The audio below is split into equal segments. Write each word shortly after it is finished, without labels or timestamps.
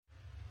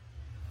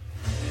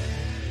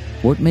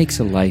What makes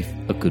a life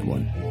a good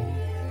one?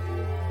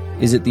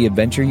 Is it the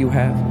adventure you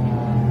have?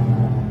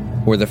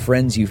 Or the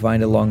friends you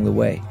find along the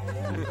way?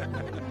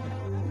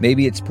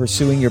 Maybe it's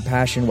pursuing your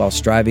passion while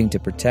striving to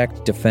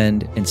protect,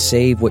 defend, and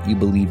save what you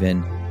believe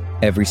in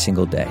every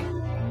single day.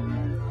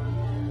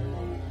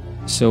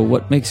 So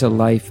what makes a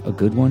life a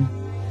good one?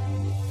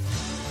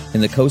 In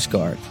the Coast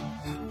Guard,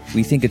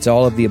 we think it's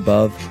all of the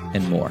above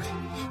and more.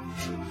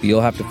 But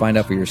you'll have to find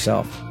out for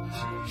yourself.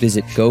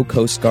 Visit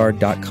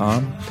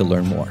gocoastguard.com to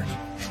learn more.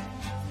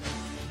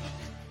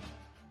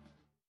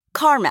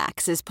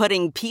 CarMax is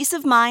putting peace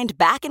of mind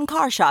back in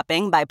car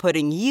shopping by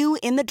putting you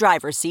in the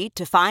driver's seat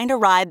to find a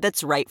ride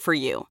that's right for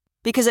you.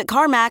 Because at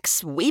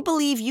CarMax, we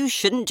believe you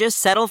shouldn't just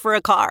settle for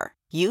a car.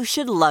 You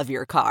should love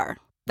your car.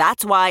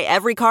 That's why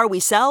every car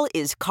we sell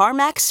is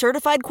CarMax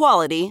certified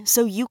quality,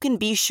 so you can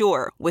be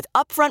sure with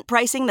upfront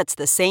pricing that's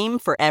the same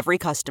for every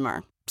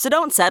customer. So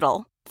don't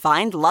settle.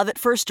 Find love at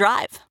first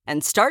drive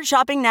and start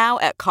shopping now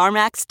at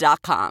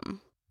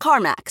CarMax.com.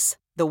 CarMax,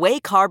 the way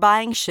car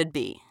buying should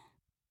be.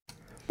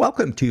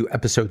 Welcome to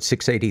episode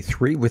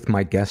 683 with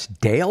my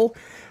guest, Dale.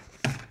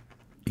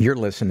 You're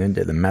listening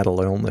to the Mental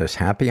Illness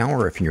Happy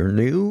Hour. If you're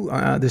new,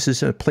 this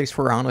is a place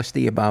for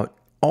honesty about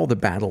all the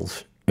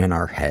battles in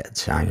our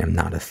heads. I am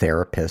not a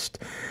therapist,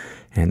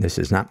 and this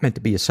is not meant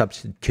to be a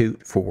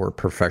substitute for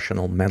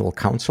professional mental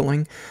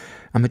counseling.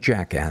 I'm a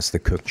jackass that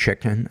cooked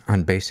chicken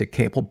on basic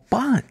cable,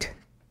 but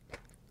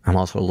I'm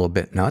also a little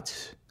bit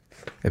nuts.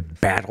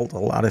 I've battled a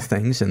lot of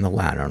things in the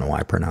I don't know why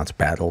I pronounce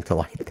battled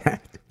like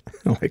that.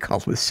 Like all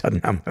of a sudden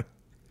I'm a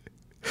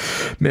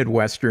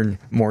Midwestern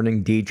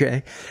morning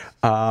DJ.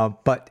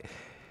 But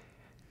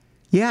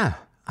yeah,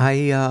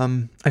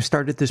 I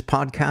started this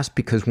podcast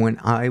because when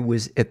I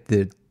was at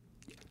the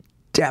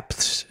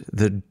depths,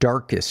 the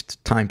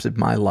darkest times of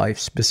my life,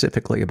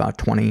 specifically about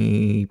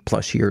 20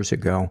 plus years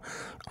ago,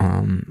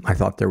 I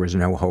thought there was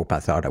no hope. I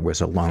thought I was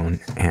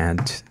alone.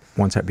 And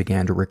once I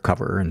began to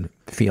recover and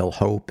feel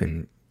hope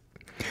and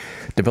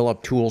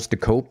develop tools to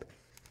cope,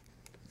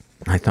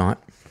 I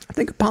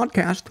think a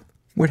podcast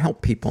would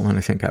help people, and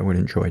I think I would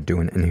enjoy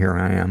doing it. And here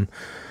I am,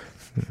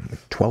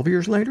 12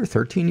 years later,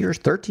 13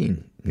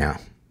 now.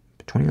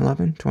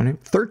 2011,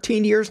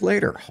 13 years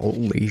later.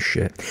 Holy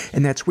shit.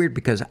 And that's weird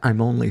because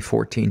I'm only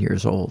 14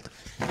 years old.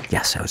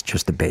 Yes, I was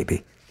just a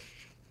baby.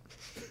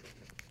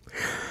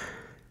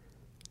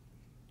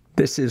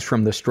 This is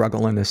from the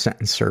Struggle in a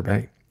Sentence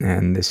survey,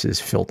 and this is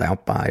filled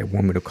out by a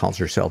woman who calls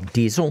herself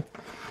Diesel.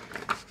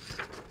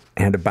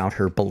 And about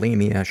her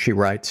bulimia, she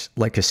writes,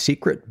 like a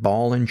secret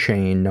ball and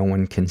chain no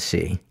one can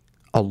see.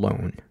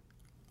 Alone.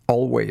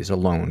 Always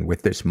alone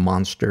with this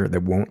monster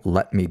that won't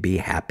let me be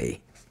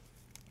happy.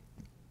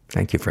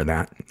 Thank you for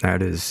that.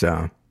 That's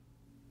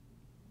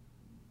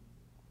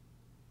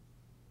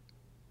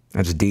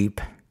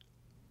deep.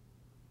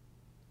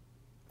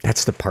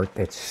 That's the part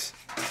that's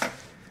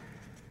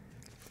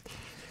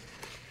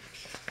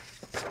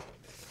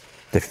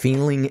the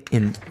feeling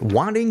in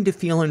wanting to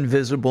feel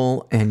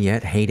invisible and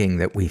yet hating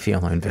that we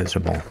feel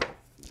invisible.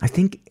 I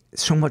think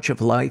so much of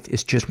life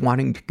is just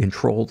wanting to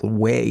control the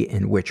way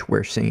in which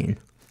we're seen.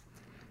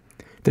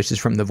 This is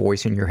from the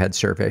Voice in Your Head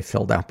survey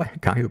filled out by a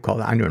guy who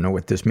called, I don't know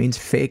what this means,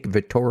 fake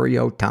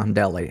Vittorio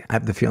Tondelli. I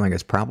have the feeling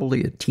it's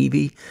probably a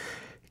TV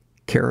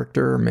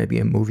character or maybe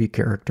a movie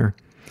character.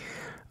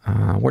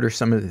 What are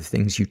some of the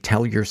things you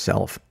tell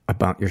yourself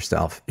about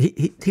yourself?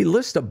 He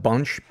lists a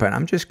bunch, but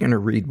I'm just going to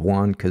read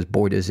one because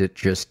boy does it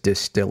just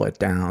distill it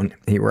down.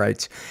 He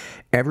writes,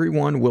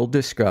 everyone will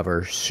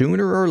discover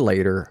sooner or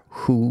later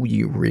who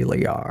you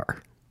really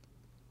are.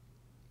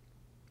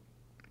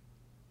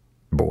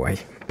 Boy.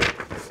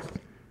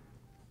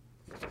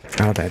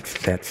 Oh,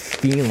 that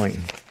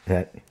feeling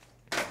that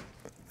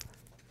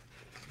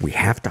we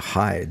have to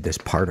hide this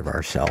part of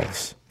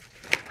ourselves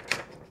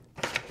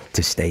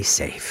to stay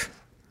safe.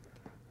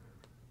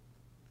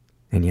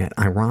 And yet,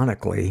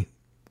 ironically,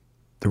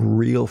 the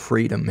real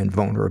freedom and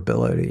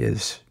vulnerability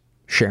is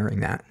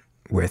sharing that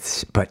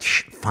with, but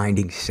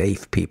finding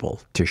safe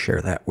people to share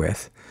that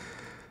with,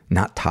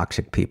 not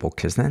toxic people,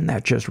 because then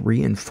that just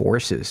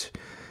reinforces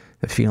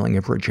the feeling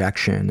of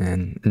rejection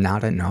and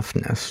not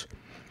enoughness.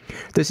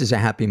 This is a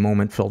happy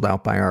moment filled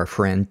out by our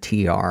friend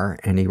TR,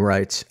 and he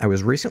writes, I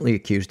was recently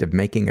accused of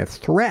making a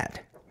threat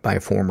by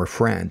a former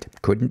friend.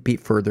 Couldn't be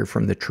further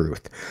from the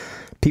truth.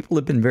 People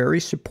have been very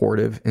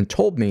supportive and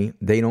told me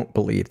they don't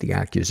believe the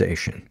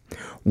accusation.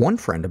 One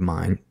friend of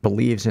mine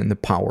believes in the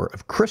power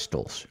of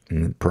crystals.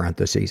 In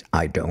parentheses,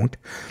 I don't.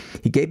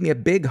 He gave me a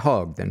big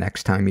hug the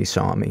next time he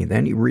saw me.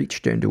 Then he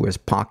reached into his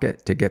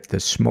pocket to get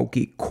the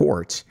smoky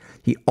quartz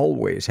he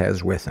always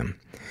has with him.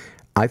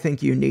 I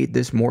think you need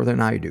this more than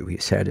I do, he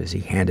said as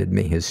he handed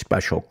me his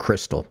special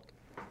crystal.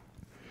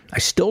 I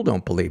still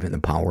don't believe in the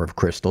power of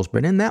crystals,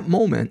 but in that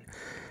moment,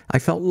 I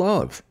felt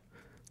love.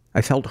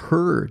 I felt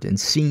heard and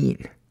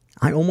seen.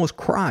 I almost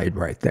cried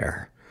right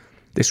there.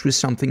 This was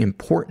something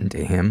important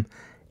to him,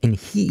 and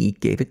he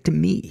gave it to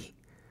me.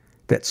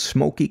 That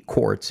smoky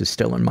quartz is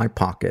still in my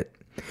pocket,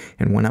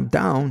 and when I'm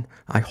down,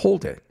 I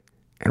hold it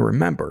and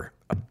remember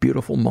a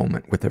beautiful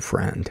moment with a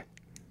friend.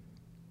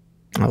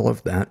 I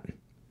love that.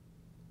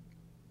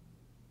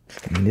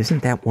 I mean,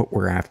 isn't that what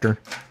we're after?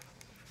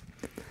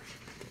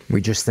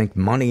 We just think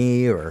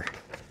money or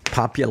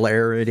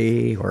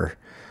popularity or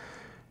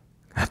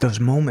at those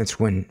moments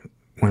when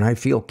I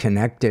feel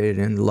connected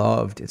and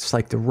loved, it's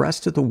like the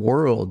rest of the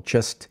world,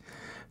 just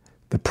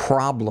the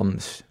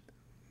problems,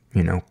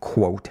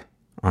 quote,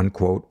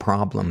 unquote,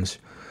 problems,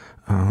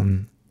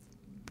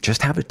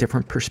 just have a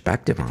different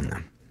perspective on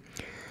them.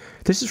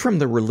 This is from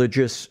the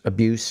Religious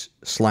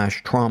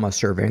Abuse/Trauma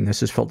Survey, and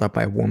this is filled out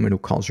by a woman who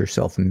calls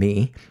herself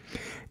Me.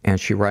 And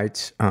she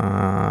writes,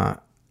 I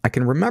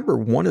can remember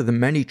one of the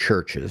many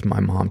churches my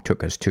mom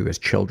took us to as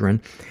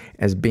children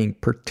as being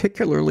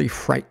particularly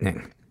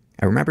frightening.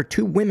 I remember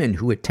two women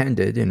who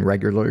attended and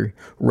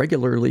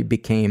regularly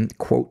became,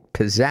 quote,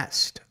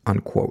 possessed,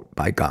 unquote,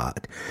 by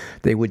God.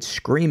 They would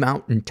scream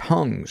out in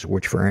tongues,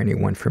 which for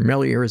anyone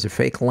familiar is a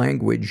fake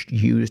language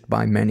used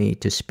by many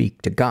to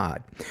speak to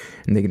God.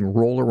 And they'd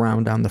roll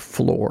around on the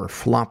floor,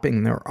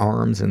 flopping their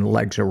arms and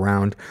legs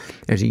around.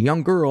 As a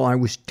young girl, I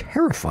was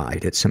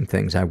terrified at some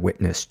things I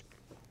witnessed.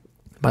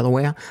 By the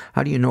way,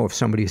 how do you know if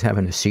somebody's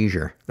having a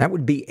seizure? That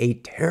would be a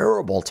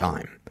terrible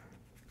time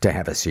to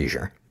have a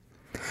seizure.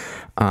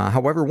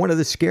 However, one of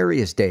the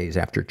scariest days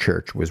after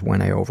church was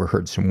when I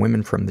overheard some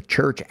women from the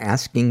church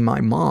asking my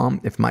mom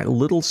if my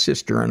little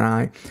sister and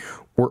I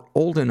were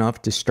old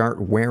enough to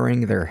start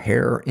wearing their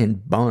hair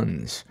in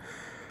buns.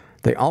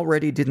 They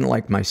already didn't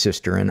like my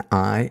sister and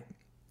I,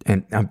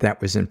 and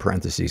that was in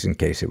parentheses in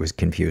case it was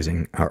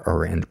confusing,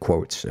 or in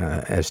quotes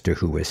as to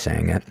who was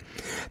saying it.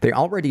 They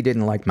already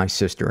didn't like my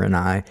sister and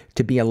I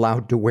to be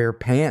allowed to wear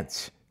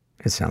pants.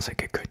 It sounds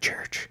like a good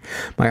church.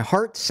 My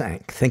heart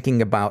sank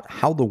thinking about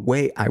how the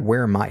way I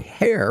wear my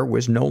hair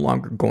was no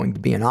longer going to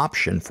be an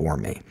option for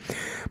me.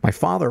 My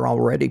father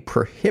already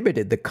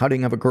prohibited the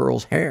cutting of a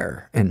girl's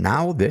hair, and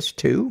now this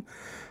too?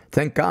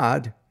 Thank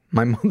God,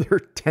 my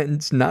mother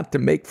tends not to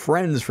make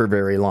friends for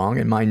very long,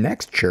 and my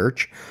next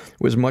church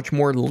was much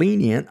more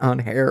lenient on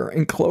hair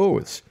and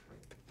clothes.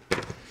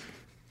 I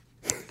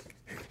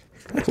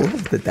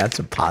love that that's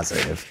a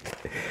positive,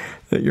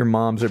 that your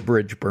mom's a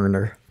bridge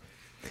burner.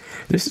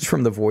 This is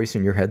from the Voice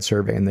in Your Head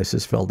survey, and this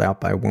is filled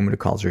out by a woman who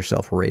calls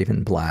herself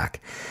Raven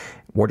Black.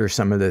 What are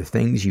some of the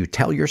things you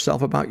tell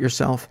yourself about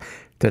yourself?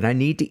 That I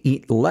need to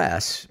eat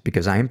less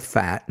because I am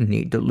fat and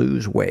need to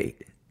lose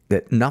weight.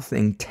 That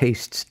nothing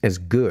tastes as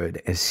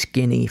good as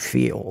skinny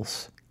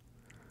feels.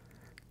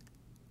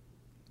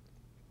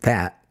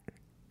 That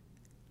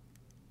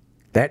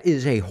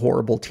is a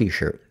horrible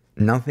t-shirt.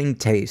 Nothing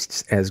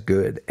tastes as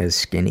good as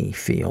skinny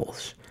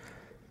feels.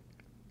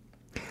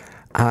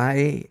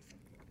 I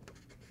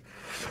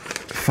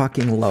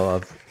fucking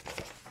love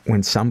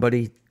when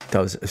somebody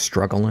does a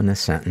struggle in a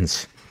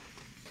sentence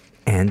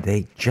and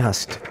they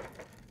just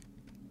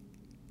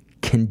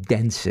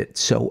condense it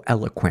so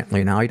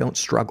eloquently. Now, I don't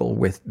struggle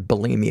with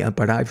bulimia,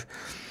 but I've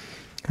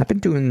been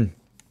doing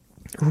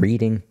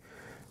reading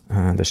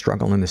the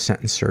struggle in the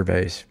sentence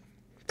surveys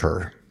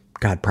for,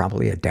 God,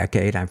 probably a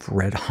decade. I've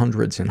read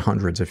hundreds and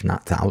hundreds, if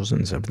not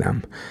thousands of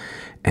them.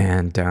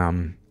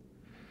 And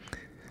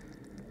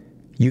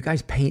you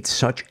guys paint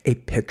such a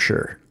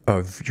picture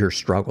of your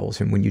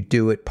struggles, and when you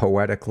do it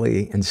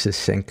poetically and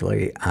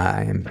succinctly,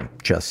 I am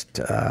just,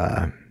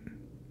 so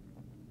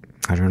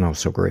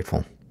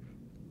grateful.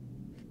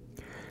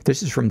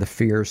 This is from the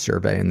Fear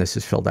survey, and this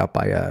is filled out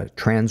by a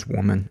trans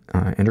woman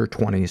in her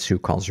 20s who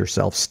calls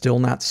herself still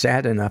not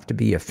sad enough to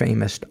be a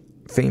famous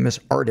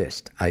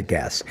artist, I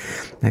guess.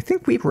 I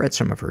think we've read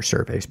some of her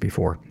surveys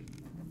before.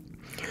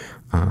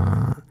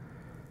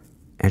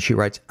 And she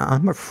writes,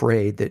 I'm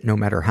afraid that no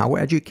matter how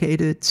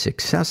educated,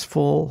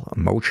 successful,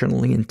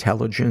 emotionally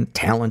intelligent,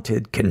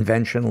 talented,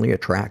 conventionally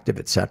attractive,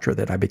 etc.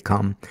 that I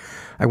become,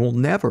 I will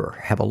never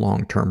have a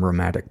long-term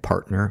romantic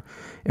partner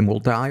and will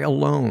die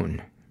alone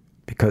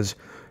because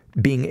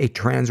being a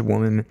trans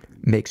woman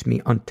makes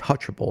me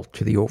untouchable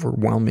to the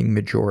overwhelming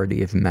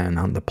majority of men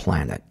on the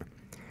planet.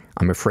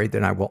 I'm afraid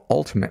that I will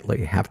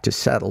ultimately have to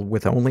settle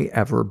with only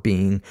ever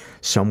being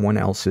someone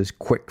else's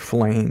quick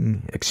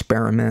fling,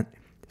 experiment,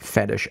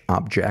 fetish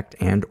object,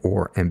 and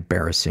or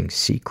embarrassing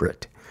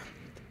secret.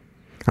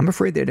 I'm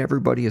afraid that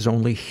everybody is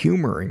only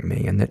humoring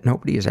me and that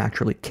nobody is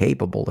actually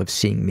capable of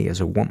seeing me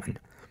as a woman.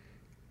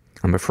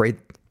 I'm afraid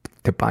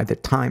that by the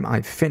time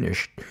I've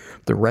finished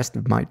the rest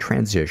of my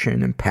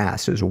transition and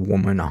pass as a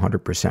woman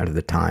 100% of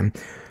the time,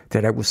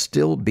 that I will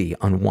still be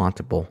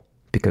unwantable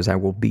because I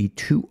will be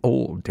too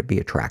old to be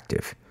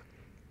attractive.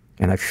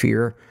 And I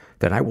fear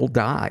that I will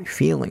die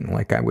feeling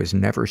like I was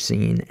never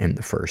seen in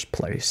the first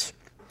place.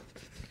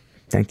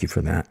 Thank you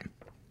for that.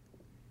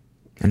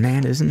 And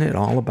man, isn't it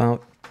all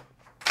about,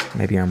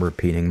 maybe I'm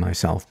repeating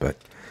myself, but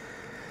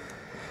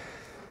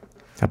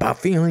about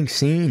feeling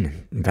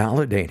seen,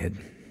 validated.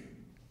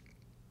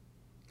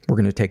 We're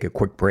going to take a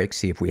quick break,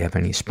 see if we have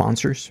any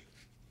sponsors.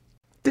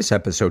 This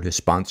episode is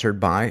sponsored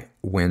by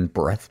When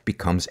Breath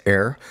Becomes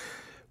Air.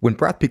 When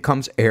Breath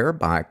Becomes Air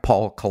by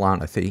Paul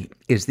Kalanithi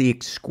is the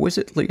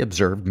exquisitely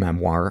observed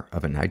memoir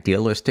of an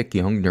idealistic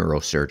young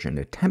neurosurgeon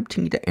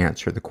attempting to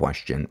answer the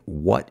question,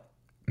 what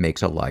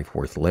makes a life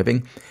worth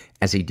living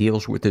as he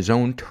deals with his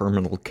own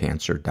terminal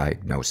cancer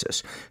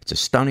diagnosis. It's a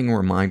stunning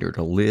reminder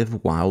to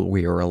live while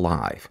we are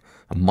alive.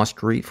 A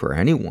must-read for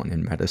anyone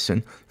in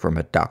medicine from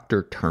a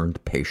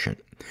doctor-turned-patient.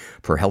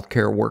 For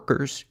healthcare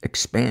workers,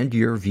 expand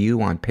your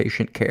view on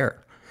patient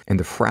care and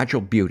the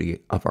fragile beauty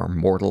of our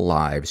mortal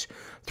lives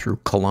through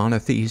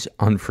Kalanithe's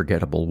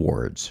unforgettable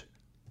words.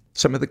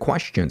 Some of the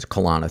questions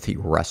Kalanithi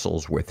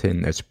wrestles with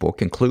in this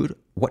book include,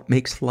 what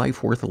makes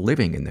life worth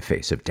living in the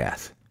face of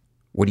death?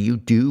 What do you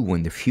do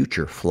when the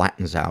future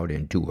flattens out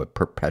into a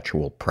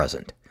perpetual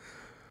present?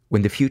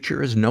 When the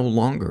future is no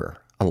longer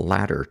a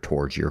ladder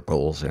towards your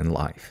goals in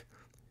life?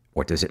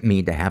 What does it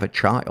mean to have a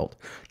child,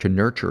 to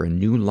nurture a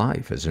new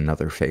life as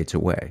another fades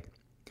away?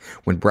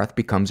 When Breath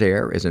Becomes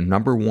Air is a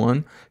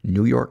 #1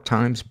 New York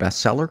Times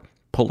bestseller,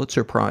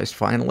 Pulitzer Prize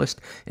finalist,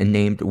 and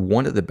named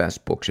one of the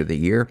best books of the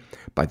year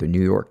by the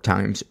New York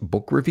Times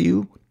Book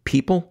Review,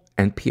 People,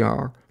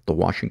 NPR, The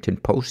Washington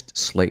Post,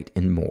 Slate,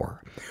 and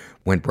more.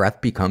 When Breath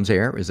Becomes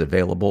Air is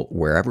available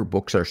wherever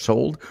books are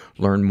sold.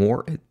 Learn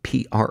more at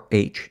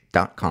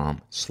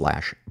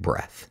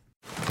prh.com/breath.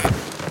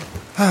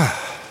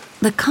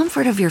 The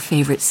comfort of your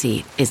favorite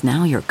seat is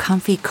now your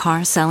comfy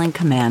car-selling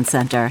command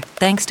center,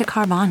 thanks to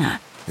Carvana.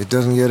 It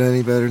doesn't get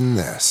any better than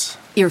this.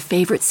 Your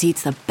favorite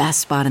seat's the best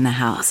spot in the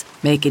house.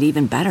 Make it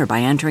even better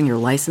by entering your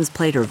license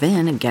plate or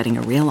VIN and getting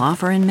a real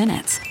offer in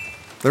minutes.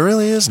 There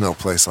really is no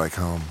place like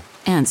home.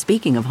 And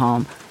speaking of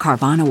home,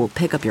 Carvana will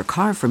pick up your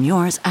car from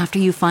yours after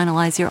you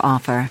finalize your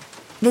offer.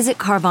 Visit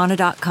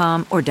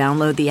Carvana.com or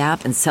download the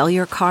app and sell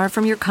your car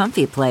from your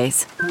comfy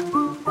place.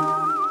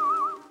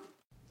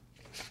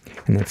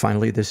 And then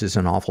finally, this is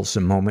an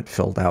awfulsome moment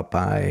filled out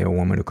by a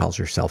woman who calls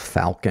herself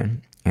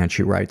Falcon. And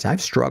she writes,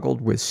 I've struggled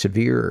with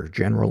severe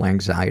general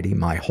anxiety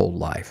my whole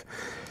life.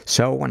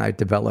 So when I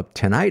developed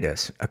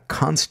tinnitus, a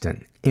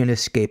constant,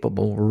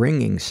 inescapable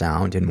ringing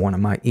sound in one of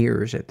my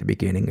ears at the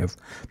beginning of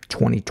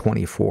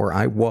 2024,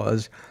 I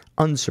was,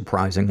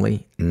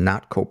 unsurprisingly,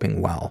 not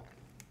coping well.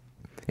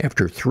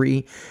 After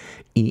 3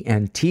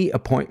 ENT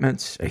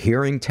appointments, a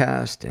hearing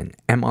test, an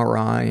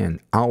MRI,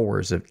 and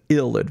hours of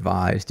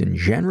ill-advised and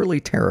generally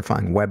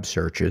terrifying web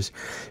searches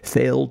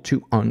failed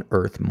to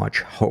unearth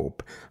much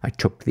hope. I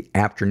took the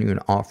afternoon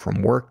off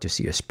from work to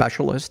see a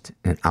specialist,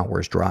 an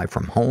hour's drive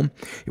from home.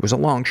 It was a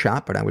long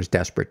shot, but I was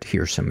desperate to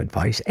hear some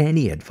advice,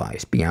 any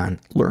advice beyond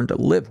learn to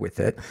live with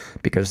it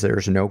because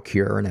there's no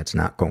cure and it's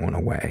not going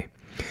away.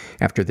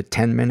 After the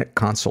 10-minute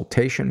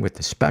consultation with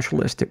the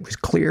specialist, it was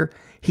clear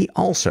he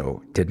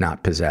also did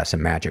not possess a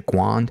magic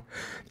wand,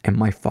 and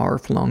my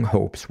far-flung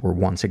hopes were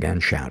once again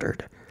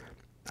shattered.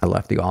 I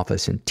left the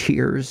office in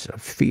tears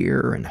of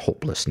fear and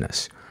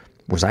hopelessness.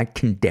 Was I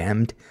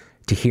condemned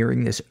to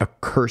hearing this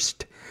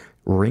accursed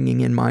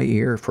ringing in my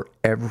ear for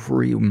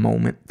every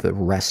moment the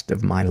rest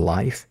of my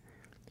life?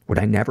 Would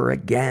I never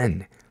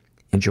again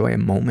enjoy a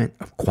moment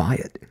of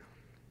quiet?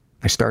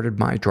 I started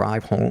my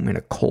drive home in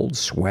a cold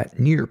sweat,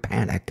 near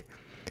panic.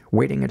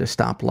 Waiting at a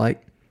stoplight,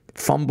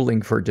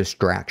 fumbling for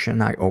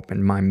distraction, I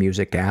opened my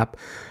music app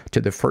to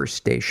the first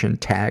station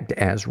tagged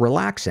as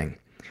relaxing.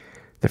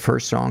 The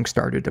first song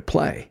started to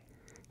play.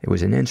 It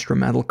was an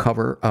instrumental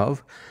cover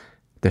of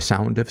The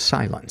Sound of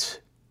Silence.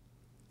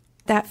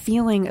 That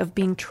feeling of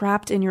being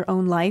trapped in your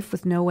own life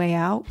with no way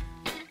out.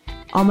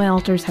 All my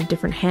alters have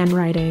different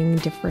handwriting,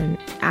 different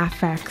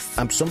affects.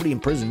 I'm somebody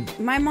in prison.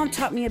 My mom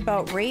taught me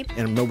about rape.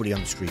 And I'm nobody on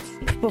the streets.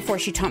 Before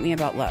she taught me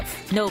about love.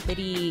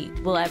 Nobody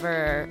will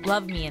ever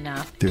love me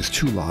enough. There's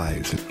 2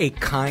 lives. A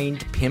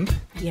kind pimp?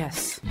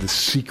 Yes. The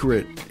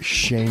secret,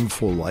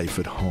 shameful life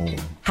at home.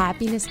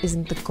 Happiness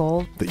isn't the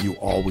goal. That you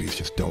always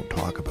just don't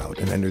talk about.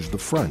 And then there's the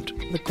front.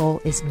 The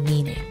goal is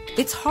meaning.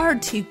 It's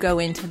hard to go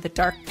into the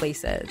dark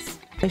places.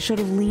 I should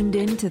have leaned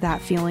into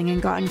that feeling and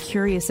gotten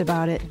curious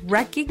about it.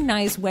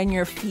 Recognize when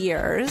your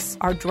fears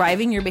are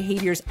driving your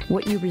behaviors.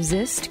 What you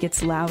resist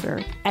gets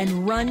louder.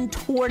 And run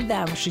toward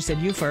them. She said,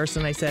 you first.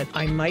 And I said,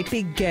 I might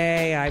be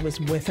gay. I was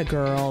with a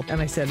girl. And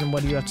I said, and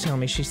what do you have to tell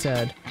me? She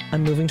said,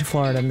 I'm moving to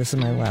Florida and this is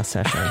my last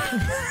session.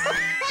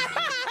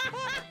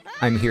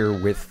 I'm here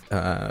with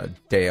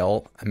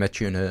Dale. I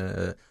met you in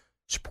a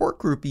support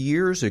group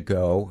years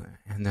ago,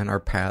 and then our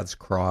paths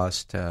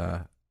crossed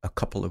a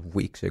couple of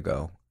weeks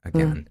ago.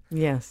 Again.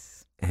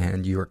 Yes.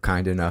 And you were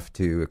kind enough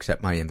to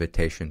accept my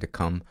invitation to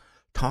come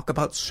talk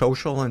about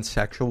social and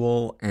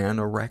sexual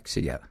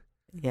anorexia.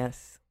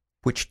 Yes.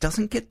 Which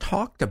doesn't get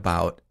talked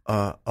about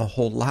a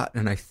whole lot.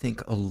 And I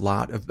think a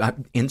lot of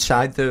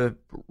inside the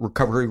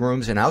recovery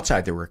rooms and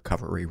outside the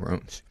recovery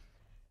rooms.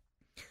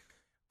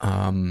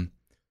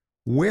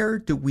 Where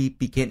do we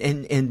begin?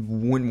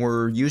 And when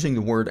we're using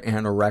the word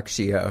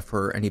anorexia,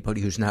 for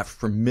anybody who's not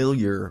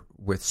familiar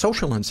with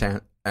social and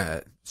sexual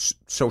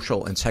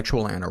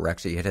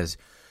anorexia, it has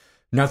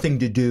nothing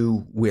to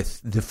do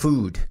with the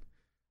food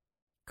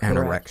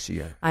anorexia.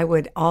 Correct. I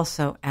would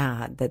also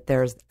add that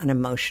there's an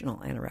emotional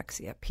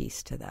anorexia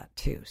piece to that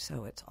too.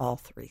 So it's all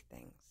 3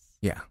 things.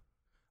 Yeah.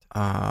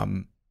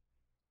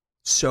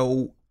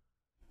 So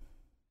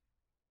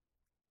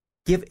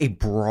give a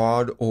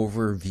broad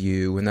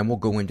overview, and then we'll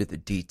go into the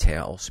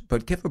details,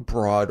 but give a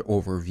broad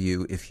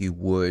overview, if you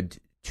would,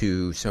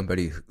 to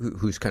somebody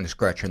who's kind of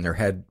scratching their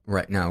head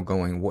right now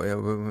going, what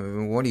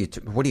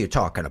are you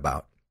talking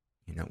about?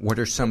 You know, what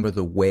are some of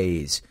the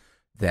ways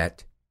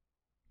that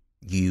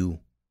you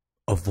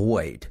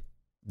avoid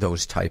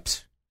those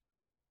types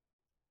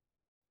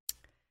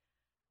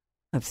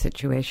of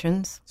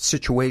situations?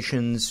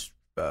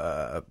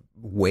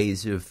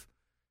 Ways of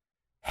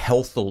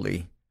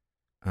healthily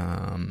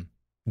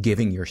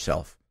giving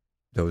yourself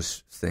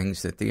those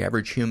things that the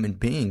average human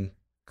being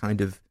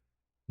kind of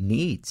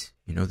needs.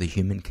 You know, the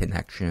human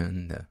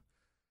connection.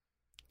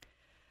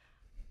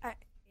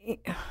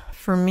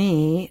 For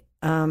me,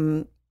 I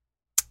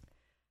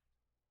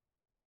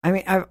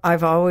mean,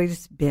 I've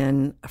always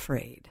been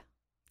afraid,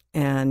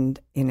 and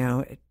you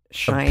know,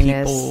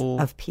 shyness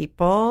of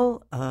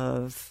people,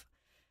 of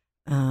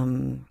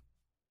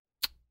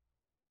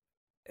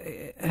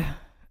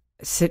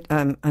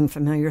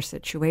unfamiliar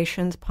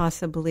situations,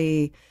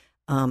 possibly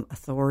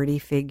authority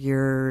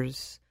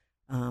figures,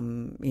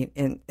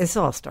 and this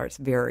all starts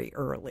very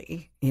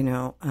early. You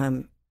know,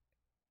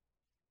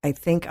 I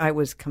think I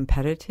was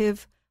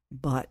competitive,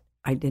 but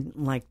I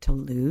didn't like to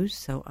lose,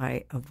 so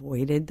I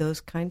avoided those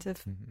kinds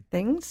of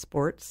things,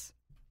 sports.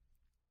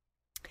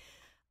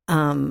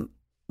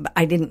 But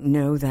I didn't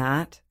know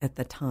that at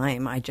the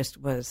time. I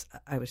was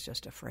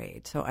just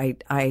afraid. So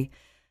I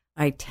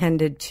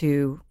tended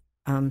to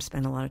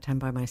spend a lot of time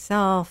by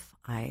myself.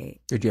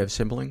 Did you have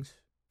siblings?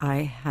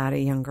 I have a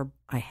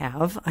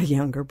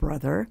younger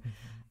brother.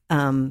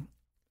 And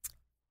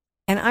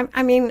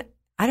I mean,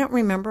 I don't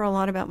remember a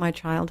lot about my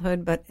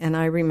childhood, and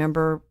I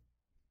remember,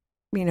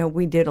 you know,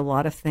 we did a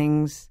lot of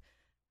things.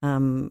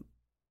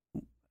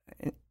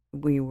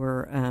 We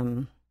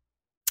were,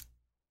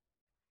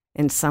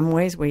 in some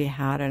ways, we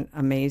had an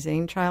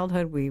amazing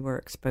childhood. We were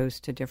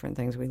exposed to different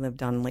things. We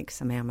lived on Lake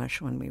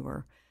Sammamish when we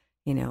were,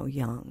 you know,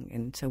 young.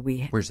 And so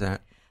Where's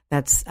that?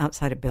 That's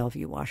outside of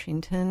Bellevue,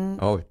 Washington.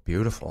 Oh,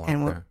 beautiful.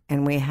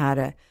 And we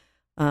had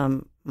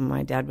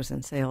my dad was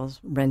in sales,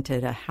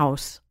 rented a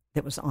house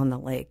that was on the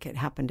lake. It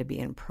happened to be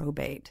in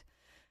probate.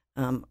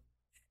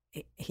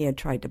 He had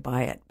tried to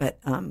buy it, but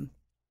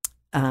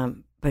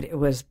it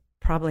was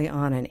probably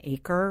on an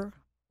acre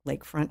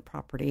lakefront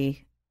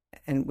property,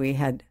 and we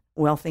had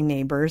wealthy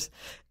neighbors,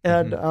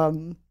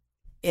 and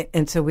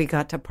so we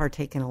got to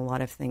partake in a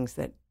lot of things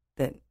that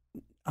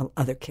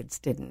other kids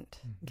didn't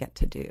get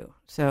to do.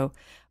 So,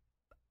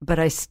 but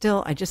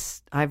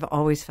I've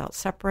always felt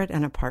separate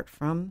and apart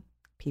from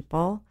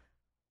people.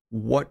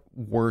 What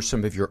were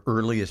some of your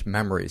earliest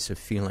memories of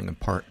feeling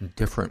apart and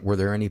different? Were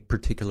there any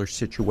particular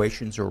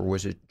situations, or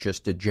was it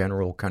just a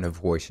general kind of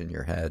voice in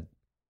your head?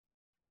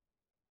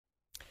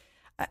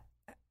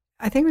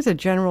 I think it was a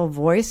general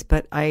voice,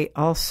 but I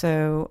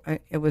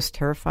was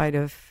terrified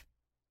of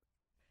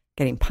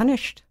getting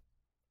punished,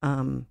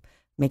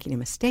 making a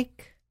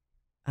mistake,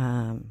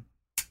 you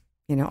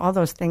know, all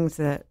those things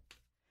that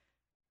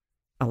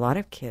a lot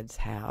of kids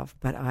have,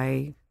 but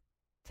I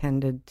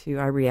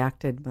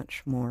reacted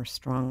much more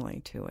strongly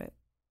to it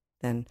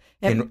than...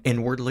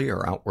 Inwardly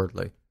or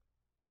outwardly?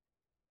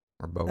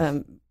 Or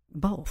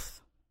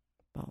both?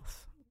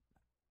 Both.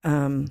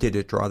 Did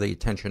it draw the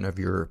attention of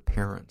your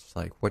parents?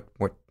 Like,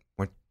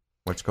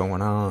 what's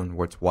going on?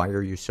 Why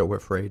are you so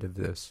afraid of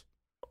this?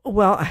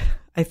 Well,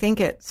 I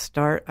think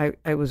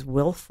I was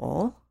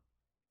willful,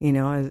 you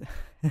know,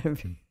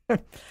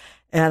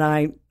 and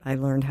I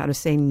learned how to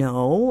say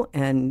no,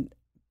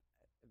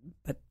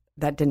 but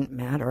that didn't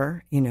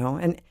matter, you know,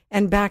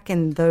 and back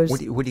in those...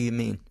 What do you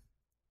mean?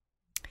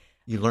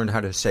 You learned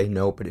how to say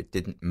no, but it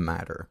didn't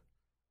matter?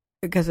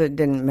 Because it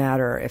didn't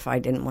matter if I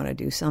didn't want to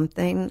do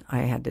something, I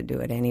had to do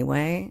it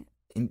anyway.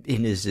 And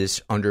is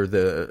this under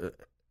the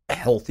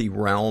healthy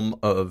realm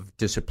of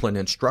discipline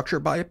and structure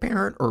by a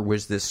parent, or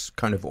was this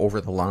kind of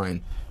over the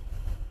line?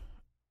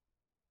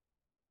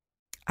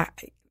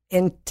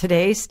 In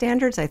today's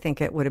standards, I think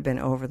it would have been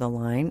over the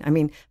line. I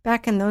mean,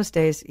 back in those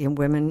days, you know,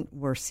 women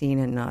were seen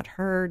and not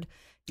heard.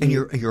 And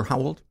you're how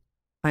old?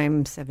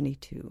 I'm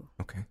 72.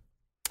 Okay.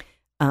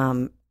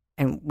 And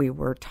we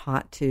were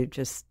taught to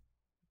just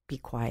be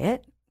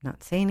quiet,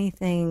 not say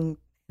anything,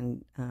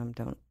 and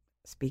don't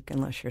speak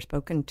unless you're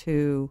spoken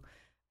to.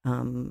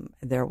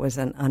 There was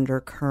an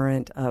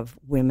undercurrent of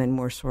women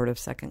were sort of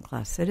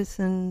second-class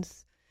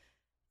citizens.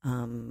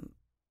 And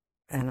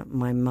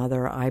my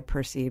mother, I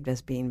perceived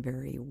as being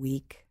very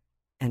weak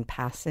and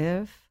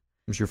passive.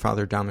 Was your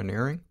father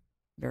domineering?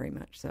 Very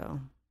much so.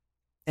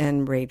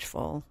 And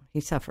rageful.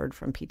 He suffered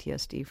from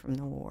PTSD from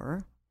the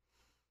war.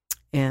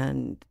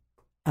 And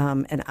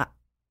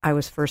I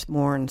was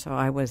firstborn, so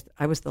I was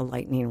the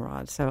lightning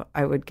rod. So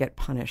I would get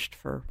punished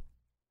for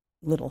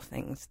little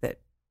things that,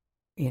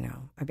 you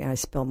know, I mean, I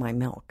spilled my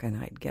milk and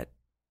I'd get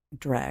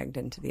dragged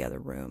into the other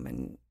room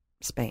and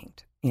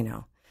spanked, you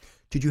know.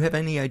 Did you have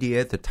any idea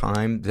at the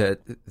time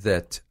that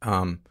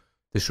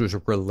this was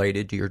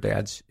related to your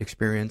dad's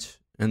experience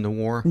in the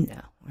war? No,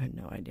 I had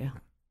no idea.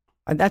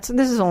 This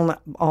has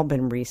all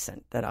been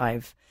recent that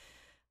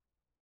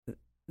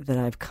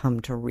I've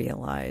come to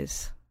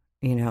realize,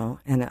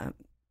 and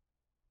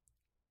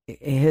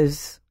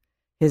his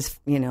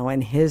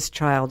and his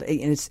child,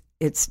 it's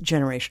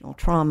generational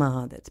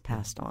trauma that's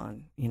passed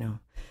on,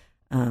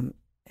 and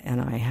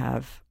I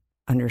have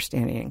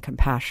understanding and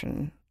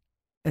compassion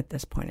at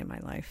this point in my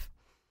life.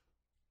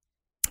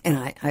 And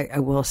I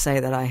will say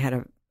that I had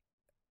a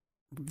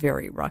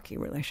very rocky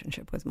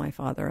relationship with my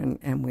father,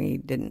 and we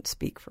didn't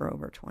speak for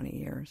over 20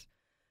 years.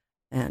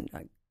 And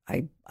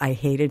I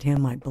hated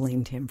him. I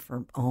blamed him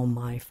for all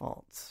my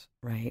faults,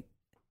 right?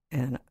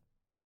 And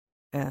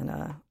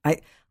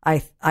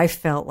I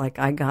felt like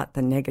I got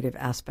the negative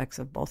aspects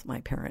of both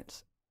my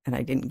parents, and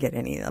I didn't get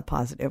any of the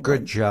positive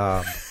Good ones.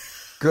 job.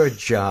 Good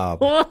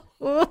job.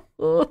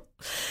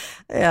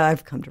 Yeah,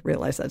 I've come to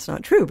realize that's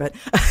not true, but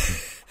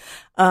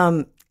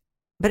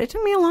it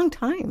took me a long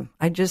time.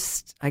 I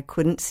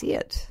couldn't see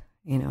it,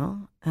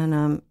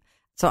 and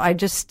so I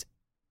just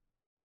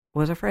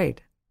was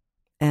afraid,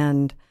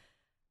 and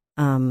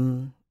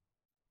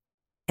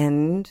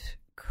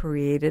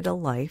created a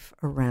life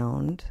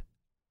around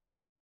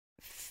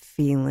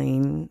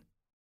feeling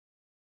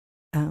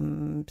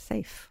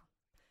safe.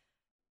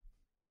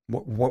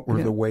 What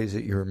were the ways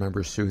that you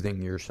remember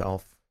soothing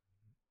yourself?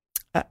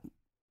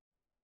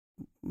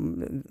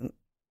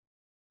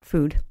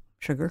 Food,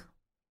 sugar.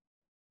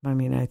 I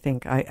mean, I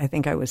think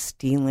I was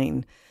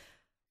stealing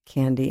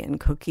candy and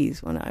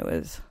cookies when I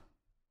was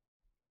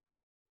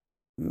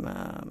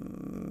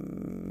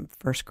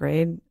first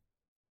grade,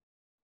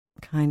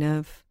 kind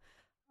of.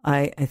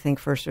 I think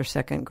first or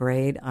second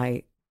grade,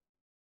 I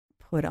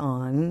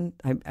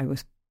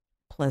was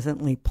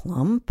pleasantly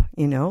plump,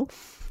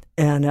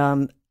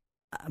 and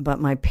but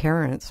my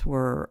parents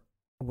were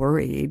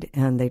worried,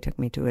 and they took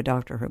me to a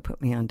doctor who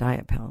put me on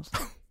diet pills.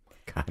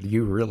 God,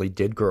 you really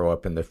did grow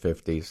up in the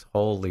 50s.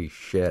 Holy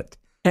shit.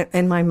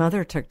 And my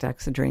mother took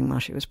Dexedrine while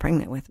she was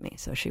pregnant with me,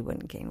 so she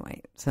wouldn't gain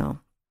weight. So,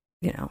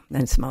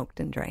 and smoked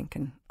and drank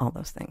and all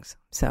those things.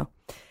 So,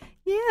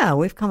 yeah,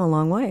 we've come a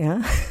long way,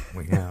 huh?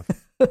 We have.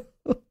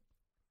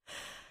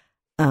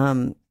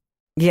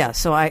 Yeah,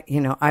 so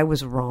I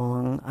was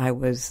wrong.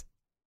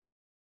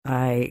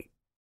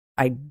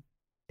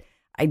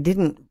 I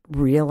didn't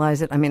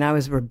realize it. I mean, I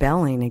was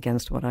rebelling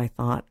against what I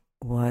thought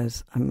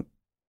was an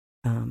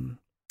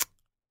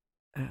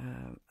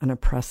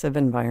oppressive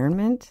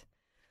environment,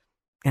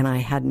 and I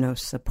had no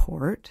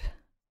support.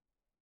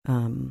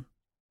 And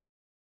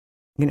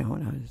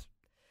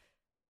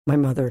my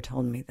mother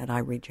told me that I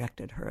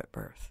rejected her at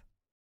birth.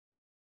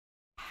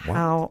 What?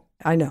 How?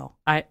 I know.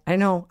 I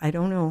know. I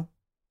don't know.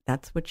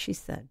 That's what she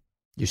said.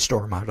 You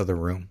storm out of the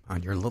room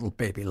on your little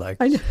baby legs.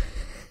 I know.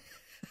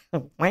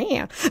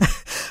 Wow.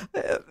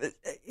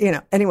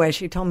 Anyway,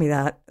 she told me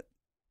that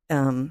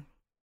not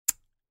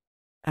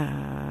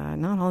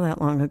all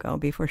that long ago,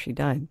 before she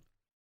died.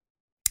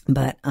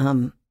 But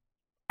I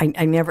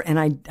never,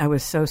 and I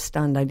was so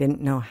stunned, I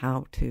didn't know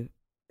how to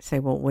say,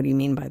 well, what do you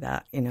mean by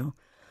that,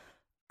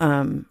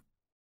 But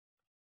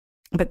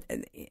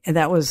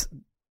that was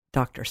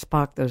Dr.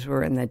 Spock. Those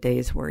were in the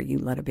days where you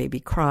let a baby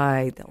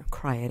cry, they'll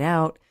cry it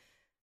out.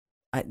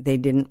 They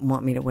didn't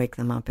want me to wake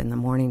them up in the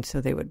morning,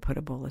 so they would put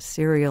a bowl of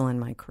cereal in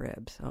my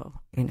crib. So,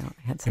 I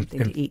had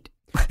something to eat.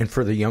 And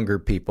for the younger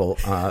people,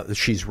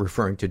 she's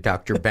referring to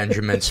Dr.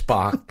 Benjamin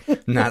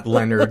Spock, not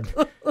Leonard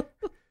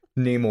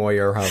Nimoy,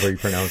 or however you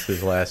pronounce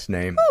his last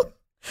name.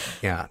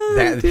 Yeah,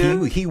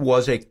 he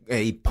was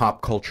a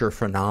pop culture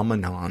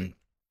phenomenon.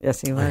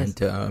 Yes, he was.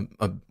 And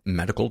a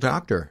medical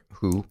doctor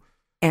who...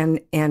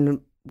 And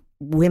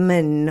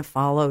women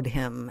followed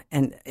him,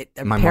 and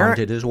my mom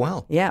did as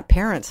well. Yeah,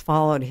 parents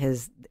followed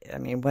his. I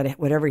mean,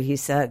 whatever he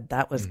said,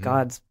 that was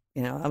God's.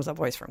 That was a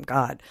voice from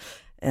God,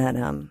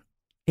 and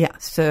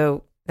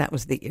so that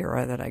was the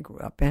era that I grew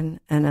up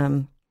in,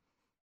 and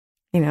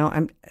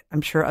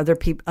I'm sure other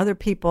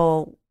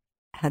people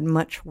had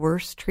much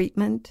worse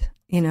treatment.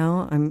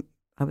 I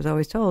was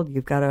always told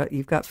you've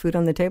got food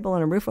on the table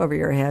and a roof over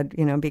your head.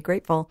 Be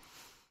grateful,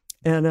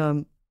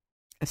 and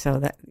so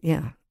that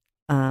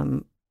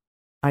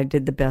I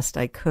did the best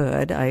I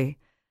could. I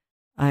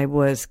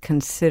was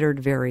considered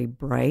very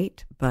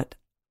bright, but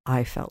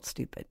I felt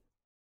stupid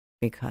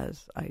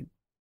because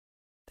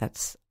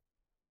that's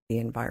the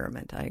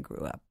environment I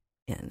grew up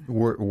in.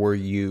 Were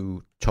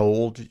you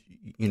told,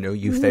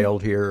 you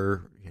failed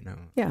here,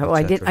 Yeah, well,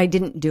 I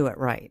didn't do it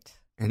right.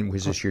 And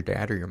was this your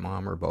dad or your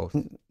mom or both?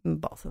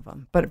 Both of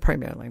them, but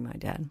primarily my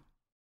dad.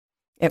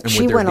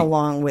 She went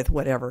along with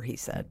whatever he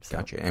said. So.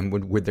 Gotcha. And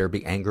would there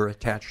be anger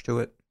attached to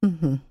it?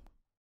 Mm-hmm.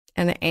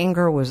 And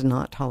anger was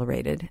not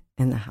tolerated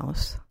in the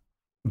house.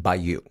 By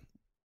you?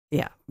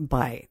 Yeah,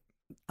 by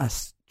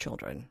us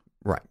children.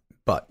 Right.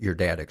 But your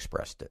dad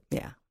expressed it.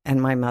 Yeah.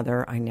 And my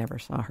mother, I never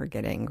saw her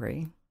get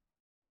angry.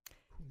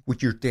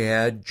 Would your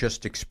dad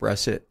just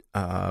express it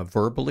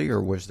verbally,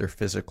 or was there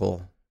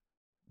physical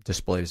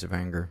displays of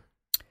anger?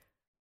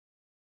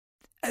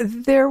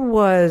 There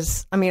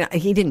was,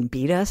 he didn't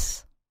beat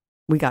us.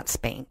 We got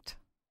spanked,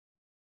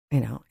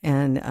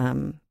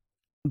 and,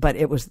 but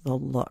it was the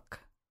look.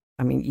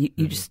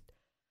 You just,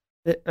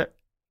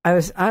 I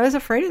was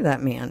afraid of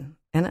that man,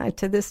 and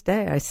to this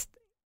day,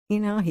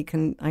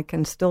 I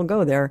can still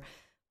go there,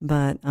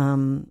 but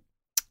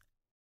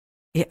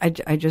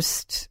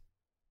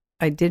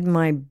I did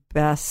my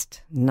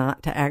best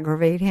not to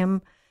aggravate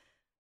him,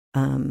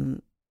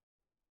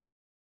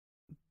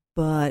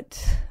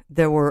 but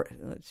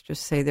let's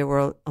just say there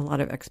were a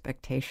lot of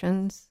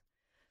expectations,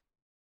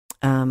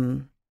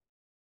 and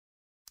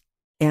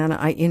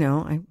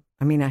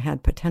I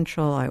had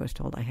potential. I was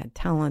told I had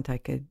talent. I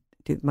could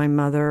do. My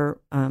mother,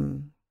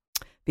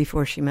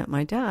 before she met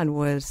my dad,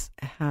 was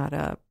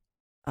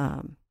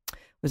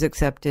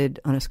accepted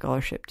on a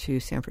scholarship to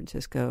San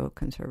Francisco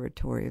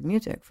Conservatory of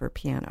Music for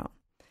piano,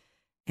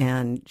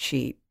 and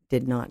she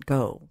did not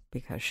go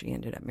because she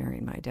ended up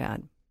marrying my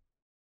dad.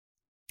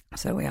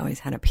 So we always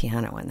had a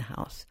piano in the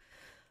house,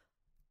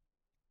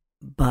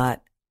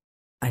 but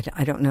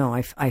I don't know.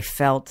 I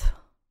felt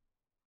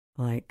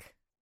like,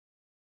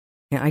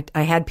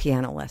 I had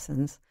piano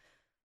lessons,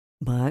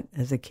 but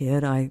as a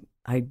kid, I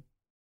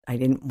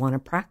didn't want to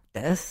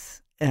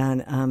practice,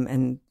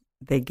 and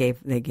they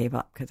gave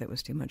up because it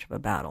was too much of a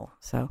battle.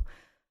 So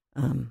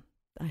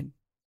I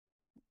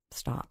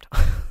stopped.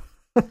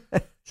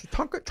 So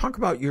talk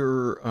about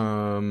your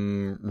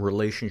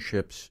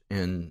relationships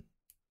in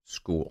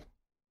school,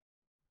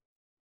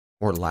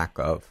 or lack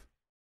of.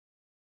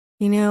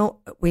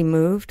 We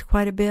moved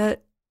quite a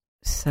bit,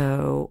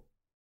 so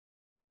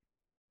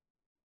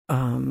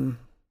I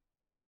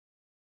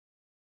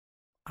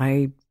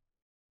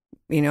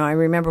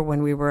remember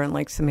when we were in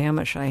Lake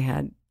Sammamish, I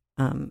had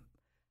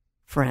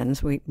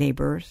friends,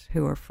 neighbors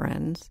who were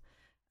friends,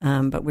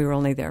 but we were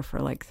only there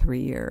for like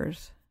 3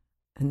 years,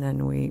 and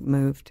then we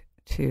moved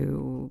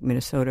to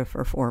Minnesota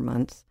for 4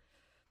 months,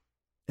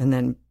 and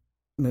then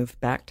moved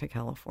back to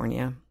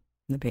California,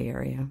 in the Bay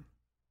Area.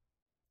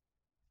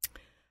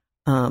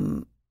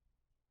 And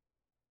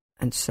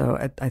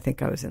so I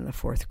think I was in the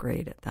 4th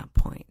grade at that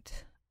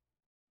point.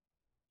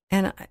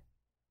 And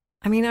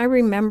I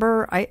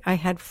remember I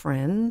had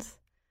friends,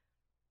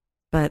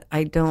 but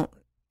I didn't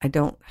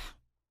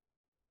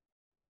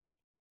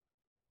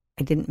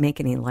make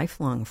any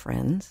lifelong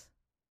friends.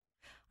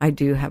 I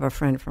do have a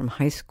friend from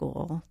high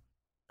school,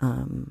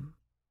 and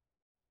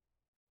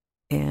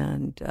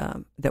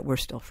that we're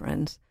still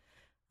friends,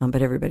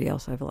 but everybody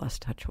else I've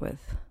lost touch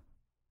with.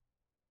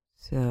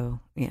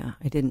 So, yeah,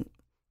 I didn't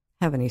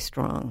have any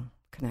strong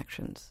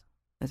connections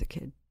as a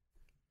kid.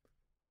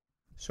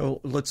 So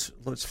let's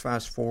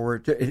fast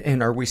forward.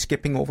 And are we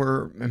skipping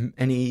over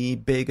any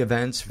big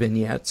events,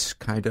 vignettes,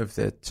 kind of,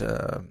 that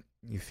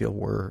you feel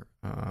were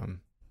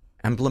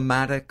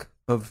emblematic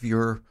of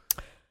your?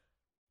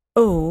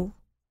 Oh,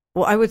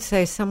 well, I would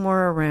say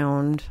somewhere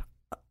around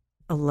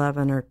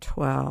 11 or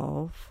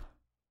 12.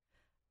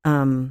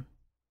 And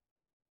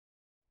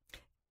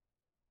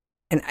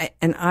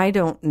I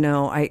don't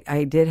know.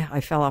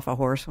 I fell off a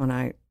horse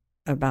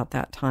about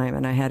that time,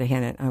 and I had a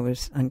hand. I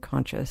was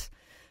unconscious.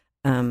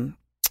 I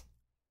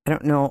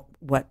don't know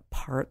what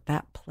part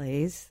that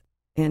plays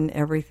in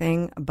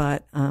everything,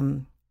 but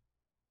and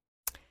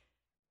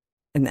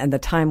the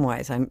time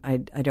wise, I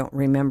don't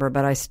remember.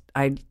 But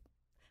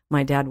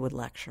my dad would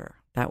lecture.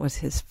 That was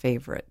his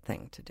favorite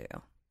thing to do,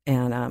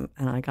 and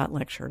I got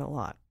lectured a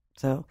lot.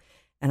 So,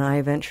 and I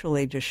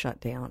eventually just shut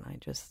down.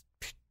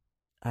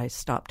 I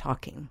stopped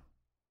talking.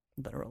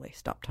 Literally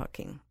stopped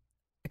talking,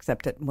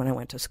 except when I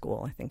went to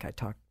school. I think I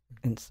talked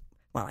I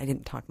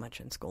didn't talk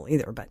much in school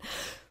either, but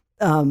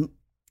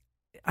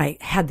I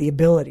had the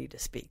ability to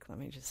speak. Let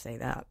me just say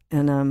that.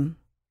 And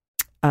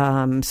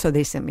so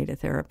they sent me to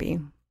therapy.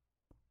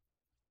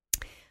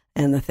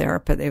 And the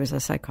therapist, there was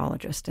a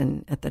psychologist,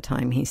 and at the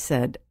time he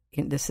said,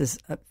 this is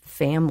a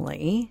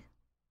family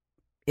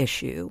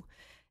issue.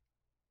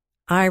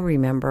 I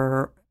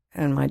remember,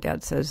 and my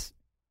dad says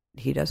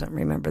he doesn't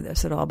remember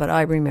this at all, but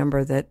I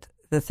remember that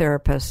the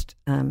therapist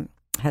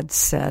had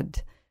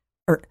said,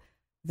 or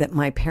that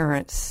my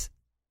parents,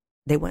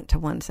 they went to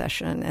one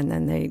session and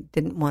then they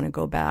didn't want to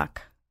go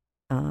back.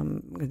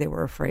 They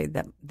were afraid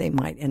that they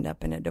might end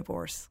up in a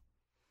divorce.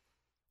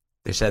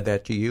 They said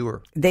that to you,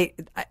 or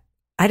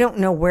I don't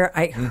know where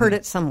I heard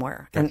it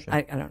somewhere, Gotcha.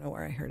 And I don't know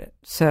where I heard it.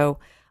 So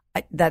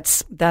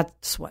that's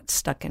what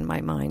stuck in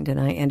my mind, and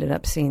I ended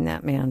up seeing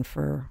that man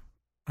for,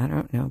 I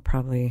don't know,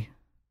 probably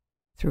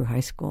through high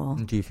school.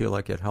 Do you feel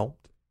like it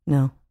helped?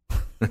 No.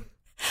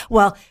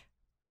 Well,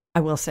 I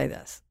will say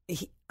this.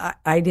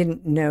 I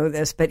didn't know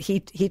this, but he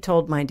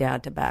told my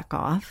dad to back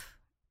off,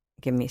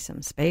 give me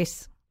some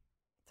space.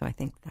 So I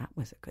think that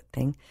was a good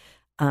thing.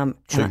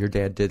 So your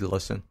dad did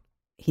listen?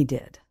 He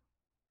did.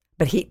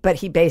 But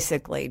he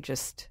basically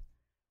just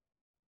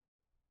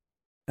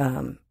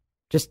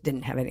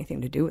didn't have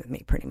anything to do with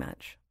me, pretty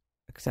much,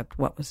 except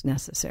what was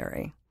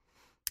necessary.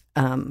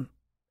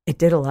 It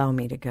did allow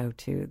me to go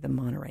to the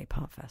Monterey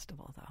Pop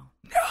Festival, though.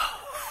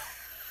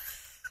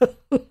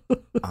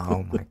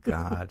 Oh my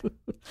God!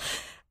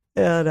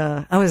 And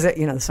I was at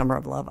the Summer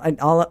of Love. I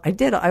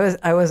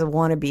was a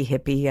wannabe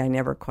hippie. I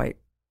never quite,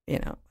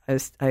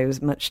 I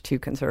was much too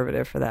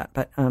conservative for that.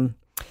 But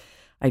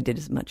I did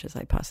as much as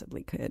I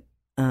possibly could.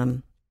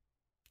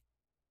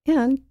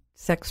 And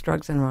sex,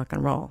 drugs, and rock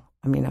and roll.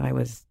 I mean, I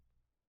was,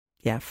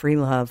 free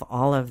love,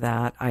 all of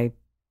that. I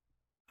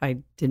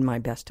did my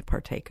best to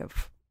partake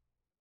of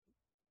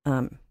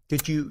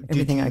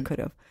everything I could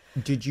have.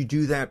 Did you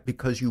do that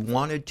because you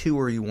wanted to,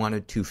 or you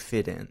wanted to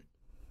fit in?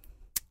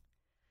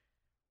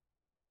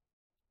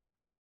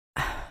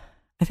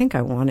 I think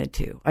I wanted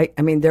to.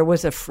 I mean, there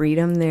was a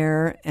freedom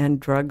there, and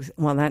drugs.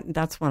 Well,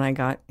 that's when I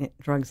got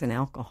drugs and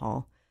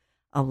alcohol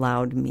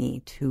allowed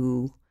me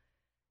to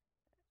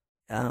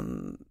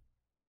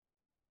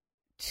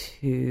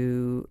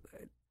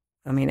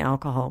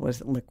alcohol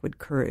was liquid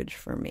courage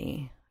for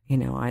me,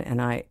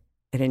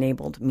 it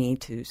enabled me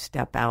to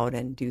step out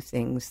and do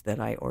things that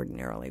I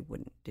ordinarily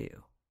wouldn't do.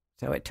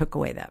 So it took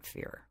away that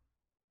fear.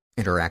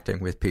 Interacting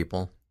with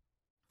people.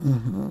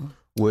 Mm-hmm.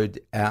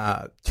 Would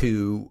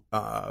to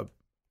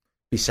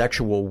be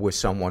sexual with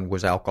someone,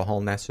 was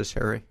alcohol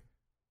necessary?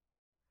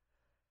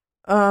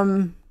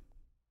 Yeah,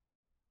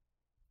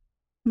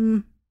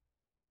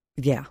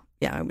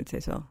 I would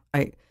say so.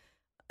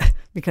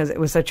 Because it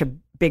was such a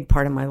big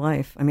part of my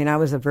life. I mean, I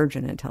was a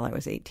virgin until I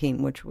was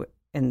 18, which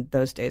in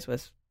those days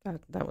was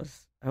I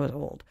was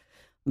old,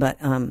 but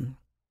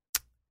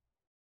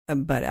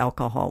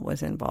alcohol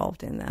was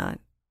involved in that.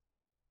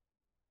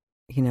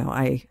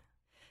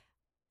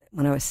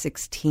 When I was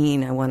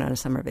 16, I went on a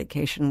summer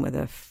vacation with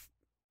a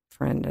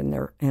friend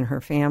and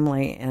her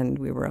family, and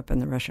we were up in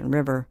the Russian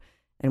River,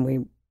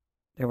 and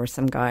there were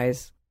some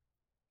guys.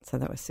 So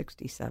that was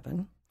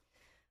 67,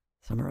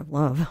 Summer of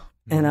Love,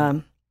 mm-hmm.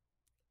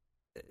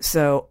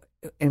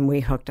 And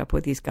we hooked up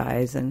with these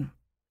guys, and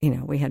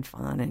we had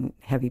fun and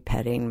heavy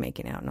petting,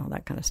 making out, and all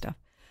that kind of stuff.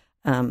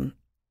 And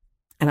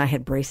I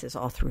had braces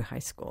all through high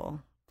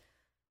school.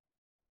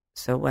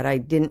 So what I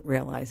didn't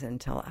realize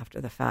until after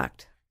the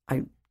fact,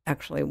 I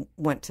actually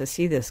went to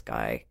see this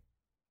guy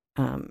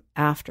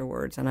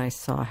afterwards, and I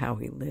saw how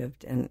he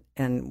lived, and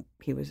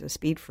he was a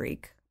speed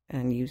freak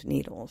and used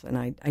needles, and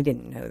I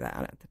didn't know that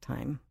at the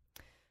time,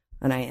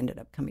 and I ended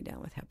up coming down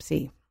with Hep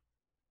C.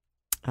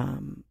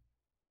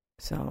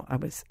 So I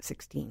was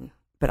 16,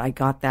 but I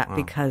got that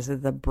because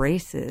of the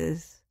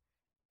braces,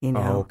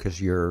 Oh,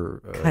 because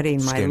your cutting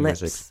skin my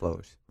lips. was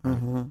exposed. Right?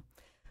 Mm-hmm.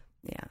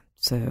 Yeah,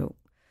 so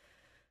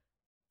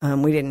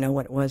we didn't know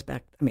what it was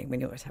back. I mean, we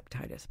knew it was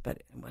hepatitis, but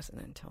it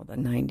wasn't until the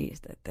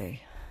 90s that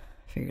they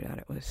figured out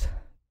there was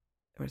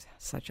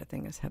such a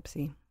thing as Hep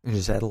C. And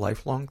is that a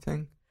lifelong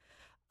thing?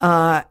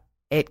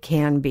 It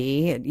can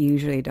be. It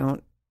usually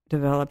don't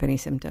develop any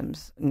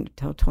symptoms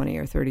until 20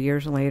 or 30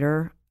 years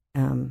later.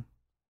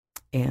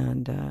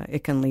 And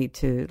it can lead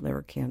to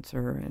liver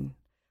cancer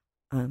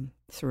and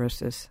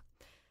cirrhosis.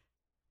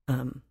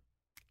 But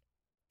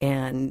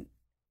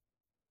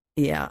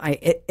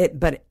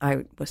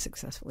I was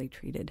successfully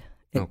treated.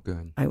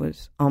 Good. I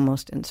was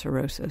almost in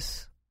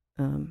cirrhosis.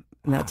 And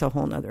that's a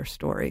whole nother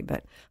story,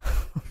 but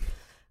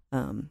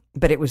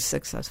it was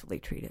successfully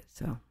treated.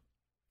 So.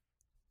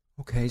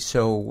 Okay,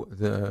 so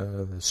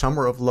the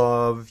Summer of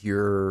Love,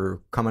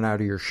 you're coming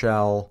out of your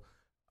shell.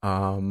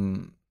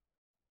 Talk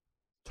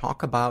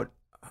about,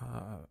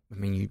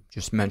 you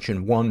just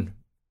mentioned one,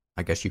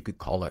 I guess you could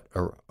call it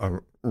a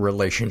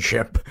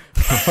relationship.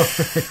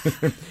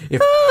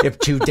 if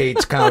 2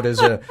 dates count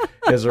as a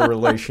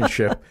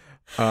relationship.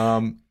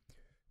 Talk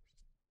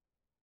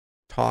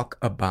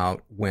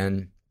about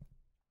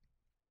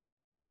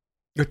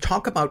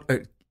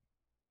a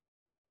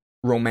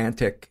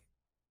romantic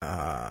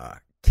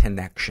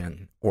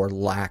connection or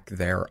lack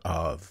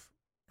thereof.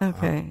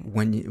 Okay.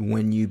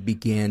 When you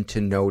began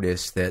to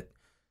notice that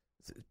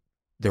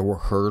there were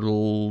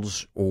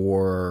hurdles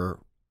or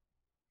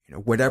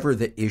whatever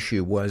the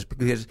issue was,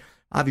 because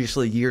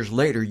obviously years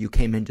later you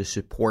came into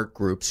support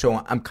groups.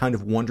 So I'm kind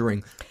of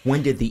wondering,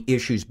 when did the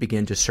issues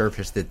begin to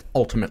surface that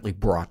ultimately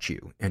brought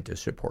you into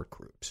support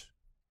groups?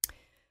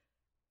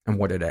 And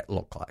what did that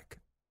look like?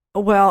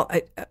 Well,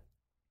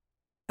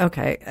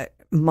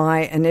 my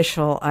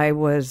initial, I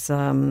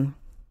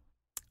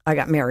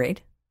got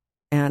married,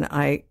 and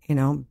I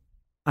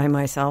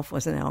myself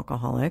was an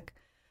alcoholic.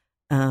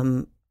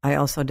 I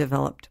also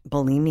developed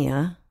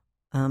bulimia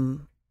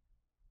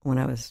when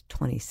I was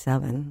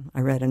 27.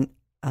 I read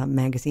a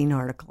magazine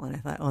article, and I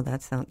thought,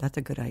 that's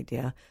a good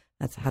idea.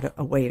 That's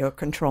a way to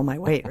control my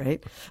weight,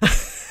 right?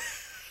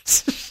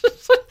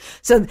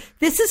 So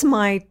this is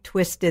my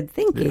twisted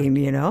thinking,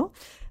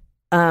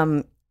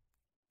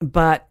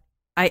 But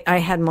I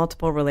had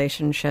multiple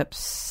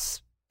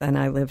relationships, and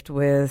I lived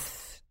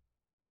with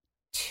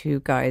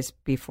 2 guys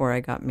before I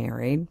got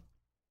married.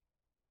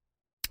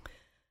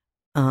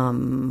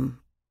 At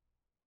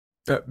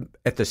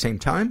the same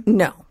time?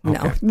 No,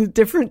 Okay.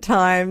 Different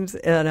times,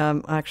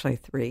 and actually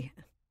 3,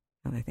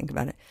 now that I think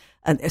about it.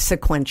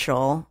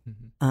 Sequential,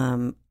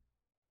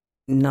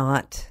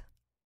 not...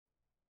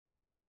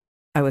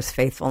 I was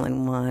faithful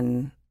in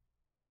one,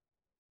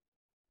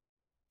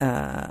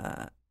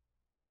 and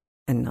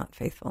not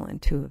faithful in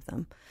 2 of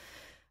them.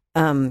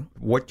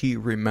 What do you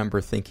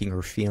remember thinking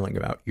or feeling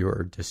about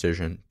your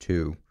decision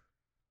to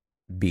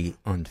be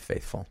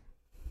unfaithful?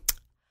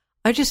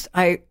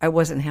 I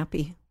wasn't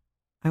happy.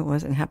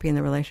 happy in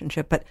the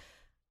relationship, but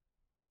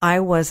I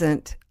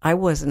wasn't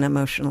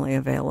emotionally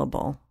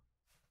available.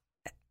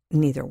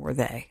 Neither were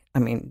they. I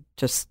mean,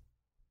 just,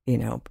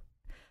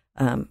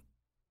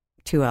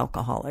 two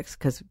alcoholics,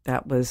 because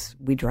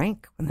we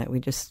drank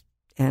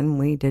and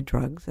we did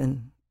drugs,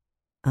 and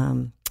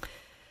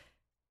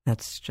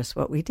that's just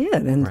what we did.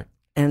 And, right.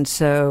 And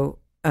so,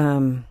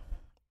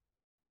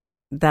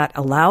 that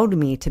allowed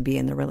me to be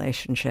in the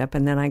relationship.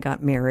 And then I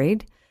got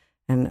married,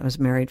 and I was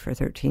married for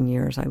 13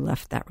 years. I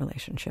left that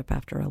relationship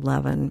after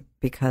 11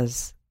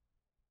 because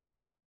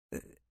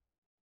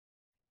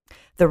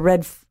the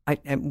red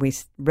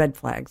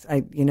flags.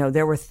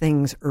 There were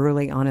things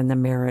early on in the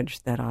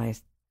marriage that I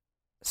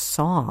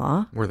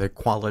saw. Were they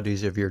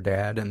qualities of your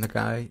dad and the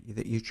guy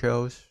that you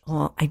chose?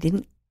 Well, I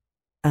didn't.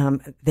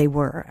 They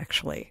were,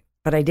 actually,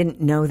 but I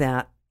didn't know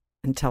that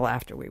until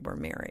after we were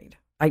married.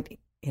 I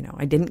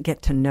didn't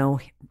get to know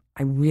him.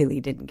 I really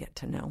didn't get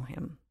to know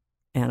him,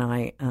 and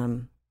I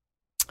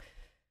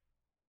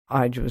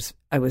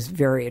was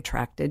very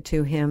attracted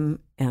to him,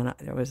 and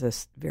there was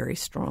this very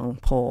strong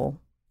pull,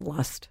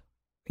 lust,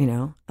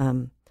 and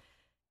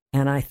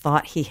I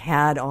thought he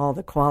had all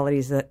the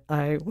qualities that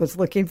I was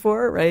looking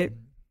for, right?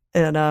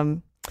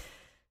 And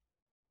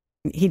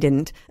he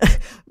didn't,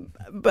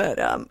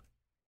 but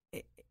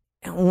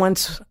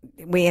once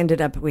we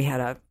ended up, we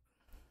had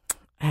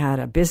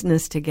a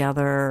business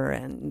together,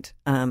 and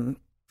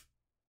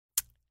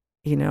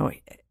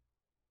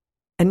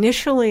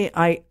initially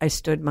I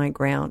stood my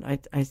ground.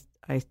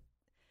 I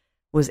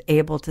was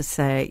able to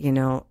say,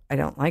 I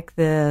don't like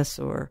this,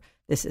 or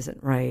this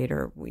isn't right,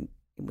 or we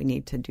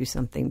need to do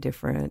something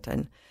different.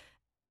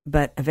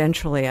 But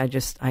eventually I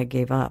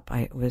gave up.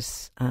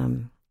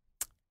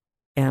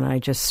 And I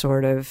just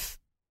sort of,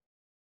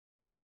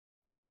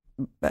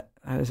 but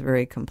I was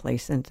very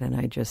complacent, and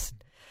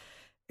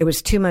it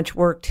was too much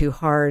work, too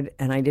hard,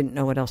 and I didn't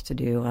know what else to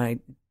do. I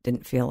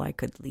didn't feel I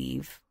could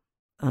leave.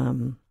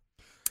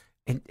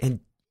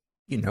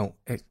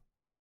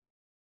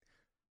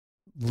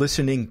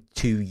 Listening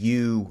to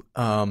you,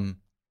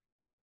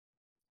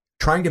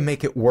 trying to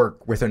make it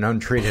work with an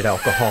untreated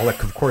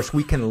alcoholic. Of course,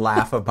 we can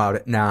laugh about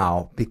it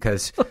now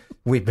because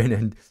we've been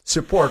in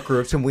support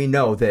groups, and we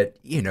know that,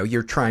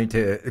 you're trying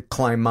to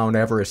climb Mount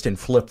Everest in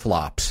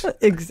flip-flops.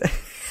 Exactly.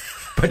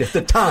 But at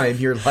the time,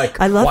 you're like,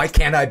 why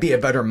can't I be a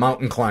better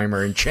mountain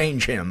climber and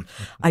change him?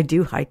 I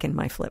do hike in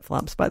my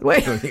flip-flops, by the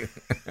way.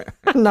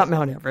 Not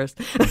Mount Everest.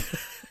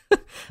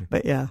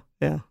 But yeah,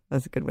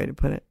 that's a good way to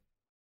put it.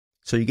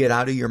 So you get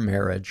out of your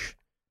marriage.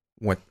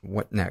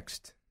 What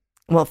next?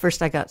 Well,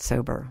 first I got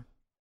sober.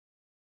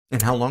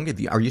 And how long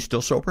are you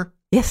still sober?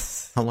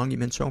 Yes. How long have you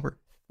been sober?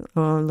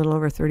 Oh, a little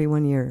over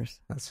 31 years.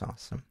 That's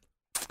awesome.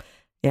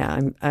 Yeah,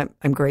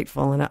 I'm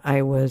grateful, and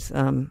I was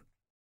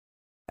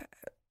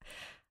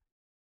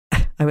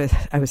I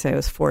would say I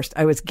was forced.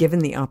 I was given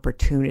the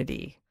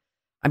opportunity.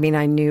 I mean,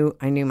 I knew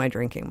my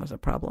drinking was a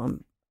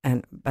problem,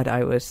 but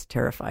I was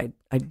terrified.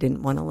 I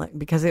didn't want to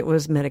because it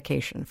was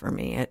medication for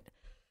me.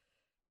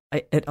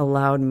 It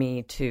allowed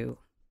me to,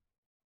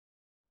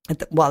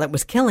 while it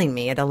was killing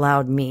me, it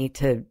allowed me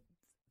to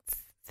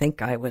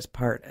think I was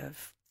part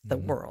of the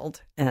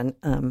world. And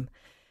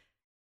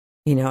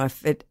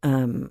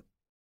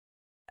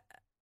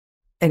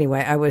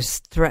anyway, I was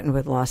threatened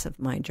with loss of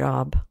my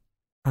job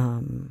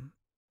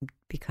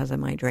because of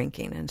my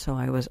drinking. And so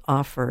I was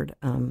offered,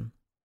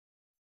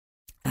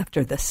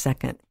 after the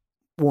second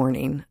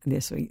warning,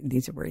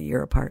 these were a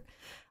year apart,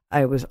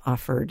 I was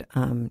offered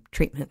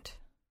treatment.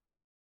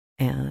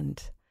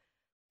 And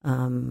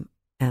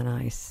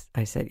I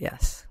said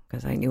yes,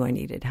 because I knew I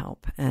needed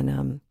help.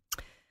 And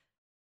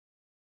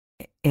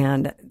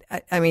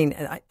I mean,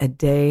 a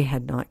day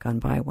had not gone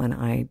by when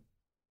I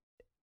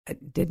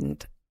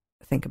didn't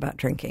think about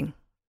drinking,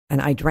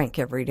 and I drank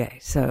every day.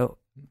 So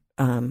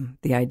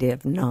the idea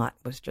of not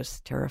was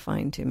just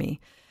terrifying to me.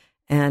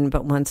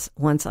 But once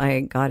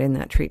I got in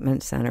that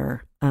treatment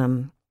center,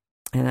 and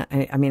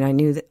I mean, I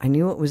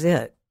knew it was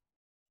it.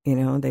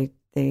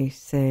 They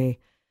say,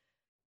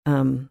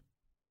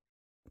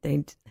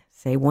 they'd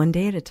say one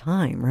day at a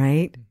time,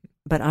 right?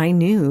 But I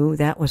knew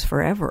that was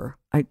forever.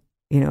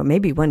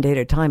 Maybe one day at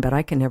a time, but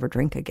I can never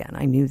drink again.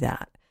 I knew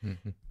that.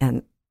 Mm-hmm.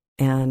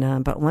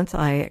 But once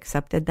I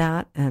accepted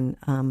that, and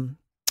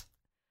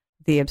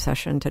the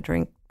obsession to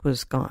drink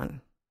was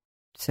gone.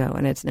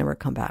 And it's never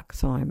come back.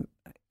 So I'm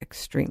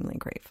extremely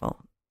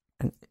grateful.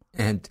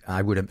 And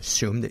I would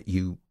assume that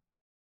you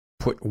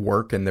put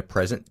work in the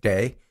present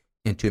day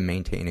into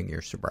maintaining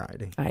your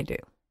sobriety. I do.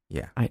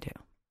 Yeah. I do.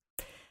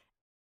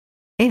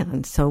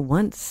 And so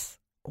once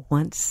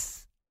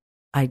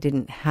I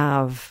didn't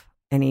have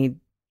any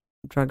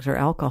drugs or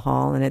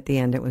alcohol, and at the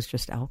end it was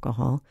just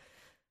alcohol,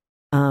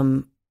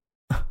 I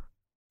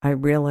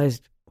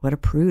realized what a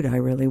prude I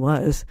really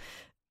was.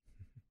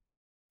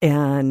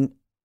 And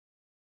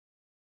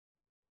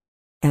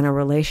a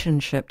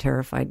relationship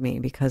terrified me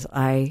because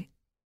I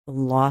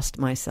lost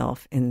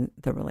myself in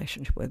the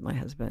relationship with my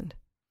husband.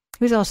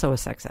 He was also a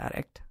sex and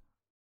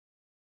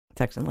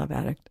love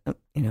addict,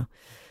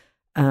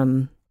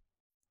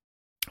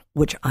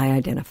 which I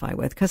identify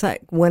with, because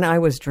when I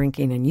was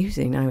drinking and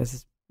using, I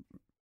was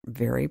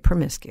very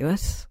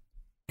promiscuous,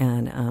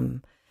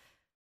 and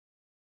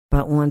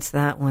but once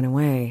that went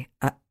away,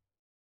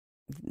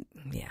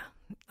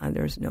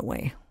 there's no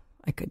way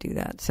I could do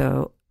that.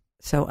 So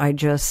I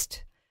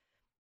just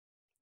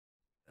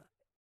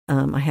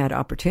I had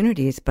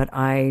opportunities, but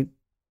I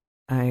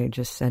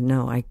just said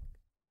no.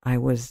 I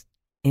was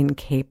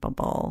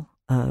incapable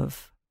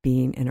of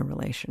being in a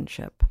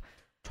relationship.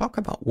 Talk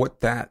about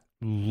what that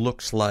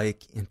looks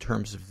like in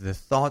terms of the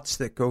thoughts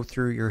that go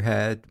through your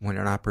head when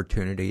an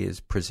opportunity is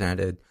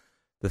presented,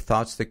 the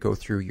thoughts that go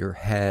through your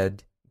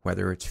head,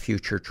 whether it's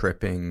future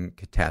tripping,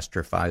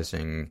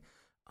 catastrophizing,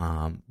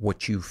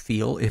 what you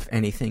feel, if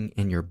anything,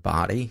 in your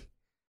body.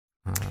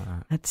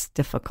 That's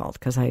difficult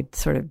because I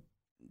sort of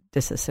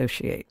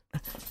disassociate.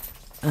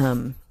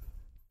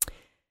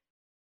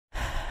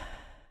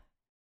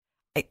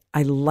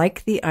 I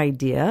like the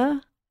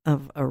idea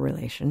of a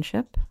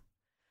relationship,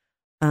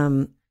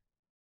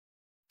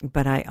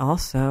 but I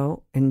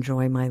also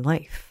enjoy my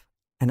life,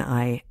 and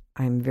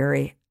I'm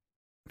very,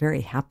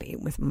 very happy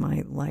with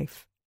my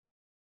life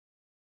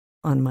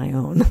on my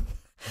own.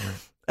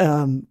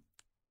 Right.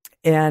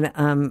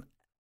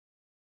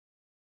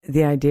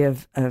 The idea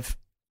of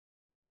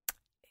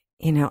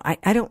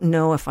I don't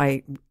know if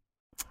I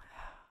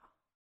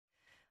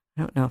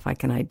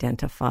can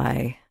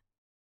identify.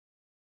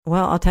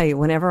 Well, I'll tell you,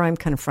 whenever I'm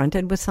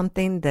confronted with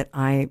something that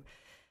I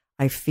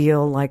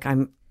feel like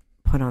I'm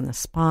put on the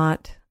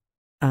spot,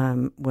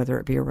 whether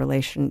it be a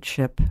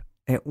relationship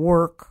at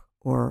work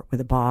or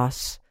with a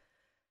boss,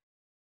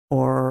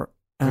 or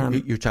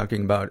you're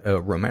talking about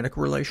a romantic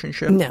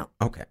relationship? No.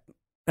 Okay.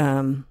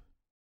 Yeah.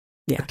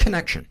 A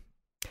connection.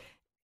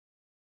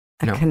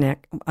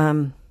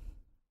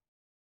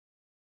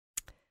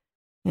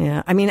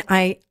 Yeah. I mean,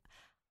 I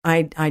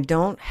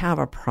don't have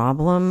a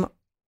problem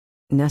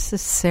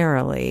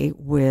necessarily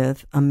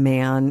with a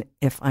man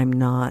if I'm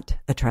not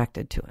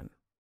attracted to him.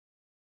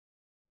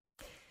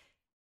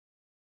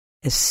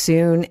 As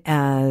soon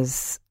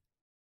as,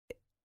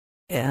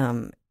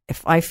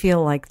 if I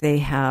feel like they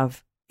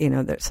have,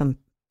 there's some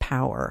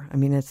power. I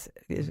mean, it's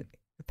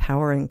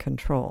power and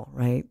control,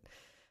 right?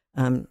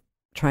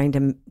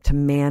 Trying to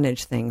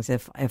manage things.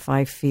 If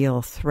I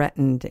feel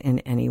threatened in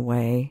any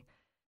way,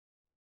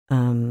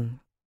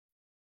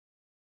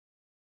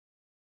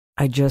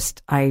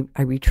 I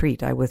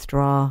retreat. I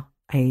withdraw.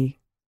 I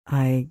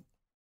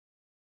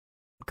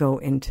go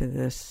into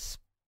this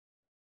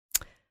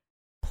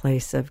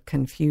place of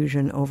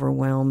confusion,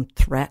 overwhelm,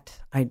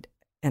 threat. I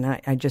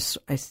just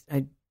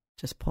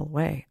pull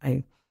away.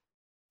 I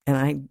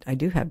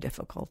do have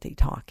difficulty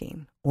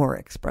talking or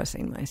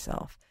expressing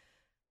myself.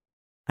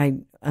 I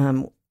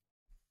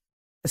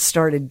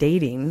started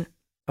dating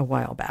a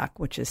while back,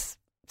 which is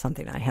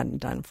something I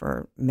hadn't done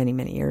for many,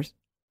 many years.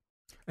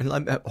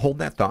 And hold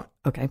that thought.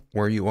 Okay.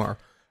 Where you are.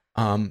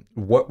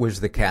 What was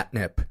the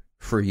catnip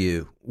for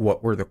you?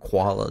 What were the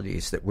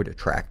qualities that would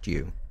attract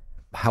you,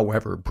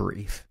 however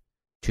brief,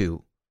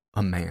 to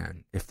a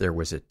man, if there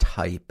was a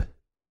type,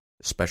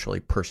 especially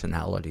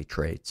personality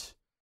traits?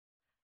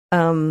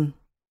 Well,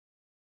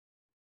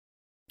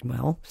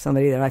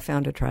 somebody that I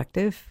found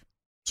attractive.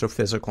 So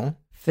physical?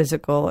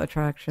 Physical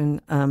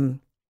attraction.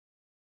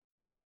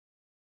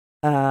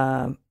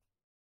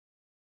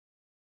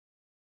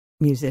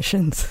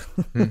 Musicians.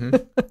 Mm-hmm.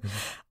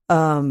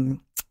 I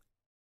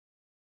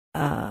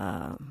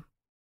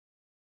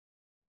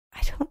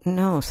don't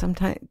know.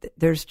 Sometimes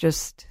there's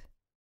just,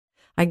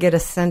 I get a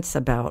sense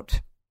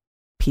about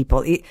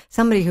people.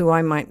 Somebody who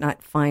I might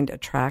not find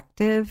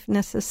attractive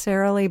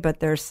necessarily, but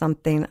there is an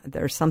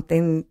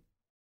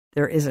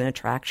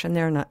attraction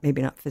there.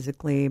 Maybe not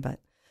physically,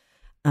 but.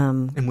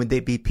 And would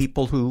they be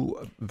people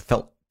who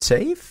felt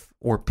safe?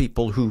 Or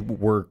people who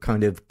were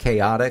kind of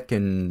chaotic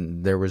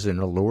and there was an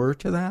allure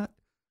to that?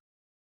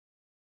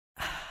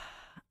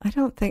 I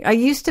don't think. I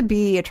used to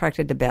be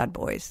attracted to bad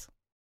boys,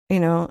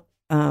 not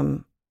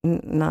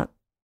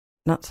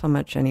so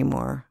much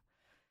anymore.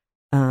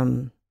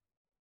 I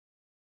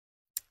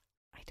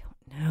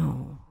don't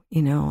know,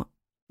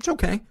 It's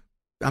okay.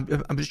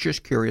 I was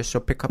just curious,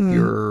 so pick up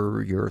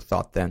your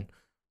thought then,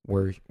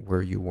 where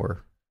you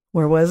were.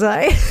 Where was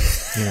I?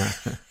 Yeah.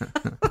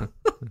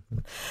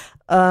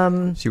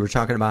 So you were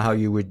talking about how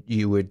you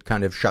would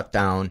kind of shut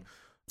down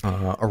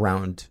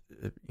around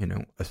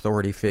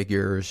authority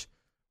figures.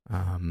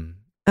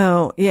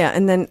 Oh yeah,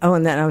 and then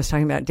I was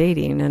talking about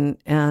dating,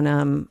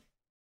 and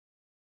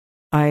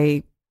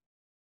I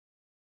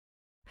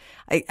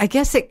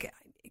guess it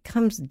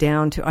comes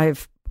down to I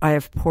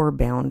have poor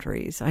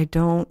boundaries. I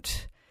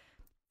don't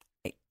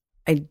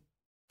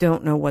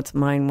know what's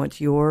mine,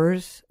 what's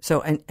yours.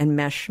 So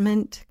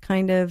enmeshment,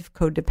 kind of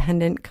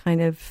codependent,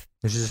 kind of.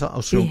 Does this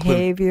also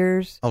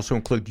behaviors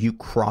include you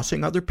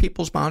crossing other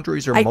people's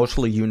boundaries, or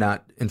mostly you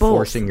not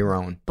enforcing your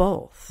own?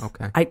 Both.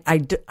 Okay.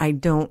 I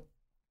don't.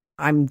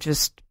 I'm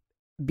just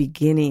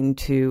beginning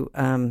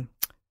to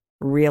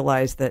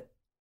realize that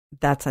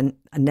that's a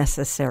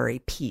necessary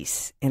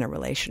piece in a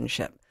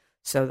relationship,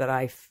 so that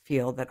I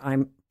feel that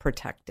I'm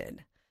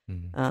protected.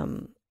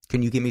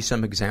 Can you give me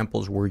some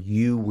examples where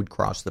you would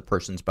cross the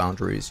person's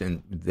boundaries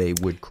and they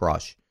would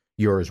cross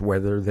yours,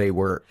 whether they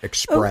were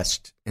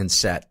expressed and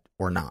set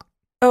or not?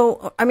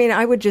 Oh, I mean,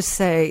 I would just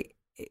say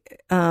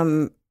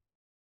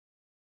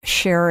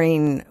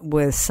sharing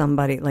with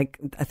somebody, like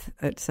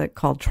it's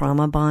called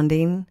trauma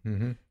bonding,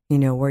 you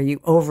know, where you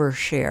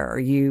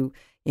overshare. You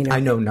know. I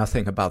know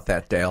nothing about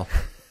that, Dale.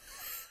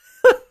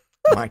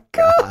 My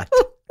God.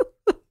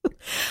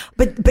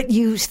 But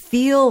you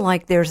feel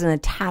like there's an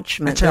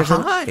attachment. It's a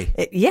high.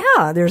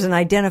 There's an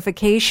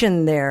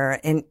identification there,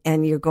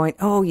 and you're going,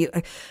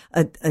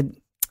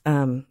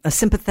 a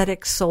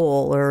sympathetic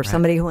soul or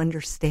somebody who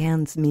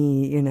understands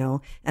me, you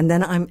know. And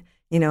then I'm,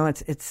 you know,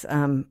 it's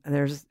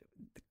there's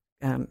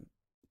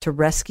to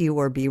rescue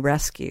or be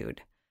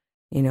rescued.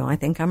 You know, I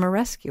think I'm a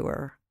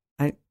rescuer.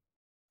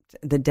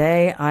 The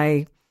day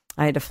I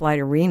had to fly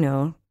to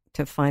Reno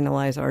to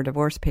finalize our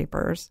divorce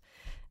papers,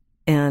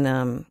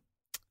 and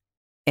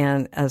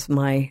as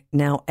my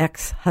now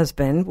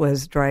ex-husband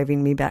was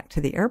driving me back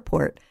to the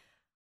airport,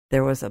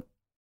 there was a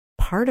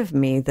part of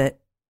me that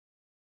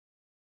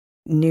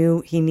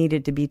knew he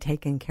needed to be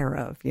taken care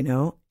of, you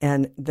know,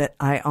 and that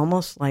I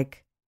almost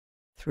like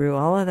threw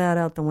all of that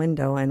out the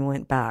window and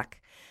went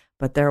back.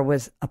 But there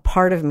was a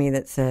part of me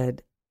that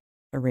said,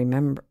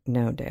 remember,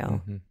 no,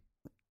 Dale,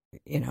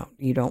 you know,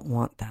 you don't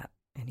want that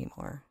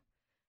anymore.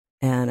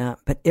 And,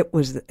 but it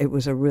was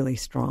a really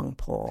strong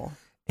pull.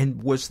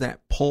 And was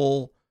that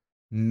pull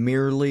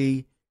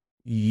merely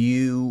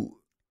you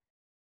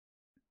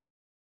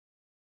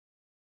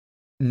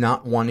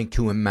not wanting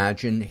to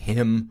imagine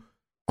him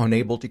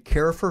unable to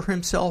care for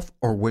himself,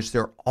 or was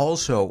there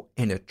also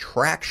an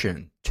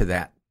attraction to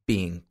that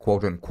being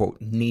quote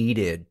unquote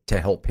needed to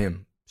help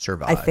him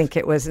survive? I think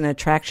it was an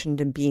attraction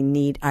to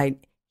be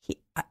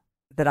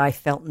that I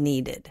felt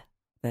needed,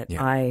 that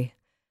I,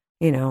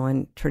 you know,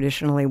 and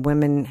traditionally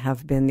women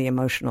have been the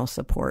emotional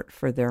support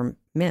for their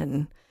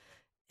men,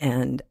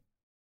 and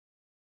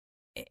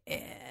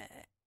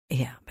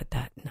but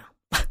that, no.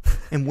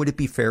 And would it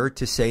be fair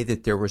to say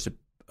that there was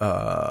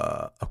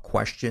a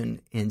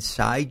question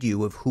inside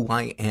you of who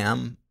I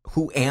am?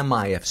 Who am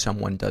I if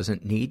someone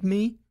doesn't need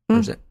me? Or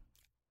is it?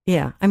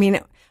 Yeah. I mean,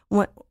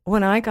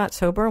 when I got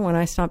sober, when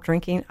I stopped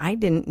drinking, I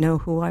didn't know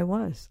who I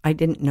was. I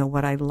didn't know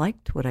what I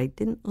liked, what I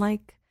didn't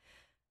like.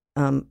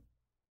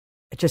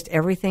 Just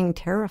everything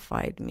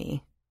terrified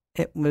me.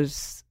 It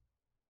was,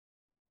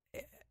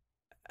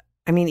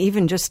 I mean,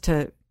 even just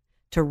to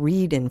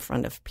read in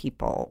front of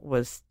people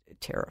was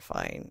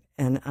terrifying.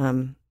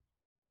 And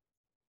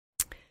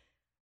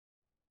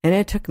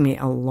it took me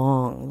a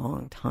long,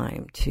 long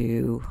time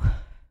to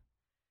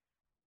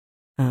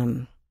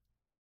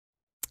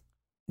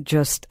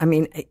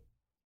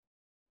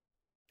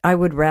I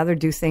would rather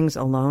do things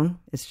alone.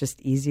 It's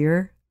just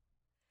easier,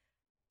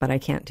 but I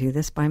can't do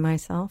this by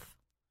myself.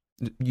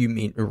 You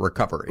mean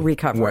recovery?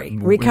 Recovery.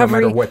 No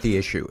matter what the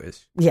issue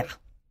is. Yeah.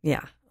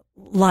 Yeah.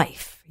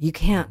 Life. You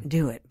can't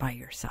do it by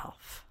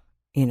yourself,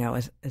 you know,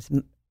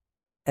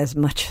 as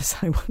much as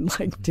I would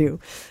like to.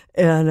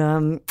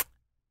 And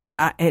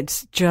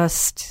it's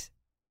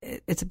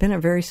been a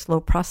very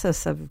slow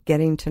process of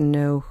getting to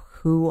know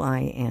who I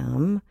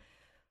am.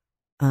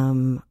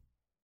 You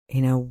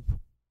know,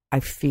 I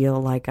feel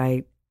like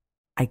I've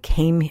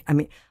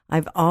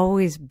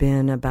always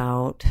been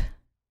about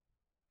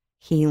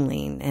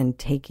healing and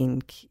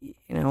taking, you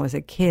know, as a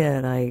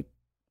kid, I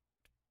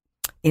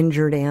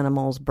injured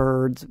animals,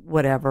 birds,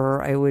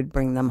 whatever, I would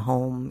bring them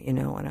home, you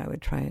know, and I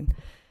would try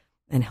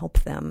and help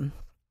them.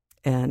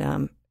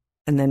 And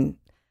then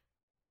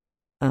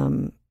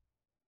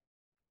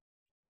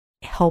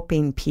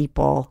helping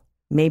people,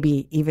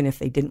 maybe even if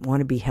they didn't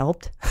want to be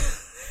helped.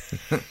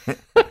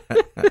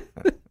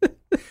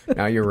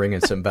 Now you're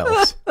ringing some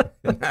bells.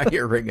 Now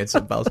you're ringing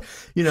some bells.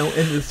 You know,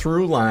 and the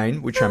through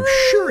line, which I'm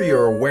sure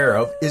you're aware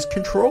of, is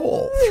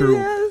control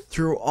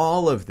through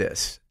all of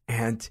this.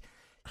 And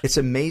it's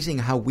amazing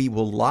how we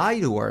will lie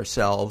to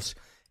ourselves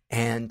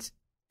and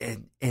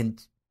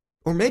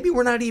or maybe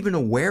we're not even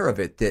aware of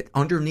it, that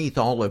underneath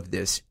all of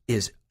this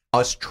is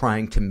us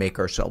trying to make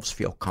ourselves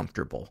feel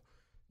comfortable,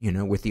 you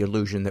know, with the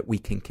illusion that we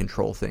can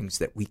control things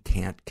that we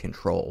can't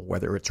control,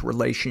 whether it's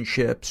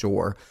relationships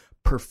or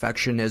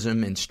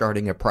perfectionism in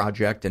starting a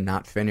project and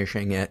not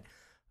finishing it.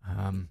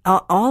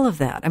 All of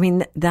that. I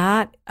mean,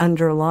 that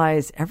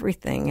underlies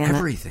everything. And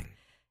everything.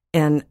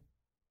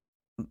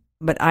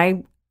 But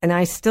I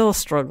still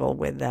struggle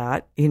with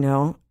that, you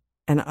know.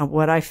 And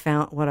what I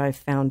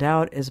found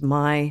out is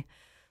I'm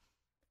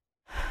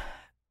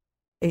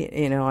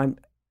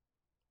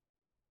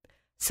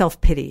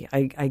self-pity.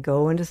 I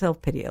go into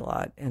self-pity a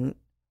lot, and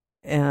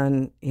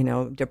you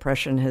know,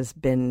 depression has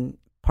been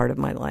part of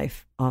my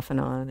life off and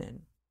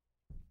on,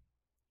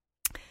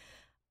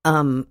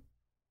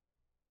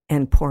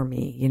 and poor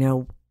me, you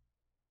know,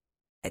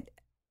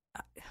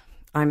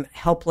 I'm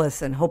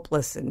helpless and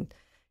hopeless, and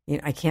you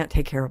know, I can't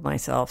take care of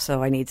myself,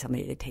 so I need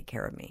somebody to take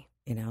care of me,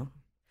 you know.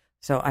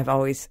 So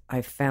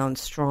I've found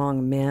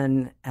strong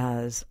men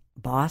as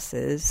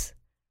bosses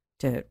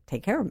to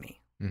take care of me,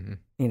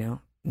 you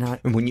know,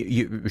 And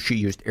when she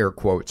used air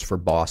quotes for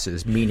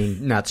bosses,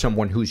 meaning not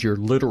someone who's your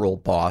literal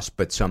boss,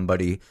 but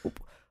somebody.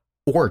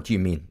 Or do you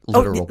mean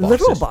literal bosses?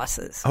 Literal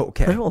bosses. Oh,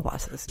 okay. Literal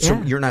bosses. So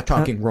yeah. you're not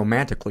talking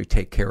romantically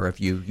take care of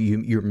you.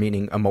 You're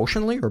meaning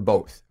emotionally or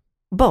both?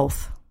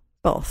 Both.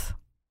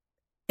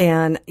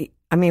 And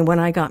I mean, when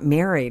I got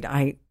married,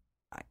 I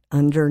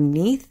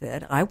underneath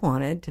it, I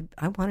wanted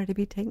to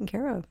be taken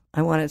care of.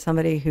 I wanted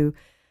somebody who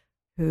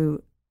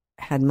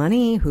had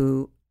money,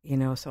 who,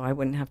 so I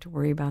wouldn't have to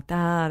worry about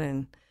that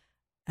and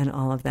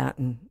all of that.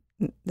 And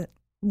that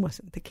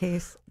wasn't the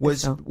case.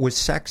 Was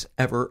sex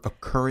ever a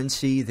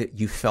currency that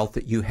you felt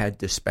that you had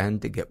to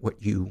spend to get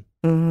what you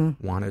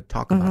wanted?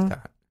 Talk about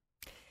that.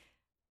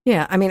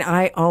 Yeah, I mean,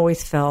 I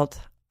always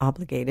felt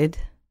obligated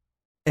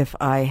if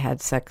I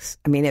had sex.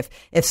 I mean, if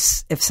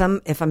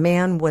a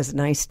man was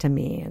nice to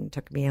me and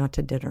took me out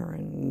to dinner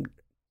and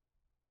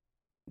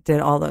did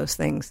all those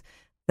things,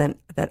 then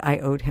that I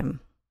owed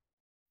him,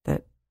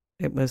 that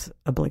it was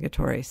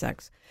obligatory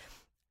sex.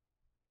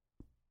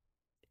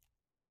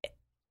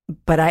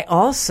 But I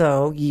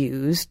also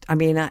used, I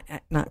mean,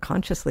 not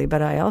consciously,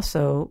 but I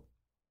also,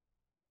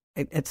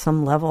 at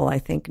some level, I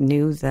think,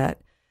 knew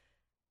that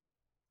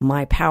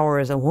my power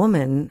as a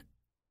woman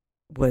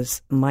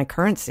was, my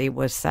currency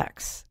was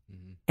sex.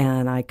 Mm-hmm.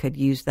 And I could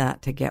use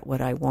that to get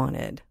what I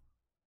wanted.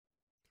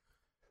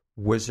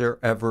 Was there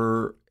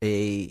ever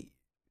as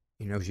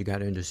you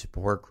got into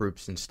support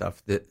groups and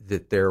stuff,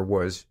 that there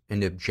was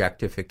an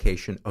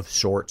objectification of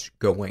sorts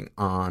going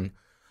on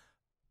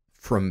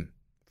from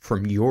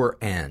your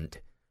end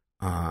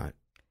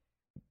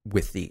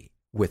with the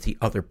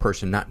other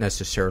person, not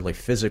necessarily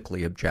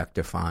physically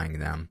objectifying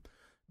them,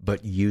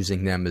 but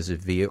using them as a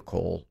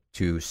vehicle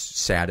to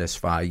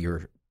satisfy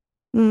your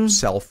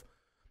self,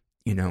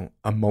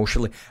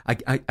 emotionally.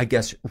 I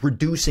guess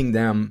reducing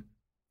them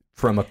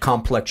from a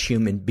complex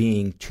human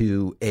being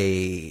to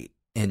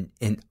an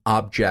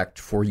object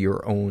for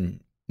your own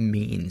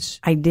means.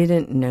 I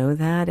didn't know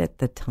that at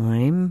the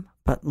time,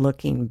 but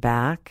looking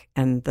back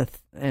and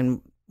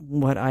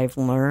what I've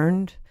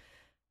learned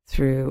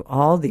through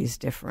all these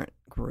different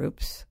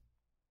groups,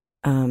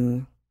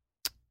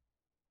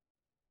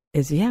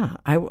 is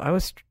I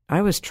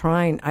was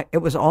trying. It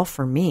was all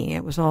for me.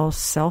 It was all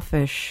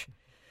selfish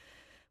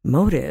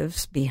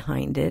motives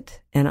behind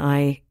it, and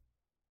I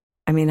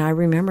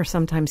remember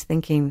sometimes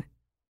thinking,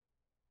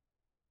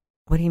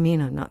 "What do you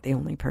mean I'm not the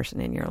only person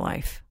in your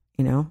life?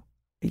 You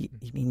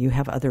mean you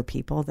have other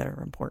people that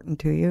are important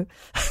to you?"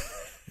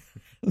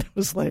 It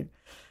was like,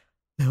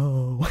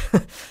 no.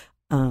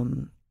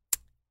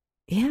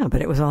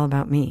 But it was all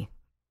about me.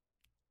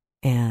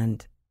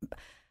 And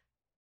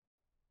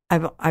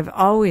I've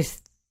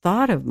always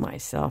thought of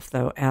myself,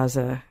 though, as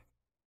a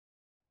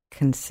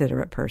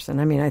considerate person.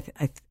 I mean,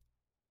 I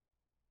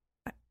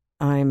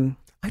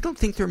don't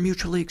think they're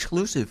mutually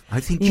exclusive.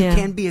 I think you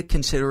can be a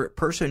considerate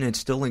person and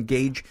still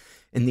engage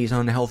in these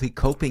unhealthy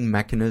coping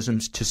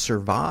mechanisms to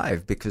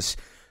survive, because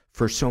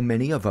for so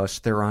many of us,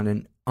 they're on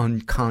an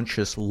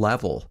unconscious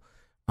level.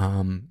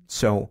 I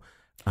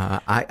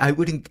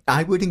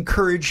would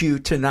encourage you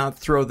to not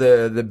throw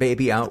the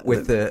baby out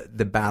with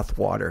the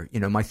bathwater.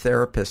 My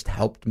therapist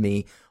helped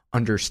me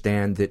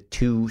understand that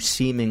two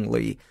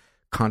seemingly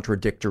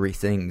contradictory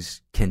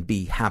things can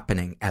be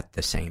happening at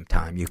the same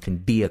time. You can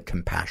be a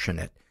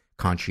compassionate,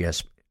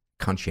 conscientious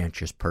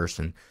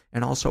person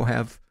and also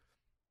have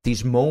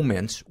these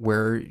moments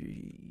where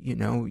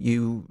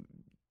you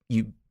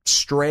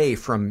stray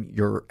from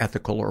your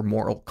ethical or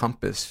moral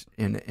compass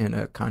in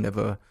a kind of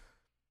a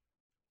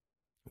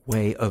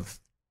way of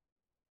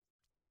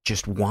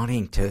just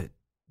wanting to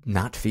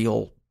not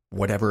feel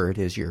whatever it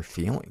is you're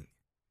feeling.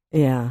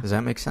 Yeah. Does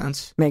that make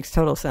sense? Makes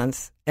total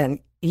sense. And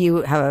you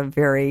have a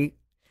very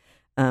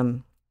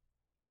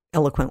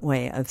eloquent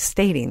way of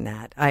stating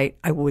that. I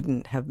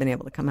wouldn't have been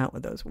able to come out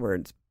with those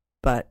words,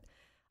 but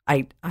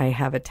I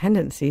have a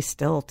tendency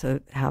still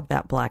to have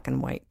that black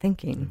and white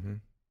thinking. Mm-hmm.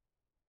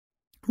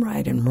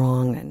 Right and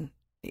wrong and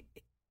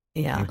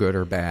And good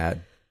or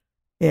bad.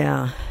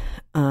 Yeah.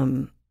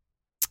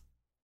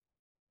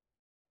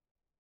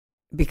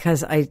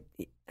 Because I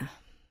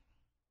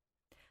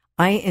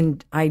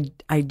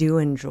do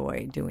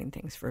enjoy doing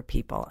things for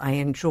people. I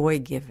enjoy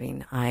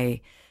giving.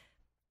 I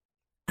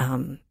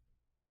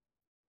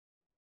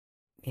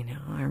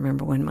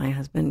remember when my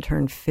husband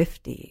turned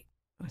 50.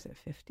 Was it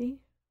 50?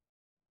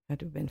 Had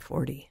to have been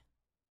 40.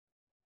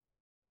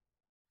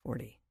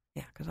 40.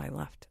 Yeah, because I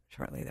left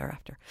shortly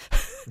thereafter.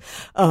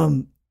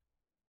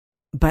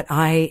 But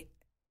I'd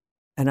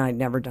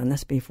never done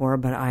this before,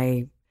 but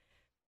I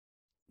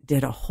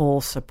did a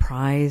whole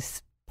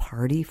surprise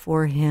party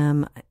for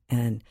him,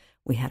 and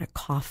we had a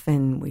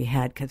coffin. We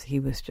had, because he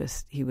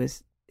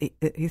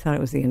thought it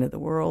was the end of the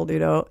world,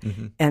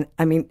 Mm-hmm. And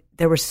I mean,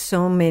 there were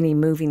so many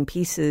moving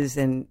pieces,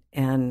 and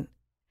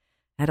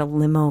had a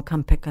limo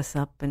come pick us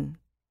up, and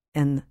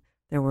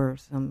there were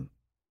some,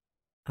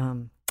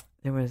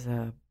 there was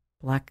a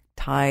black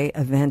tie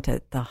event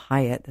at the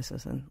Hyatt. This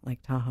was in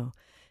Lake Tahoe,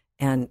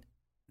 and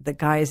the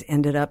guys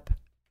ended up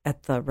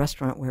at the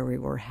restaurant where we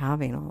were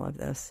having all of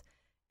this.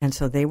 And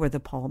so they were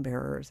the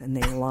pallbearers, and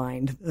they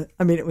lined.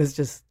 I mean, it was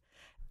just,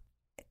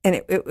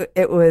 and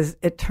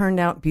it turned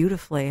out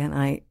beautifully,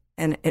 and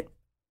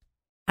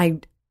I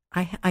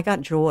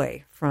got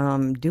joy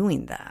from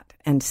doing that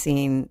and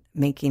seeing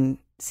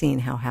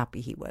how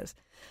happy he was,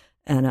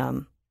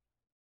 and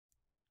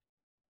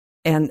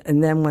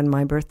then when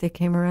my birthday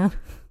came around,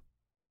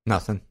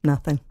 nothing.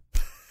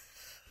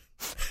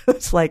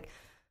 It's like,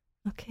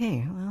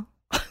 okay, well.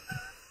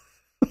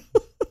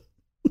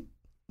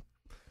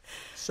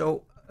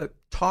 So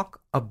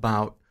talk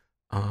about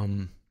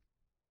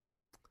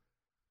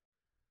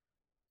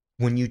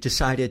when you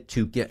decided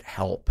to get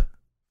help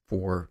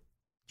for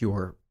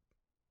your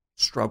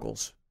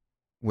struggles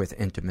with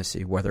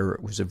intimacy, whether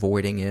it was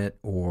avoiding it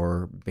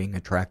or being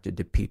attracted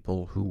to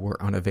people who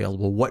were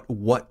unavailable.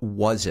 What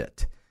was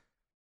it,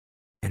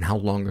 and how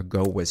long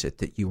ago was it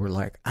that you were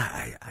like,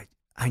 I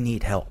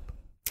need help?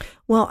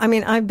 Well, I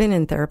mean, I've been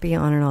in therapy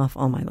on and off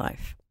all my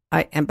life.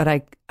 But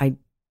I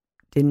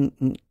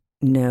didn't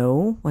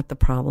know what the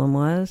problem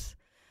was.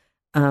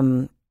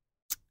 And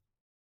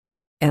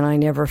I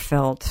never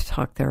felt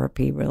talk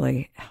therapy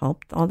really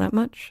helped all that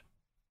much.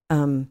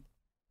 And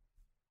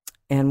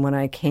when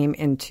I came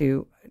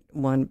into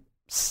one,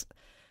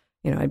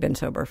 I'd been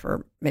sober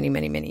for many,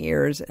 many, many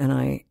years, and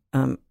I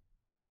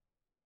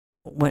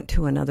went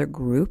to another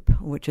group,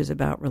 which is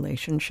about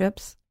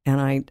relationships.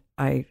 And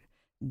I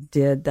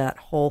did that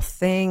whole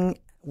thing,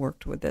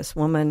 worked with this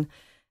woman.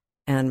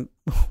 And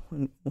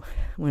when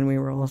we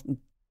were all,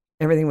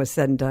 everything was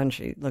said and done,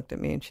 she looked at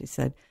me and she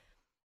said,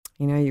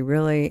 you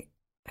really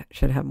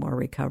should have more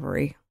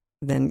recovery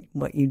than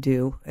what you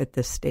do at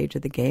this stage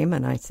of the game.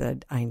 And I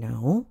said, I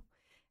know.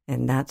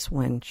 And that's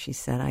when she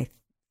said,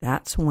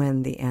 that's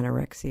when the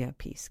anorexia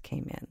piece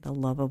came in, the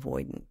love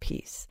avoidant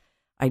piece.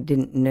 I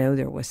didn't know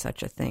there was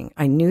such a thing.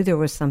 I knew there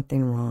was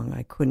something wrong.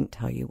 I couldn't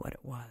tell you what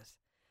it was.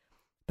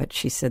 But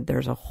she said,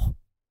 there's a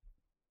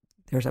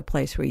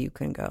place where you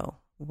can go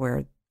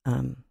where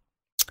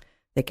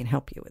they can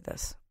help you with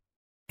this.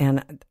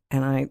 And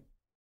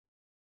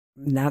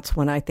that's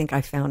when I think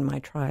I found my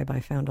tribe. I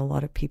found a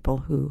lot of people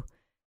who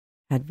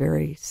had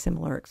very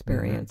similar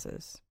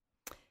experiences.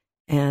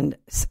 Mm-hmm.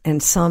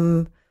 And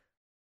some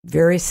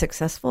very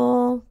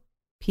successful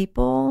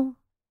people,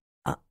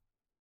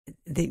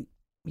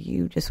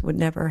 you just would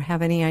never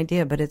have any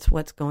idea, but it's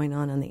what's going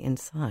on the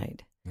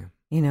inside. Yeah.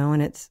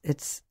 And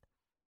it's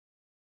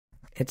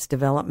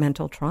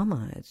developmental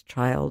trauma. It's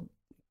childhood,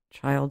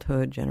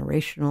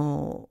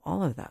 generational,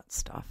 all of that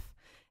stuff.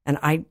 And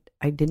I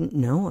didn't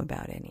know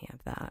about any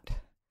of that.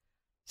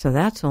 So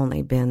that's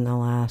only been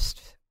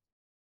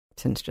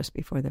since just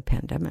before the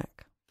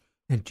pandemic.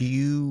 And do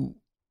you,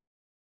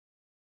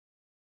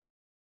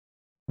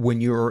 when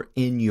you're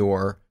in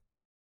your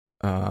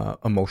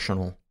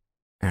emotional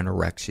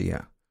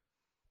anorexia,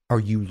 are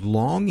you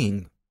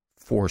longing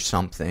for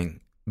something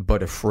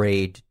but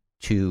afraid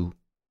to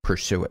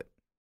pursue it?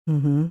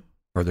 Mm-hmm.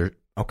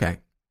 Okay.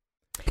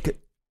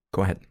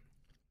 Go ahead.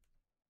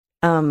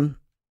 I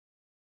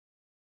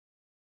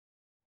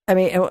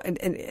mean,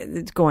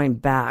 it's going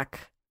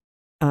back.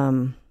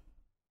 I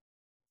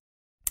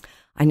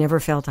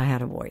never felt I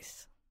had a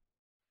voice.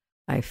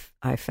 I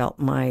felt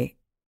my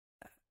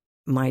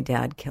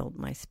dad killed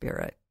my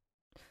spirit.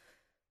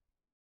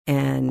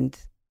 And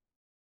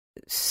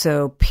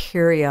so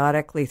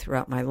periodically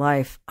throughout my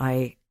life,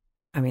 I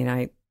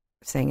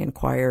sang in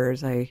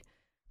choirs. I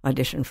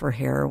auditioned for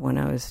hair when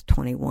I was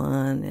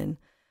 21, and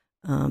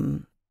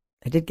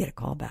I did get a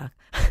call back.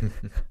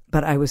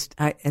 But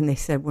and they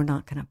said, we're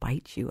not going to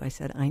bite you. I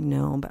said, I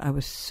know, but I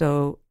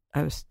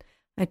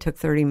took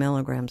 30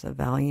 milligrams of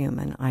Valium,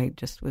 and I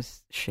just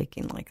was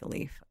shaking like a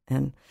leaf.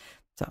 And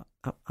so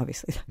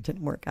obviously that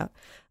didn't work out.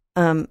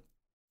 And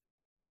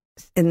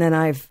then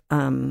I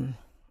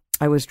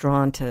was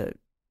drawn to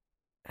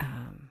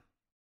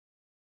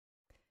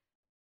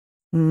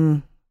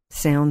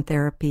sound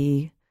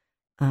therapy,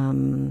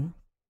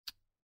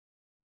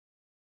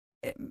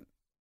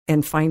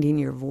 and finding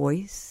your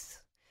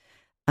voice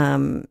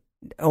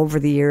over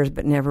the years,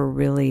 but never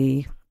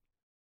really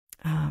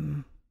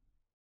found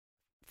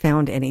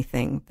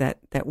anything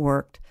that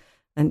worked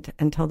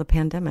until the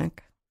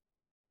pandemic.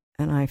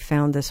 And I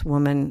found this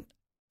woman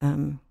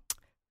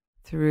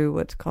through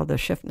what's called the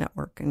Shift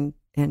Network, and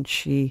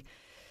she...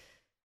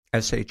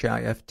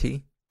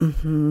 SHIFT?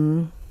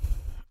 Mm-hmm.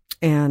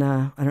 And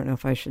I don't know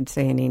if I should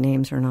say any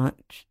names or not.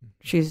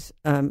 She's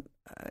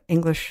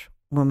English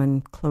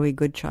woman, Chloe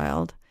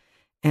Goodchild,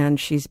 and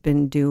she's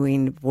been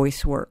doing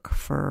voice work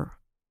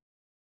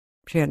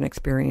she had an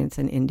experience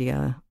in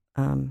India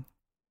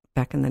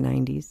back in the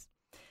 90s.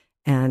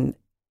 And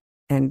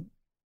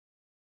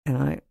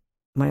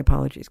my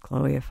apologies,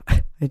 Chloe, if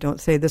I don't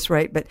say this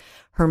right, but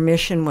her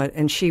mission was,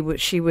 and she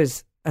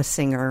was a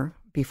singer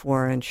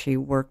before, and she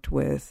worked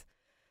with,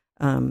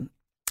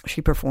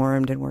 she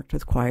performed and worked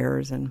with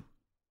choirs, and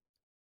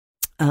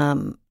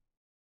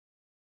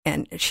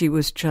she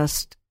was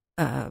just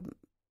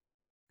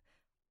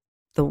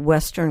the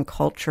Western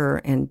culture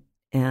and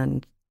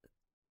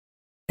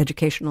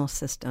educational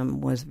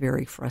system was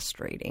very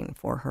frustrating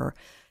for her.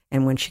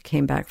 And when she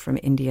came back from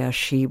India,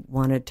 she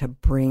wanted to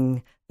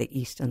bring the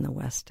East and the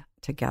West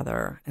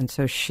together. And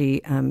so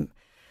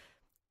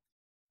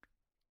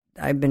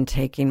I've been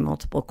taking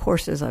multiple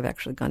courses. I've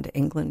actually gone to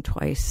England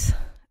twice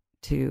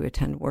to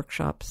attend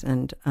workshops.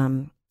 And,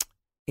 and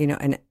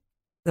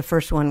the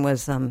first one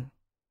was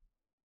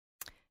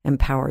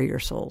Empower Your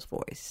Soul's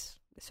Voice.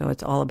 So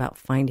it's all about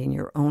finding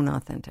your own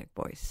authentic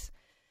voice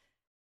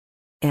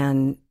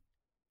and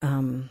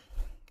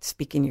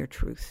speaking your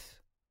truth,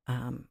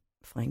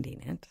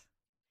 finding it,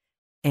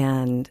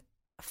 and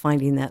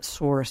finding that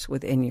source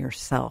within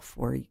yourself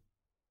where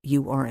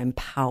you are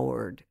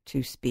empowered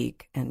to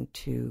speak and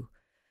to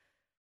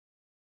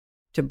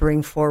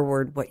bring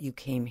forward what you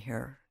came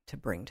here to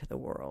bring to the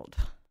world.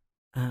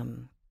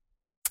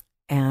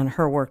 And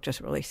her work just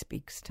really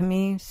speaks to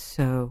me.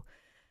 So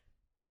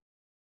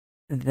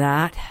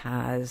that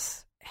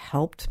has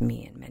helped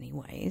me in many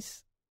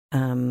ways.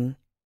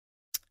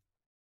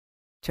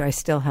 So I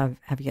still have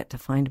yet to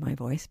find my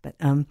voice, but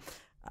I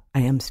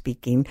am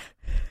speaking.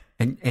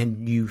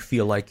 And you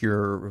feel like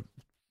you're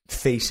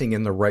facing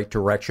in the right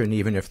direction,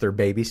 even if they're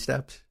baby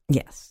steps?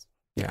 Yes.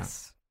 Yeah.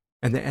 Yes.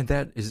 And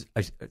that is,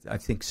 I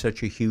think,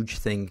 such a huge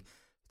thing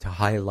to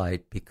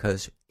highlight,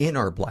 because in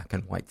our black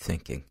and white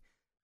thinking,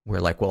 we're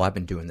like, well, I've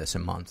been doing this a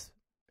month,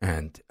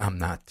 and I'm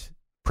not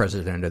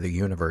president of the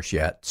universe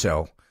yet,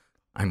 so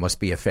I must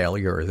be a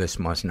failure, or this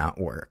must not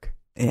work.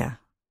 Yeah.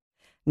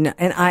 No,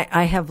 and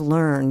I have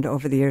learned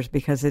over the years,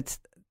 because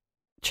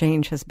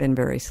change has been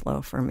very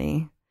slow for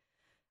me,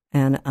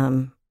 and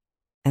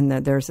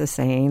that there's a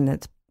saying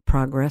that's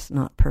progress,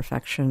 not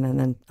perfection. And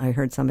then I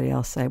heard somebody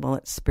else say, well,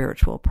 it's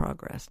spiritual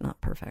progress, not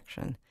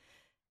perfection.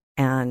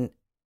 And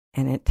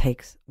it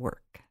takes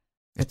work.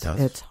 It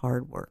does. It's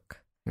hard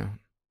work. Yeah.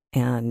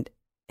 And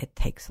it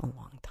takes a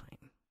long time.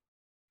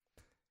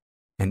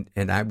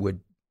 And I would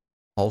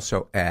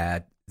also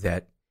add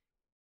that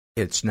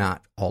it's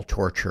not all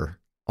torture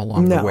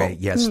along the way.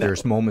 Yes,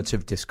 there's moments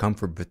of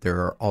discomfort, but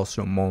there are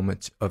also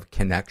moments of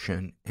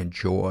connection and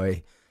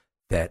joy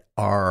that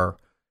our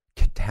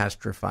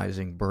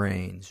catastrophizing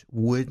brains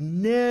would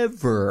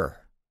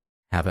never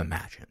have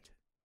imagined.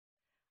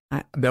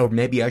 Or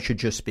maybe I should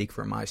just speak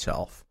for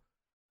myself.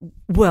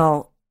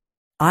 Well,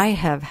 I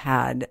have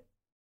had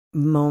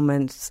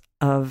moments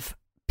of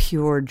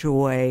pure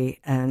joy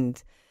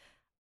and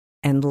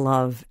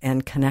love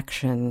and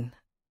connection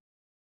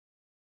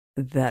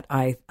that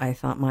I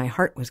thought my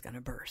heart was going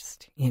to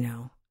burst,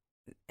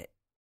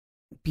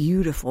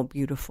 beautiful,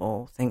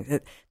 beautiful things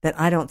that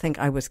I don't think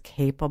I was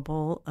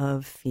capable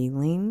of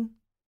feeling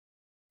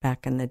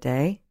back in the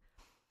day.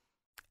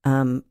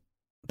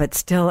 But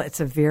still, it's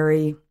a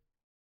very,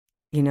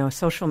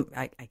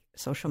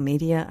 social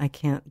media I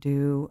can't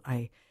do.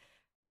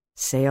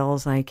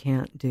 Sales I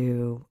can't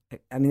do.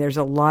 I mean, there's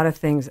a lot of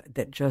things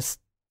that just...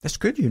 That's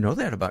good you know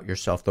that about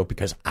yourself, though,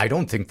 because I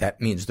don't think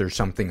that means there's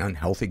something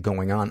unhealthy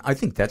going on. I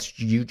think that's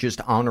you just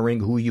honoring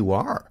who you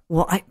are.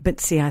 Well, I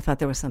thought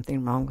there was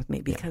something wrong with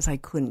me because I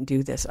couldn't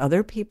do this.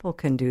 Other people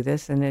can do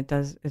this, and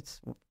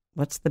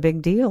what's the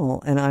big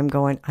deal? And I'm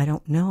going, I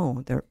don't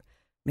know.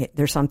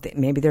 There's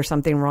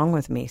something wrong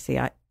with me. See,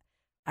 I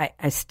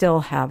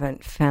still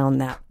haven't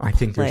found that I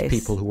think place.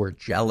 There's people who are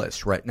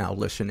jealous right now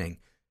listening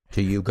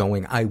to you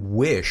going, I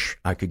wish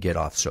I could get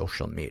off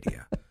social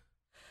media.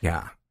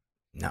 Yeah.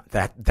 Now,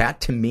 that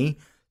to me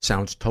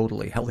sounds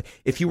totally healthy.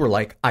 If you were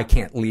like, I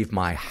can't leave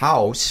my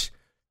house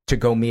to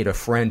go meet a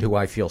friend who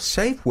I feel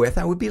safe with,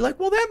 I would be like,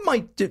 well, that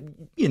might,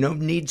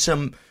 need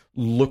some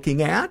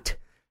looking at.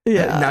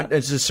 Yeah. Not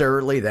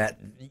necessarily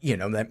that,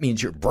 that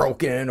means you're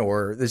broken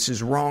or this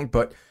is wrong.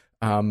 But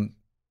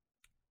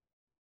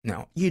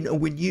now,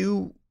 when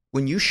you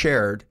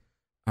shared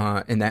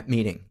in that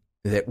meeting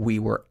that we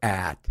were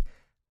at,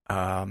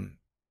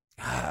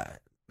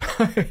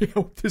 I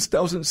hope this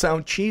doesn't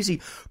sound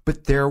cheesy,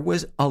 but there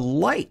was a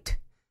light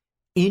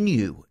in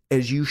you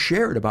as you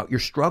shared about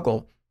your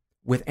struggle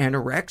with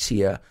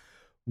anorexia,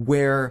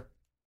 where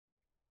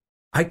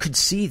I could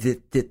see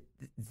that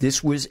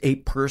this was a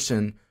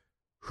person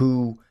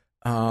who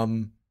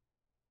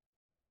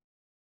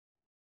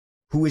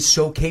is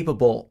so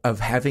capable of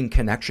having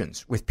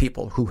connections with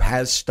people, who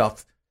has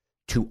stuff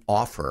to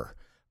offer,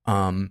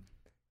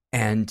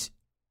 and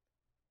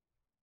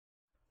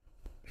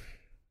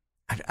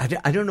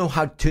I don't know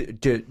how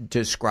to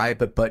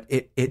describe it, but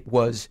it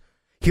was,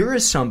 here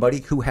is somebody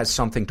who has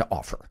something to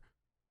offer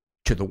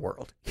to the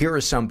world. Here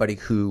is somebody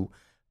who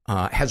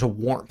has a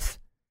warmth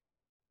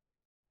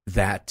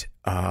that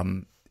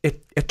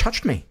it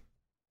touched me.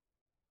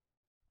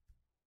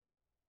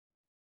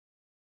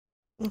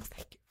 Well,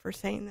 thank you for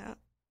saying that.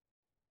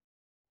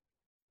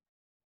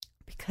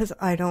 Because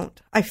I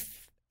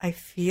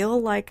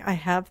feel like I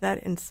have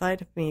that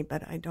inside of me,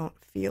 but I don't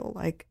feel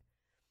like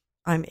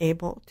I'm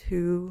able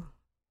to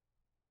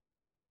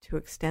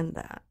extend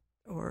that,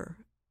 or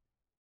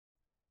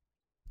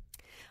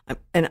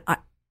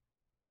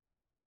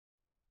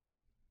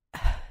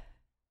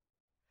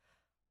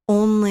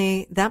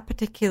only that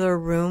particular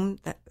room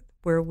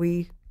where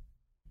we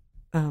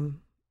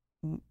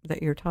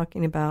that you're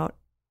talking about,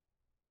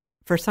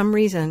 for some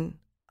reason,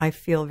 I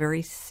feel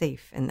very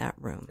safe in that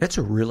room. It's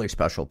a really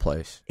special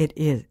place. It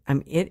is. I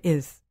mean, it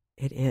is.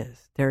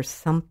 There's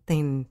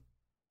something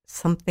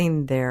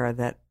there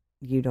that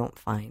you don't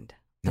find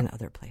in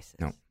other places.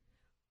 No.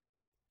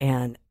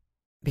 And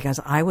because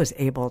I was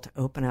able to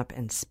open up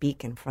and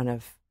speak in front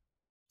of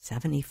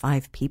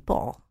 75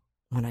 people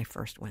when I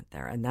first went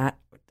there, and that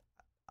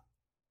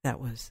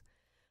was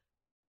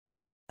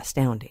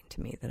astounding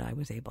to me that I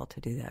was able to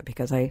do that,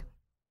 because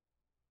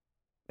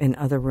in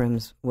other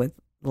rooms with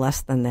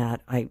less than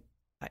that, I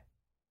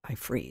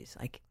freeze.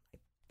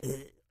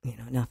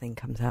 Nothing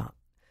comes out.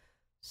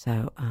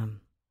 So,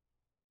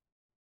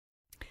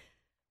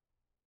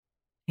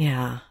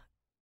 yeah.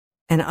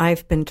 And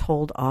I've been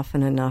told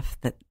often enough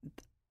that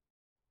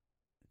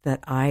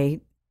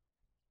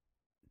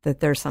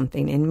there's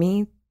something in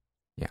me.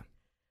 Yeah.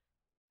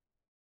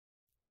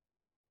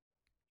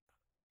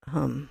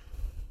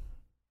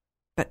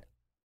 But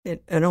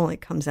it only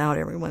comes out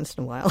every once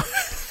in a while.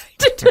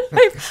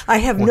 I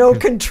have no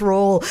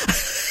control.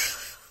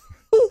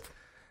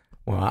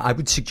 Well, I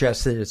would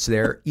suggest that it's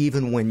there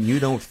even when you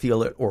don't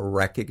feel it or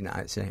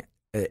recognize it.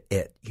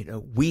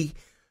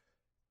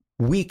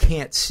 We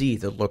can't see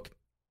the look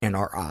in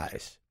our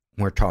eyes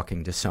when we're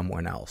talking to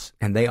someone else,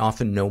 and they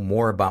often know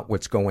more about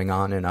what's going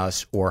on in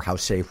us or how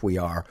safe we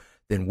are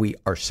than we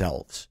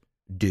ourselves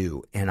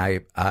do. And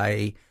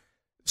I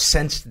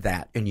sensed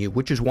that in you,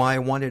 which is why I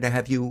wanted to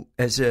have you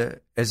as a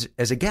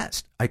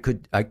guest. I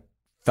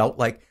felt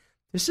like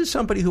this is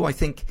somebody who I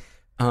think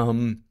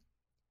has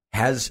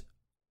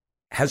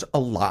a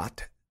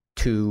lot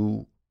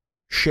to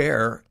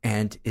share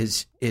and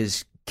is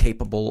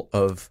capable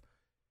of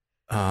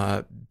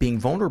being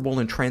vulnerable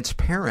and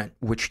transparent,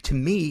 which to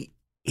me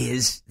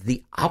is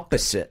the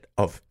opposite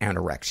of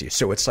anorexia.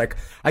 So it's like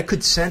I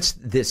could sense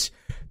this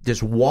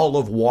wall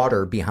of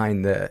water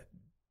behind the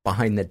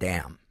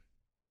dam.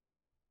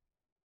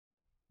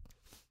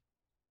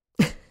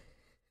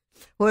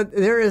 Well,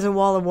 there is a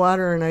wall of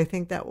water, and I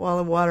think that wall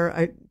of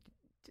water,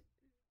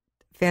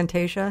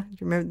 Fantasia. Do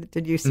you remember?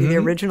 Did you see the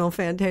original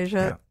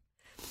Fantasia?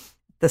 Yeah.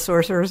 The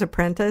Sorcerer's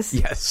Apprentice?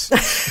 Yes.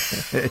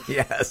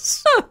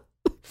 Yes.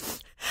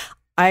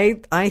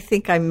 I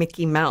think I'm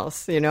Mickey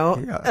Mouse, Yeah.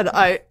 and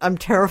I'm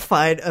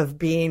terrified of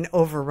being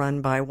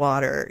overrun by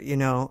water,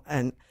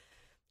 and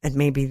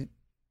maybe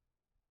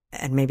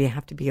I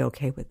have to be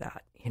okay with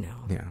that,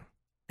 Yeah.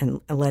 And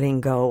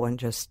letting go and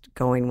just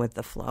going with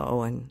the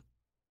flow and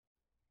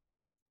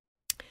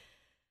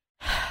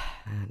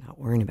not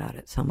worrying about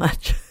it so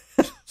much.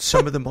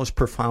 Some of the most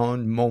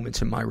profound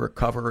moments in my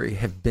recovery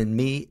have been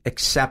me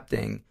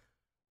accepting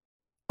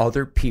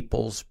other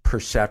people's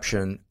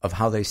perception of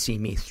how they see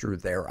me through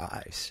their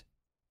eyes.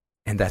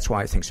 And that's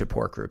why I think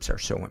support groups are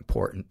so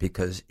important,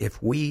 because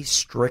if we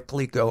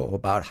strictly go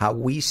about how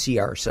we see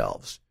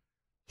ourselves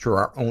through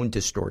our own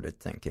distorted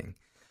thinking,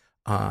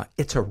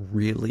 it's a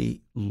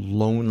really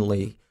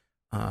lonely,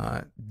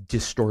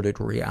 distorted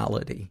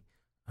reality.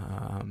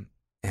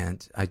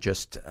 And I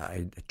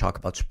talk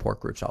about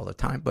support groups all the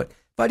time, but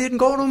if I didn't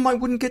go to them, I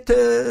wouldn't get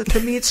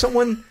to meet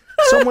someone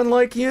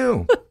like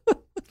you.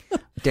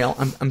 Dale,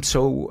 I'm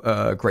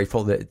so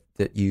grateful that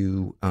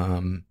you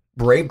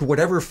braved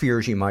whatever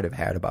fears you might have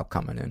had about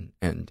coming in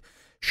and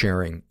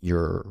sharing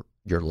your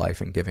life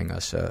and giving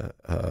us a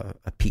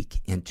peek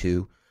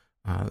into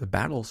the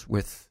battles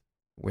with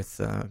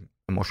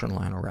emotional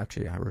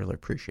anorexia. I really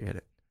appreciate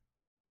it.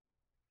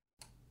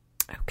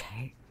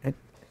 Okay.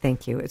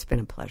 Thank you. It's been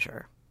a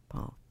pleasure,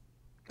 Paul.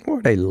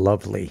 What a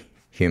lovely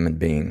human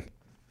being.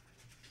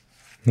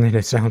 And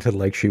it sounded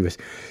like she was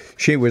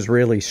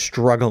really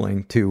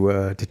struggling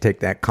to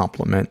take that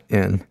compliment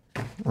in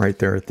right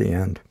there at the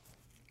end.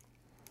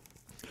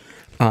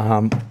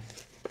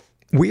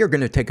 We are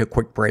going to take a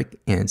quick break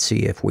and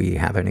see if we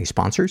have any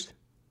sponsors.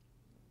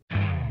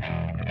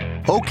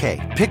 Okay,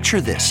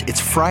 picture this.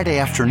 It's Friday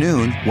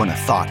afternoon when a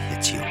thought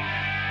hits you.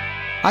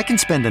 I can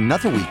spend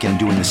another weekend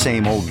doing the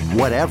same old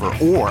whatever,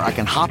 or I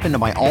can hop into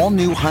my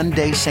all-new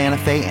Hyundai Santa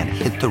Fe and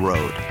hit the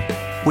road.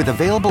 With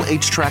available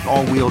H-Track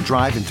all-wheel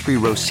drive and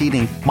 3-row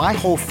seating, my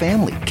whole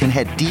family can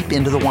head deep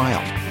into the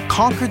wild.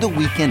 Conquer the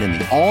weekend in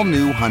the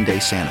all-new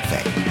Hyundai Santa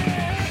Fe.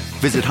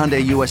 Visit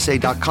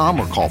HyundaiUSA.com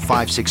or call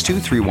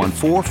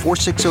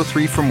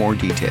 562-314-4603 for more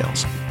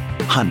details.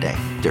 Hyundai,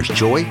 there's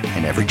joy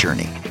in every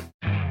journey.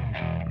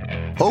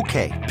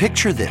 Okay,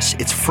 picture this.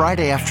 It's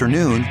Friday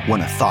afternoon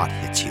when a thought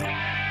hits you.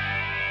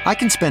 I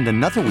can spend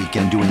another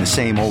weekend doing the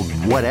same old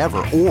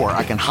whatever, or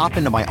I can hop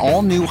into my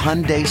all-new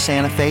Hyundai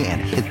Santa Fe and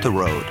hit the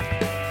road.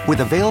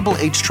 With available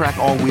H-Track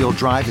all-wheel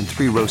drive and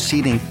 3-row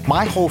seating,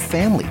 my whole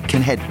family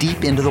can head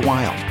deep into the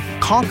wild.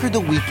 Conquer the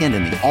weekend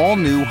in the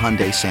all-new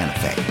Hyundai Santa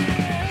Fe.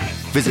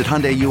 Visit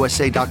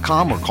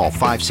HyundaiUSA.com or call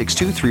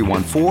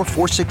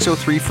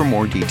 562-314-4603 for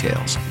more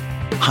details.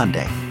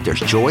 Hyundai, there's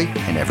joy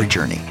in every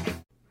journey.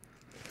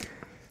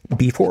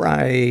 Before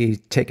I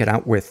take it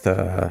out with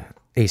a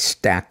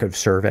stack of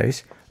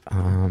surveys,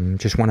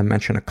 Just want to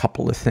mention a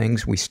couple of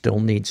things. We still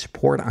need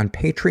support on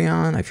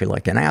Patreon. I feel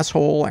like an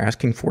asshole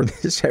asking for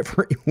this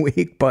every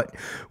week, but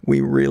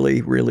we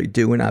really, really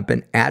do. And I've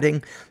been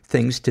adding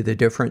things to the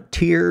different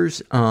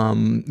tiers.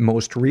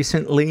 Most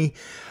recently,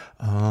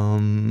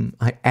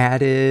 I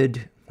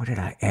added, what did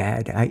I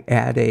add? I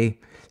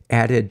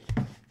added,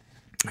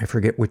 I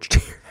forget which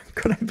tier.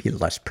 Could I be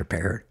less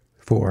prepared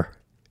for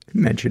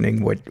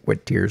mentioning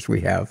what tiers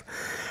we have?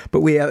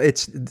 But we have,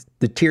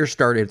 the tier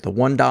started at the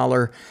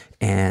 $1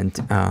 and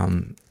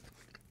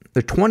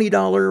the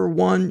 $20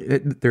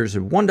 one, there's a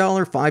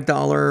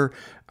 $1,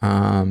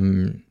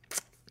 $5,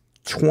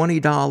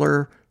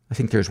 $20. I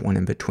think there's one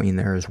in between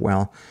there as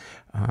well.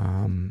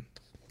 And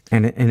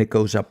it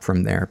goes up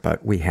from there,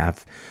 but we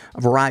have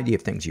a variety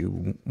of things.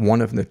 One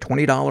of the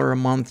 $20 a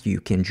month,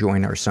 you can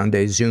join our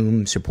Sunday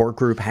Zoom support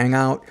group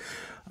hangout.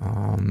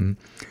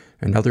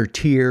 Another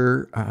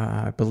tier,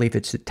 I believe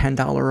it's the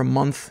 $10 a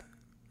month,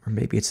 or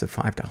maybe it's the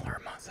 $5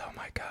 a month. Oh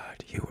my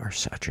God, you are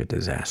such a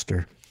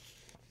disaster.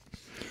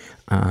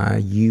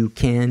 You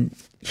can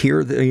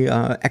hear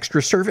the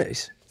extra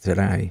surveys that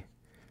I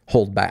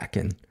hold back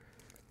and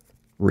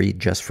read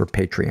just for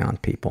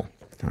Patreon people.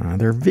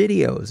 There are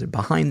videos and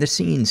behind the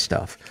scenes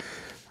stuff.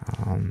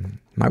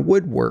 My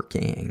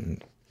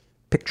woodworking,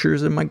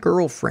 pictures of my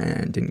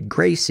girlfriend and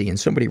Gracie, and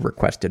somebody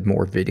requested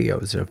more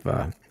videos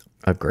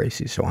of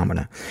Gracie, so I'm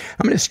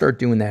gonna start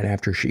doing that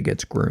after she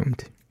gets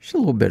groomed. She's a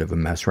little bit of a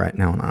mess right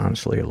now, and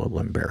honestly a little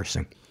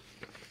embarrassing.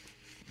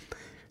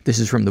 This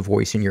is from the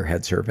Voice in Your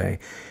Head survey,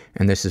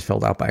 and this is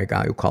filled out by a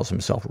guy who calls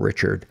himself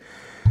Richard.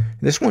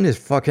 This one is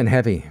fucking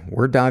heavy.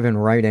 We're diving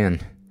right in.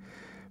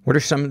 What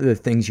are some of the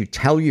things you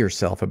tell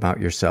yourself about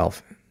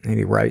yourself? And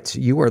he writes,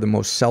 you are the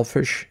most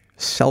selfish,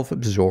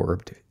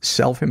 self-absorbed,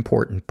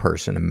 self-important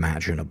person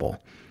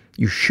imaginable.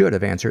 You should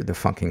have answered the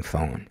fucking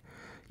phone.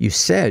 You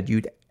said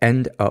you'd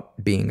end up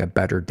being a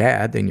better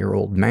dad than your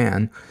old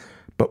man,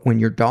 but when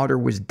your daughter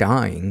was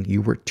dying,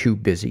 you were too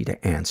busy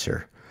to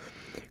answer.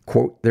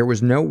 Quote, there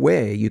was no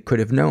way you could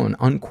have known,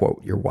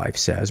 unquote, your wife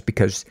says,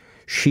 because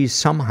she's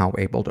somehow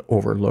able to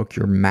overlook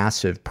your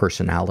massive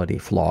personality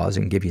flaws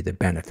and give you the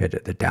benefit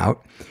of the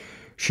doubt.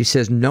 She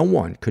says no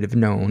one could have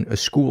known a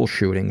school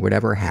shooting would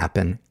ever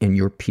happen in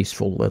your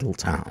peaceful little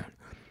town.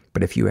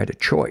 But if you had a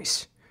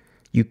choice,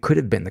 you could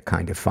have been the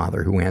kind of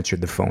father who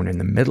answered the phone in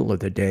the middle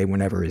of the day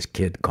whenever his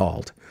kid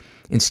called.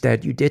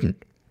 Instead, you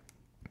didn't.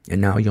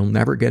 And now you'll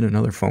never get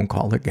another phone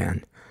call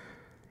again.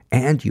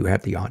 And you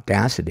have the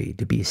audacity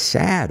to be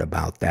sad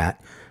about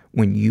that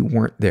when you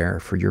weren't there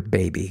for your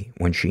baby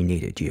when she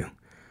needed you.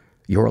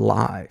 You're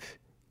alive,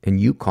 and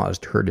you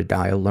caused her to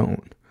die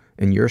alone.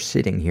 And you're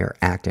sitting here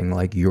acting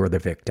like you're the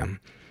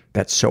victim.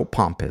 That's so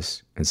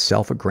pompous and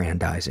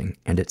self-aggrandizing,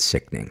 and it's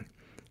sickening.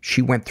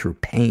 She went through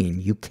pain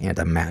you can't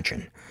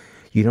imagine.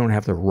 You don't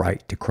have the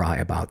right to cry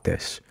about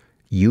this.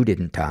 You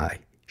didn't die.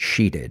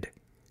 She did.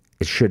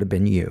 It should have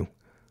been you.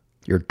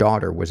 Your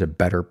daughter was a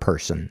better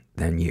person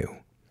than you.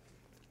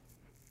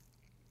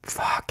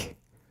 Fuck.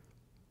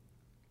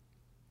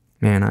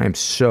 Man, I am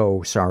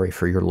so sorry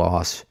for your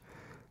loss.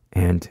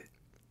 And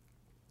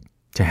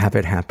to have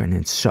it happen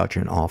in such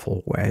an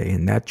awful way.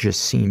 And that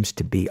just seems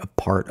to be a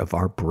part of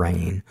our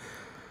brain.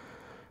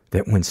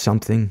 That when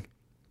something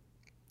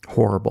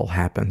horrible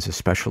happens,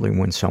 especially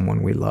when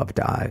someone we love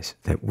dies,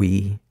 that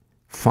we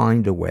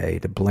find a way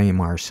to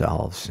blame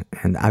ourselves.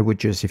 And I would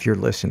just, if you're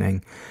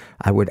listening,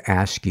 I would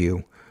ask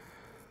you,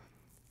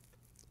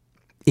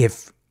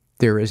 if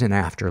there is an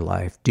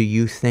afterlife, do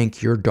you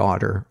think your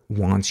daughter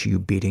wants you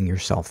beating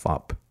yourself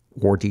up?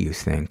 Or do you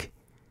think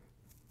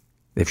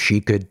if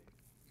she could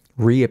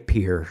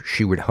reappear,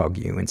 she would hug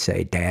you and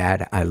say,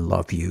 Dad, I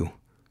love you.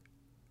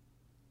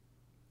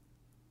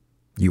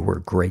 You were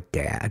a great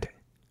dad.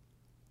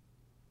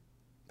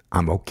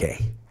 I'm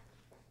okay.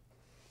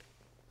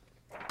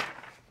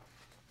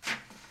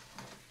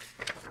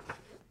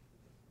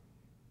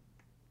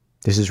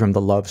 This is from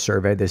the Love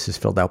Survey. This is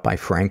filled out by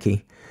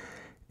Frankie.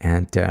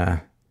 And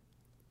I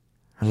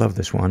love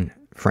this one.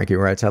 Frankie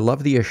writes, I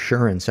love the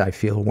assurance I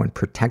feel when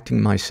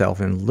protecting myself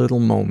in little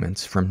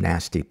moments from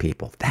nasty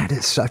people. That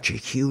is such a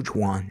huge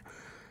one.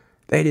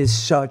 That is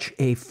such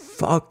a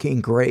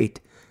fucking great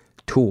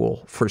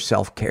tool for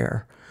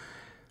self-care.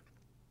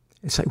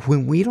 It's like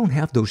when we don't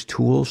have those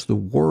tools, the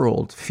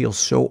world feels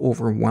so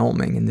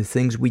overwhelming, and the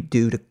things we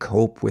do to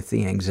cope with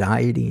the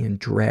anxiety and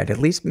dread, at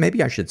least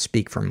maybe I should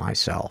speak for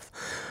myself,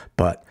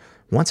 but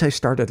once I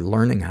started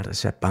learning how to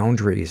set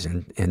boundaries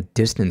and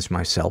distance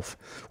myself,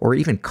 or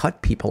even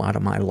cut people out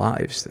of my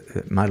life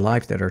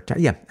that are,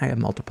 I have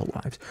multiple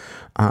lives,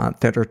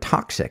 that are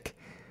toxic,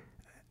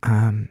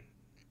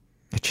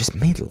 it just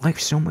made life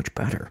so much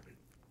better.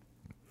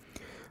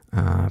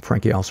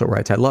 Frankie also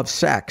writes, I love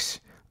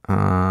sex,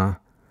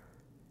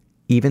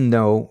 even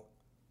though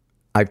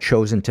I've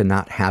chosen to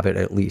not have it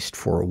at least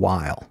for a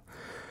while.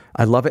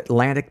 I love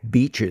Atlantic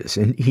beaches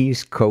and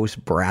East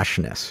Coast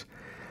brashness.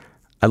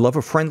 I love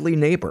a friendly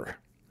neighbor.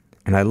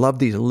 And I love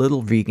these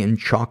little vegan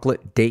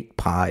chocolate date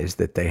pies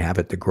that they have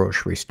at the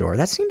grocery store.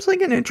 That seems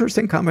like an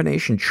interesting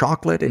combination,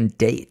 chocolate and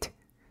date.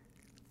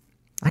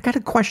 I got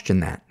to question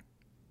that,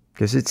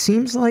 because it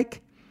seems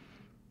like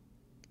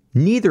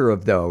neither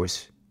of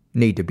those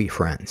need to be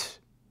friends.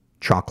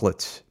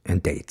 Chocolates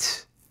and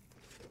dates.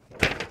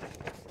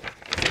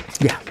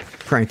 Yeah,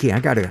 Frankie, I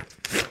gotta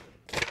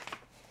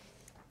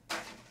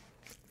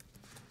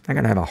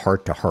have a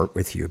heart-to-heart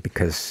with you,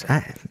 because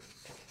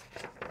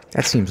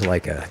that seems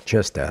like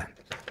just a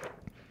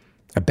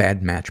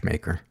bad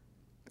matchmaker.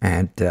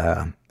 And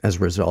as a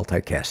result, I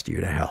cast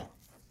you to hell.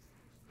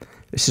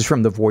 This is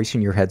from the Voice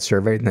in Your Head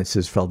survey, and this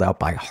is filled out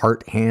by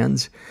Heart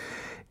Hands.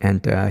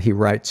 And he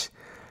writes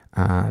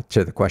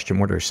to the question,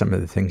 what are some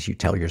of the things you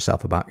tell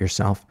yourself about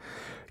yourself?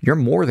 You're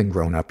more than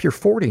grown up. You're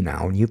 40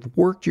 now, and you've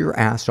worked your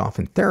ass off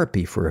in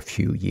therapy for a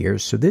few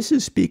years. So this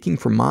is speaking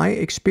from my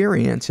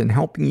experience in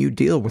helping you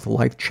deal with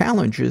life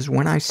challenges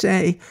when I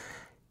say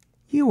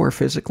you are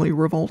physically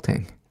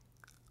revolting,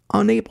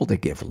 unable to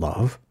give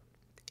love,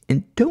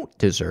 and don't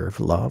deserve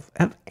love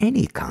of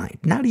any kind,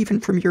 not even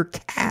from your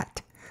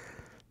cat.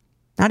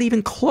 Not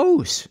even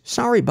close.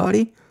 Sorry,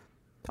 buddy.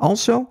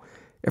 Also,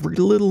 every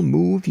little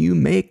move you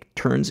make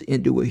turns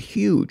into a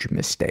huge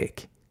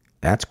mistake.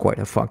 That's quite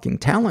a fucking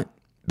talent.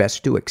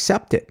 Best to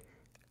accept it.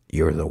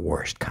 You're the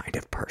worst kind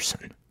of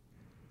person.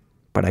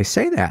 But I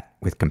say that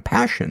with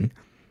compassion,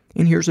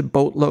 and here's a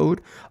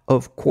boatload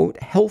of,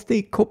 quote,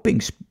 healthy coping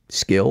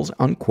skills,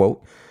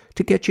 unquote,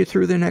 to get you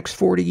through the next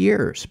 40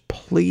 years.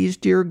 Please,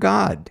 dear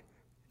God,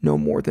 no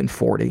more than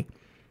 40,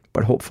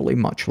 but hopefully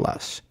much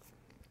less.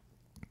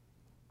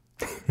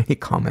 Any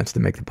comments to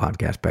make the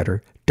podcast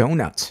better?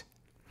 Donuts.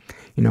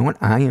 You know what?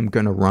 I am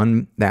going to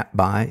run that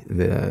by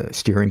the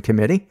steering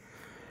committee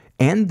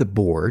and the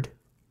board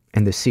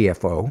and the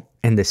CFO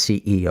and the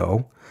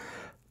CEO,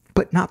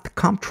 but not the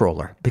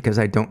comptroller, because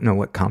I don't know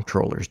what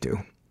comptrollers do.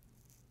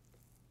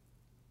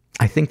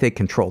 I think they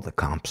control the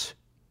comps.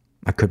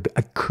 I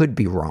could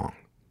be wrong.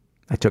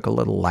 I took a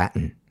little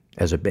Latin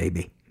as a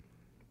baby.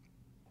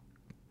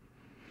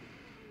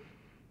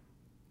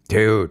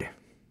 Dude.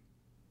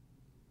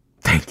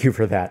 Thank you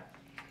for that.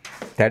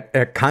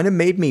 That kind of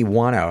made me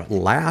want to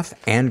laugh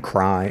and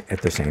cry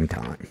at the same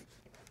time.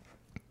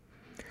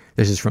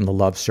 This is from the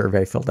Love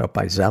Survey filled out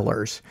by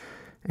Zellers.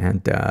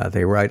 And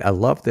they write, I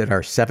love that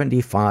our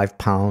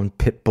 75-pound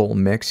pit bull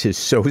mix is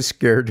so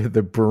scared of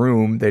the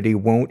broom that he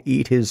won't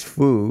eat his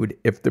food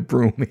if the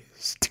broom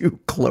is too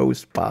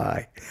close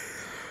by.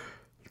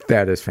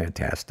 That is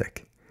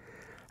fantastic.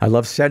 I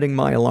love setting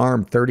my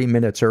alarm 30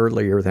 minutes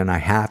earlier than I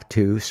have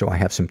to, so I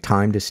have some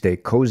time to stay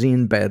cozy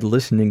in bed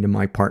listening to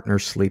my partner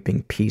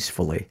sleeping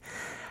peacefully.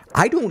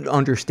 I don't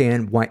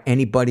understand why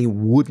anybody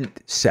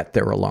wouldn't set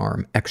their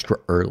alarm extra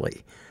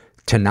early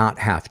to not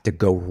have to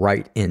go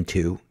right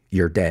into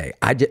your day.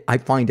 I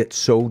find it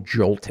so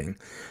jolting.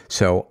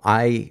 So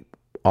I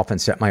often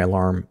set my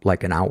alarm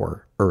like an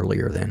hour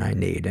earlier than I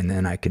need, and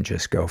then I can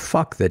just go,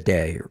 fuck the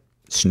day,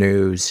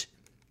 snooze.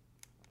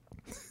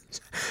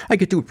 I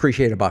get to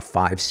appreciate about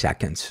 5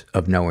 seconds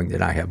of knowing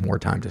that I have more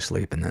time to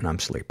sleep, and then I'm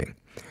sleeping.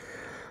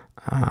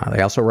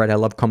 They also write, I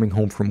love coming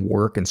home from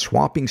work and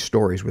swapping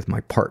stories with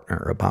my partner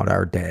about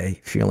our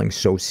day, feeling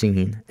so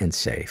seen and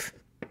safe.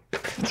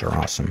 Those are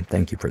awesome.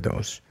 Thank you for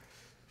those.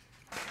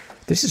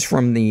 This is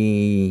from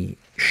the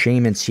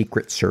Shame and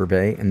Secret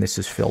survey, and this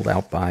is filled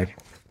out by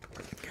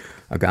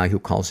a guy who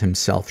calls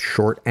himself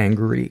Short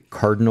Angry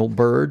Cardinal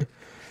Bird.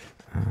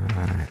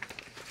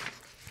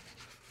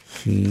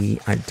 He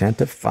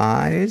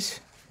identifies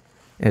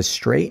as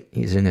straight.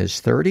 He's in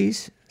his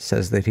 30s.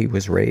 Says that he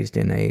was raised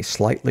in a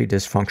slightly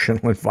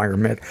dysfunctional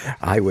environment.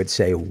 I would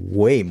say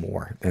way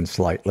more than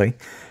slightly.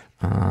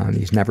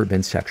 He's never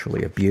been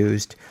sexually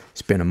abused.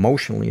 He's been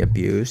emotionally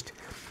abused.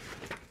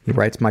 He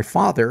writes, my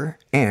father,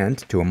 and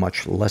to a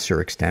much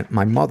lesser extent,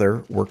 my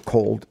mother, were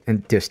cold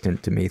and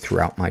distant to me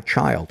throughout my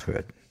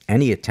childhood.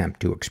 Any attempt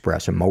to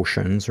express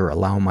emotions or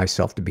allow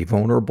myself to be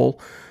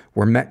vulnerable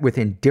were met with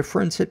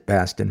indifference at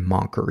best and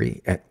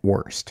mockery at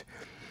worst.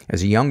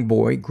 As a young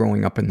boy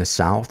growing up in the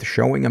South,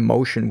 showing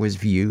emotion was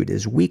viewed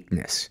as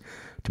weakness.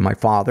 To my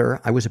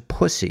father, I was a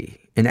pussy,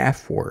 an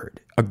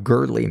F-word, a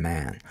girly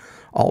man,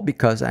 all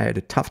because I had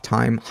a tough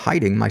time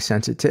hiding my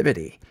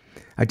sensitivity.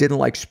 I didn't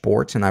like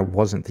sports and I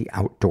wasn't the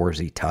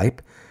outdoorsy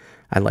type.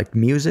 I liked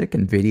music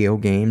and video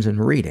games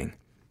and reading.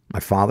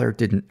 My father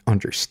didn't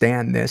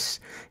understand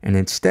this, and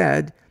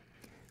instead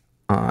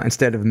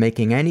of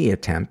making any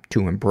attempt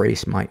to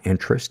embrace my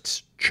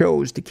interests,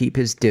 chose to keep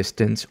his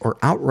distance or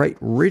outright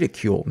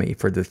ridicule me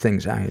for the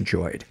things I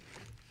enjoyed.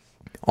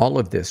 All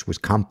of this was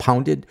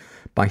compounded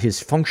by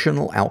his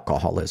functional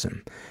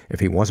alcoholism. If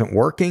he wasn't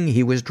working,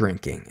 he was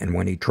drinking, and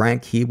when he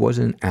drank, he was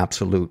an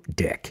absolute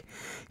dick.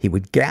 He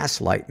would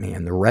gaslight me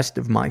and the rest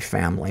of my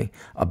family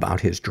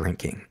about his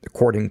drinking.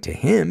 According to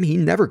him, he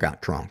never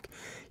got drunk.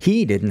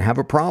 He didn't have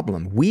a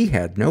problem. We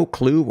had no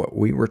clue what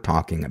we were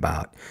talking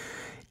about.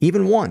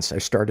 Even once I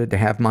started to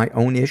have my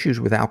own issues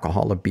with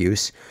alcohol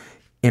abuse,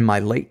 in my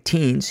late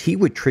teens, he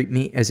would treat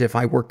me as if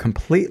I were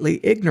completely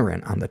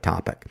ignorant on the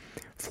topic.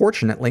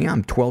 Fortunately,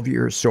 I'm 12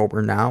 years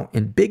sober now,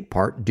 in big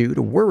part due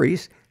to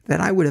worries that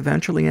I would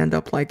eventually end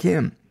up like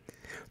him.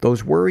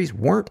 Those worries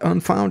weren't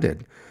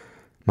unfounded.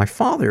 My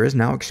father is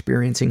now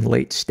experiencing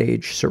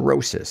late-stage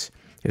cirrhosis.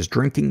 His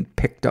drinking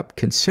picked up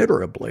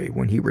considerably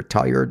when he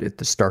retired at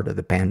the start of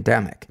the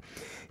pandemic.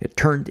 It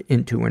turned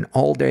into an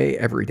all-day,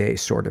 everyday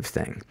sort of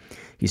thing.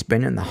 He's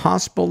been in the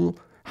hospital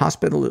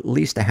at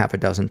least a half a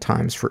dozen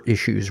times for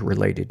issues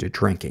related to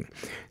drinking.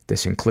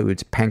 This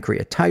includes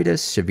pancreatitis,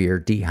 severe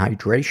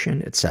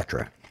dehydration,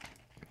 etc.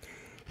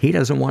 He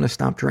doesn't want to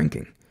stop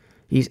drinking.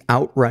 He's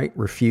outright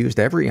refused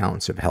every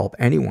ounce of help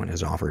anyone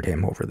has offered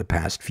him over the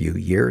past few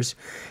years.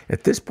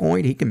 At this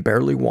point, he can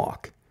barely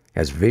walk,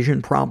 has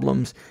vision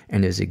problems,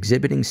 and is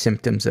exhibiting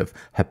symptoms of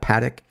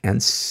hepatic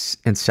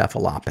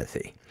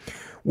encephalopathy,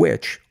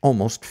 which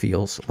almost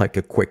feels like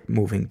a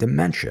quick-moving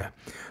dementia.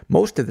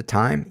 Most of the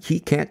time, he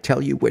can't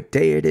tell you what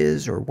day it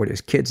is or what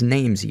his kids'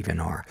 names even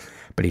are,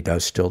 but he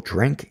does still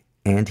drink,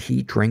 and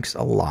he drinks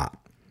a lot.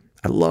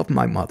 I love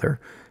my mother,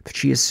 but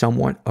she is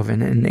somewhat of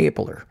an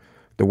enabler.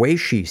 The way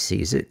she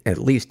sees it, at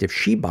least if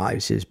she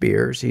buys his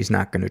beers, he's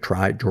not going to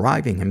try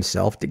driving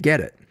himself to get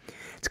it.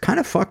 It's kind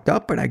of fucked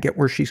up, but I get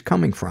where she's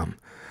coming from.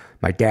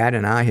 My dad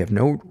and I have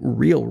no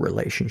real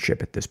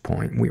relationship at this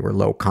point. We were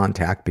low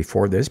contact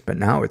before this, but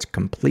now it's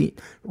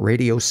complete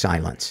radio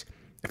silence.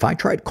 If I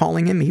tried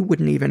calling him, he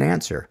wouldn't even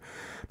answer.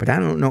 But I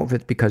don't know if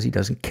it's because he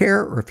doesn't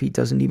care or if he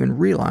doesn't even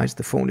realize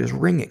the phone is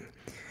ringing.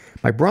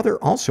 My brother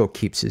also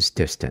keeps his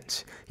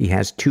distance. He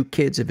has 2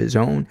 kids of his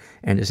own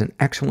and is an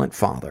excellent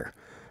father.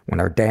 When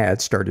our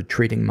dad started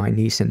treating my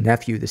niece and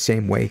nephew the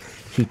same way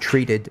he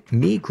treated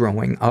me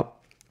growing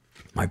up,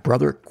 my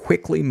brother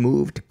quickly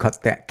moved to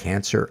cut that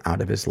cancer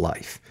out of his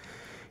life.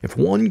 If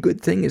one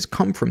good thing has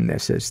come from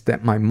this, is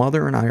that my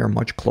mother and I are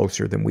much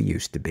closer than we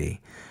used to be.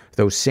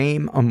 Those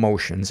same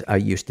emotions I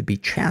used to be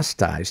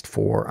chastised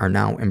for are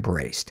now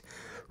embraced.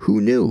 Who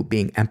knew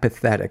being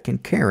empathetic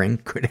and caring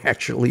could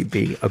actually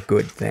be a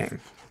good thing?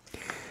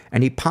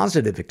 Any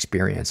positive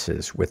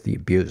experiences with the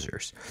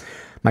abusers?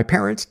 My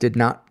parents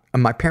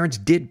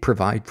did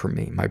provide for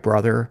me. My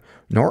brother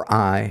nor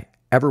I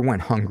ever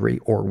went hungry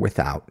or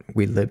without.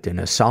 We lived in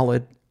a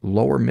solid,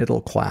 lower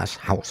middle class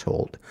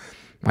household.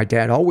 My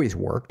dad always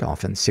worked,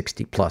 often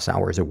 60-plus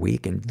hours a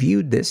week, and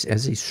viewed this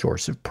as a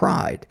source of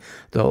pride.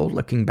 Though,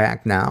 looking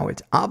back now,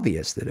 it's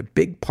obvious that a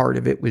big part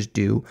of it was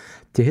due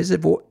to his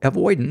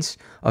avoidance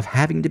of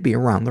having to be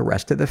around the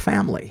rest of the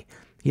family.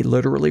 He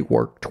literally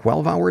worked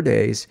 12-hour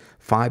days,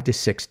 5 to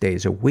 6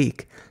 days a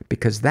week,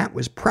 because that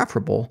was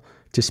preferable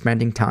to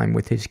spending time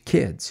with his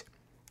kids.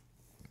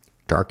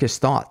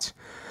 Darkest thoughts.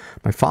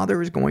 My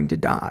father is going to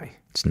die.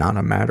 It's not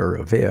a matter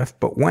of if,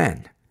 but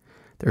when.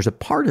 There's a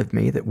part of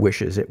me that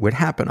wishes it would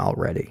happen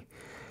already.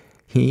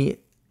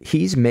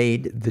 He's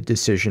made the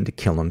decision to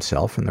kill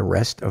himself, and the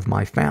rest of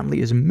my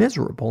family is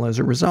miserable as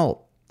a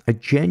result. I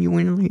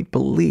genuinely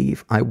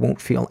believe I won't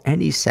feel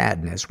any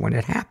sadness when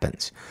it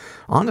happens.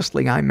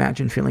 Honestly, I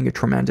imagine feeling a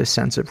tremendous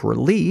sense of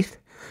relief,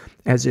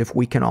 as if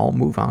we can all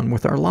move on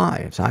with our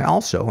lives. I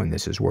also, and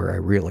this is where I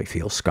really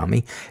feel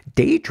scummy,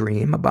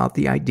 daydream about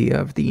the idea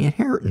of the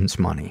inheritance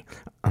money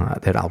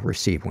that I'll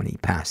receive when he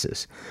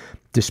passes.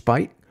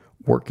 Despite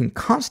working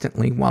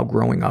constantly while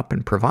growing up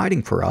and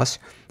providing for us,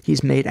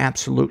 he's made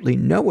absolutely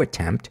no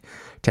attempt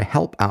to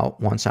help out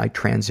once I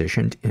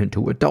transitioned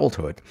into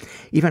adulthood.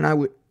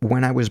 Even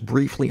when I was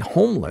briefly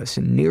homeless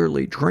and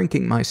nearly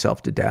drinking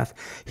myself to death,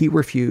 he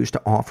refused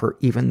to offer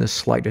even the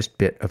slightest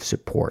bit of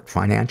support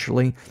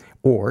financially,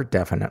 or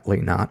definitely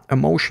not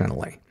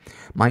emotionally.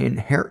 My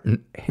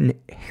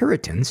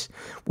inheritance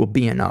will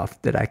be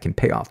enough that I can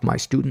pay off my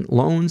student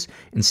loans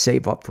and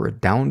save up for a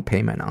down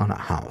payment on a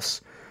house.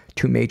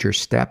 2 major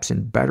steps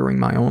in bettering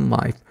my own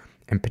life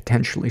and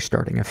potentially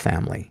starting a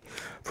family.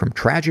 From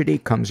tragedy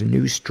comes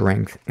new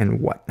strength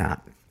and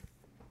whatnot.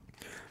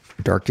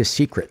 Darkest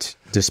secrets.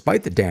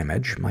 Despite the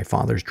damage my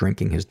father's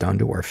drinking has done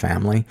to our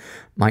family,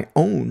 my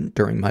own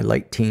during my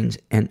late teens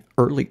and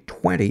early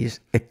 20s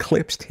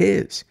eclipsed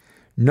his.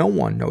 No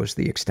one knows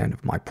the extent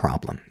of my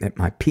problem. At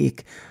my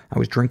peak, I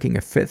was drinking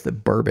a 5th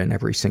of bourbon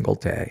every single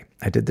day.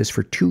 I did this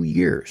for 2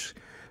 years.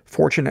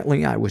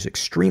 Fortunately, I was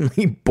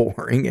extremely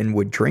boring and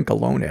would drink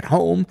alone at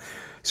home,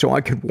 so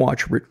I could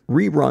watch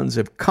reruns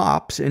of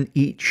Cops and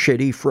eat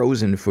shitty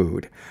frozen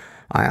food.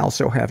 I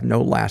also have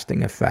no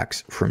lasting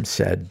effects from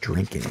said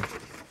drinking.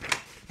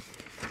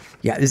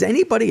 Yeah, is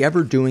anybody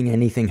ever doing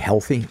anything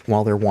healthy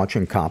while they're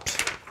watching Cops?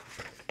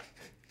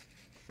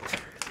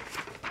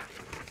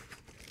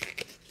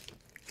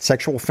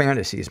 Sexual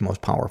fantasies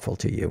most powerful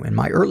to you. In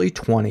my early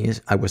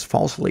 20s, I was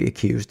falsely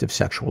accused of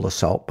sexual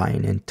assault by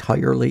an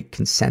entirely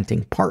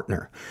consenting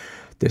partner.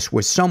 This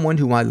was someone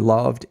who I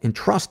loved and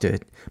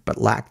trusted,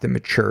 but lacked the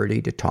maturity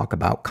to talk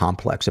about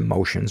complex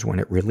emotions when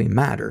it really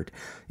mattered.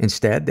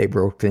 Instead, they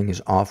broke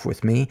things off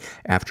with me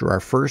after our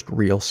first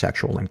real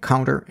sexual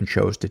encounter and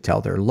chose to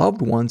tell their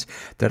loved ones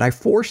that I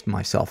forced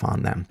myself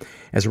on them.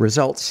 As a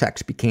result,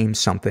 sex became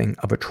something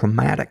of a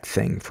traumatic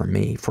thing for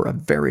me for a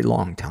very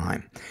long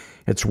time.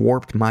 It's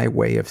warped my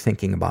way of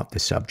thinking about the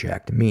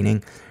subject,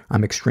 meaning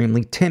I'm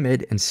extremely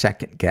timid and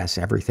second-guess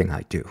everything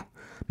I do.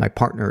 My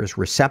partner is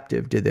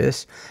receptive to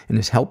this and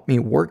has helped me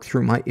work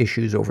through my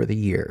issues over the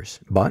years.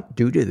 But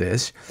due to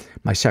this,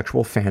 my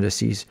sexual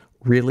fantasies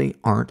really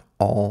aren't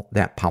all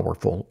that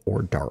powerful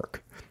or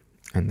dark.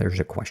 And there's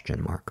a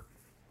question mark.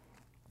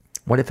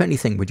 What, if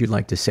anything, would you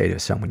like to say to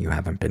someone you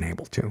haven't been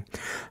able to?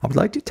 I would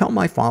like to tell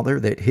my father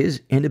that his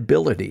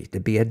inability to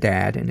be a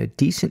dad and a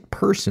decent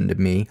person to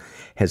me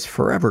has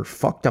forever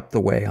fucked up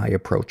the way I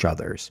approach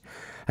others.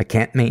 I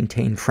can't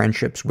maintain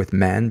friendships with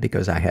men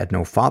because I had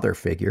no father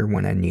figure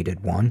when I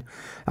needed one.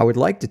 I would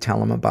like to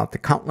tell him about the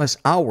countless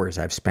hours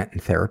I've spent in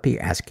therapy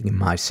asking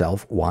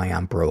myself why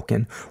I'm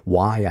broken,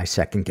 why I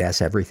second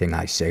guess everything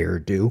I say or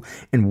do,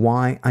 and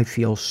why I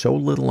feel so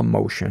little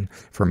emotion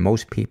for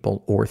most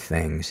people or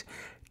things,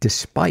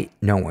 despite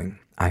knowing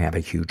I have a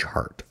huge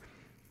heart.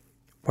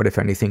 What, if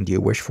anything, do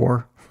you wish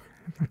for?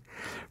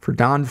 For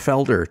Don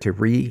Felder to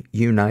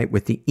reunite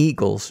with the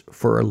Eagles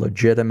for a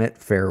legitimate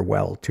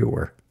farewell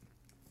tour.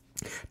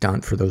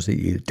 Don, for those of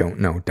you who don't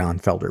know, Don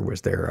Felder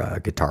was their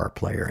guitar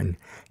player and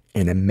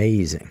an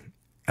amazing,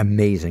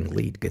 amazing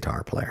lead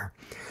guitar player.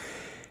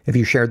 Have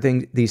you shared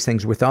these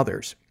things with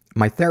others?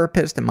 My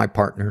therapist and my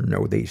partner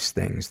know these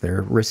things.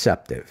 They're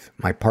receptive.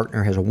 My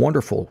partner has a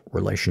wonderful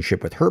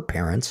relationship with her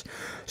parents,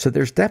 so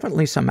there's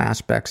definitely some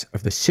aspects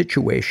of the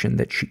situation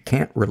that she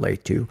can't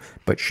relate to,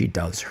 but she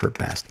does her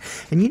best.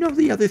 And you know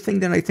the other thing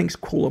that I think is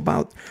cool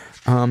about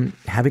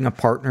having a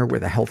partner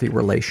with a healthy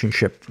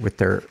relationship with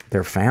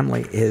their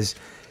family is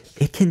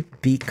it can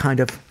be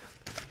kind of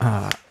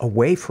a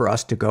way for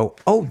us to go,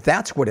 oh,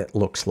 that's what it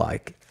looks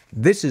like.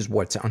 This is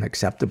what's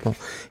unacceptable.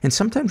 And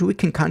sometimes we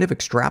can kind of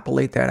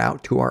extrapolate that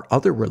out to our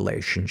other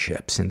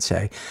relationships and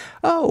say,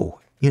 oh,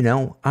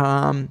 that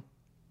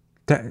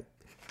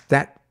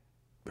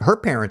her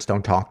parents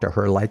don't talk to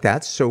her like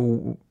that.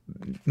 So,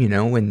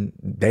 and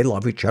they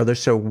love each other.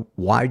 So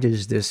why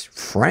does this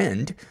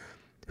friend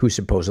who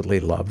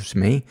supposedly loves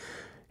me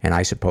and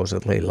I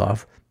supposedly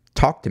love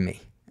talk to me?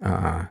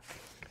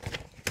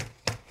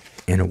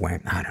 In a way,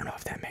 I don't know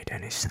if that made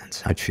any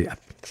sense.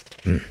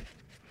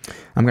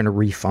 I'm going to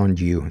refund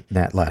you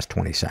that last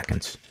 20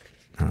 seconds.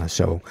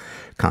 So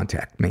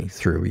contact me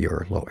through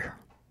your lawyer.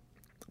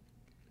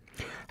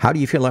 How do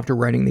you feel after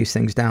writing these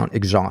things down?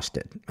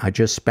 Exhausted. I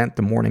just spent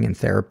the morning in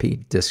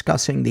therapy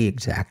discussing the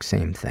exact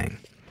same thing.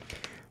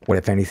 What,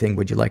 if anything,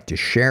 would you like to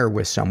share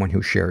with someone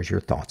who shares your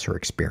thoughts or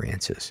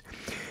experiences?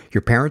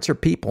 Your parents are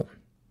people.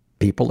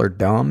 People are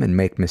dumb and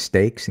make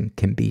mistakes and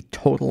can be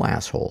total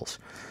assholes.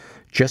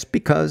 Just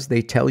because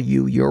they tell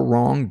you you're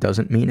wrong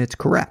doesn't mean it's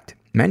correct.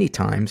 Many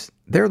times,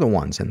 they're the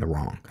ones in the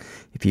wrong.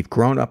 If you've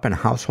grown up in a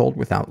household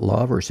without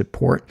love or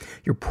support,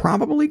 you're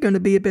probably going to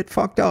be a bit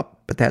fucked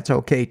up, but that's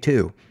okay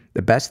too.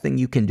 The best thing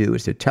you can do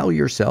is to tell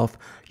yourself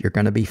you're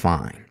going to be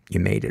fine. You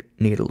may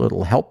need a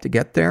little help to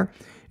get there,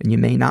 and you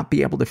may not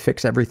be able to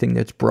fix everything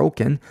that's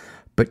broken,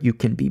 but you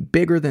can be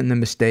bigger than the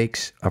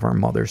mistakes of our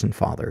mothers and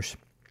fathers.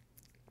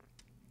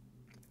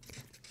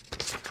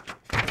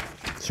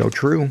 So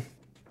true.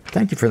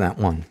 Thank you for that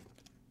one.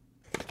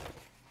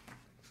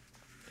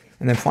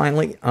 And then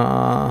finally,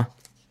 I'm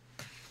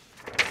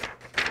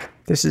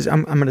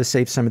going to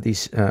save some of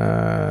these,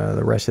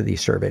 the rest of these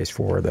surveys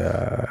for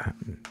the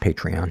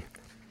Patreon.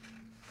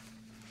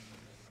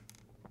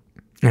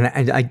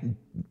 And I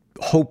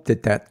hope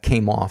that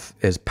came off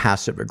as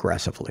passive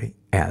aggressively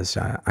as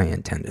I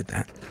intended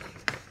that.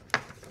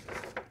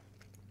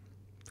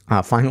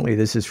 Finally,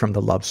 this is from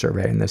the love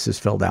survey, and this is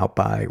filled out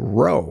by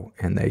Ro,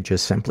 and they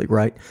just simply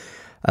write,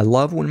 I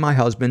love when my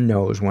husband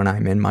knows when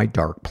I'm in my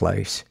dark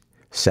place,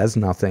 says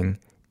nothing,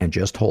 and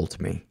just holds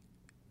me.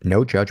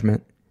 No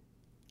judgment,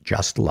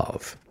 just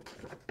love.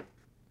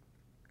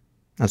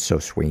 That's so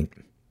sweet.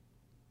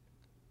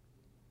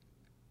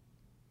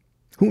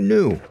 Who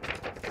knew?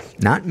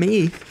 Not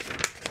me.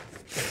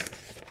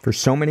 For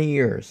so many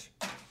years.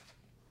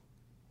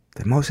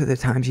 That most of the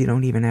times you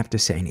don't even have to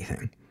say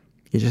anything.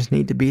 You just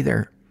need to be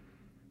there.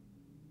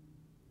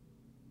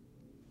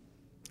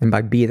 And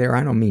by be there,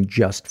 I don't mean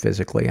just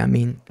physically. I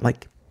mean,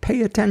 like,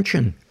 pay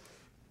attention.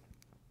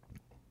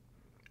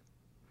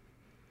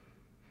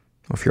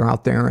 If you're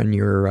out there and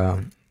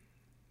you're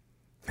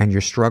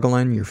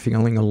struggling, you're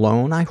feeling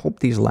alone, I hope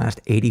these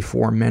last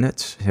 84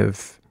 minutes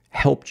have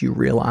helped you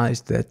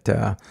realize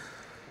that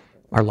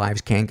our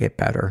lives can get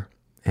better.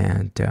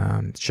 And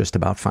it's just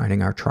about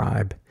finding our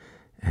tribe.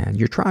 And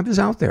your tribe is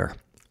out there.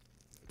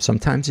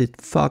 Sometimes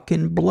it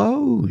fucking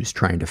blows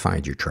trying to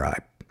find your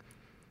tribe.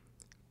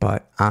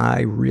 But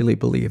I really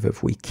believe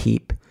if we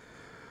keep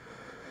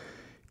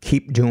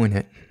doing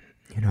it.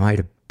 I had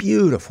a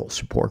beautiful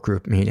support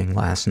group meeting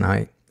last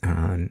night.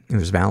 It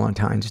was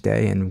Valentine's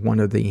Day, and one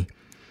of the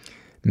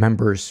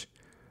members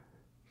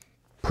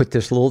put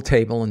this little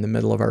table in the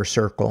middle of our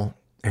circle,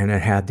 and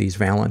it had these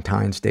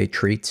Valentine's Day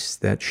treats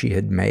that she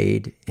had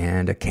made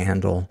and a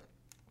candle.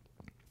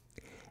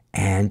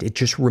 And it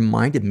just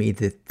reminded me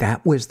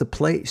that was the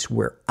place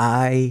where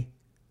I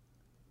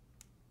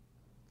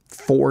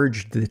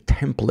forged the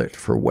template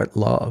for what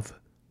love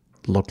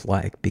looked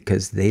like,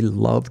 because they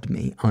loved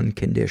me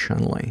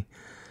unconditionally.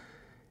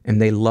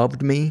 And they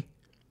loved me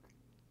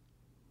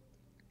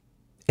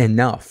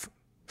enough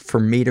for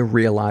me to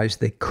realize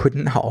they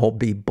couldn't all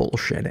be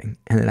bullshitting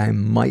and that I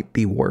might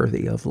be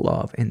worthy of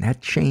love. And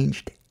that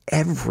changed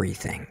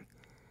everything.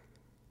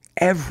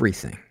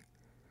 Everything.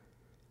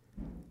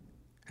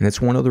 And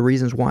it's one of the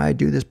reasons why I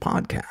do this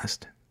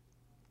podcast,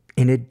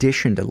 in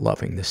addition to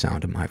loving the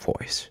sound of my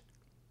voice.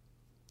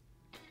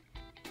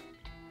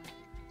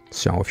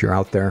 So if you're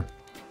out there,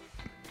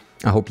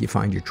 I hope you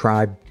find your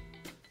tribe.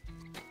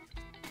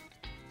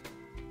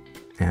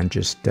 And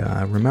just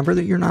remember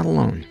that you're not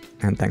alone.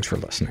 And thanks for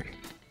listening.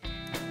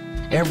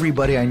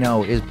 Everybody I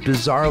know is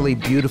bizarrely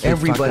beautifully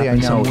Everybody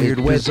fucked up I know in some weird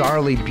way.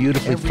 bizarrely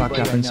beautifully fucked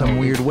up in some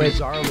weird way.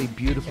 Bizarrely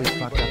beautifully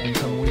fucked up in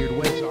some weird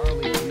way.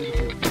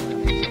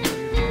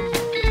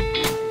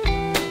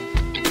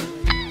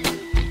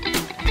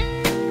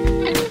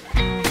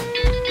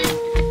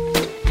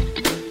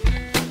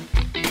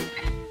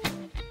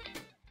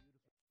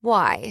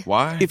 Why?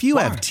 Why? If you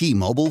have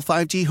T-Mobile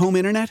 5G home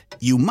internet,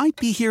 you might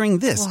be hearing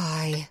this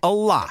Why? a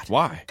lot.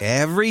 Why?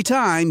 Every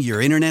time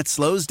your internet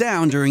slows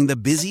down during the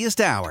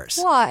busiest hours.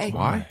 Why?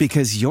 Why?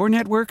 Because your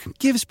network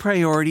gives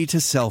priority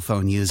to cell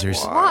phone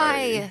users.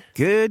 Why?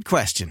 Good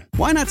question.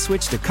 Why not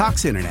switch to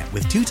Cox Internet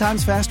with 2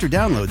 times faster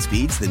download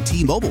speeds than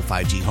T-Mobile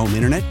 5G home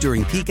internet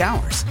during peak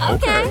hours?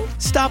 Okay.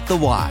 Stop the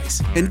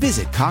whys and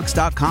visit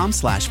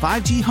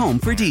cox.com/5G home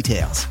for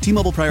details.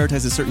 T-Mobile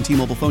prioritizes certain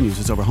T-Mobile phone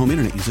users over home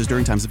internet users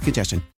during times of congestion.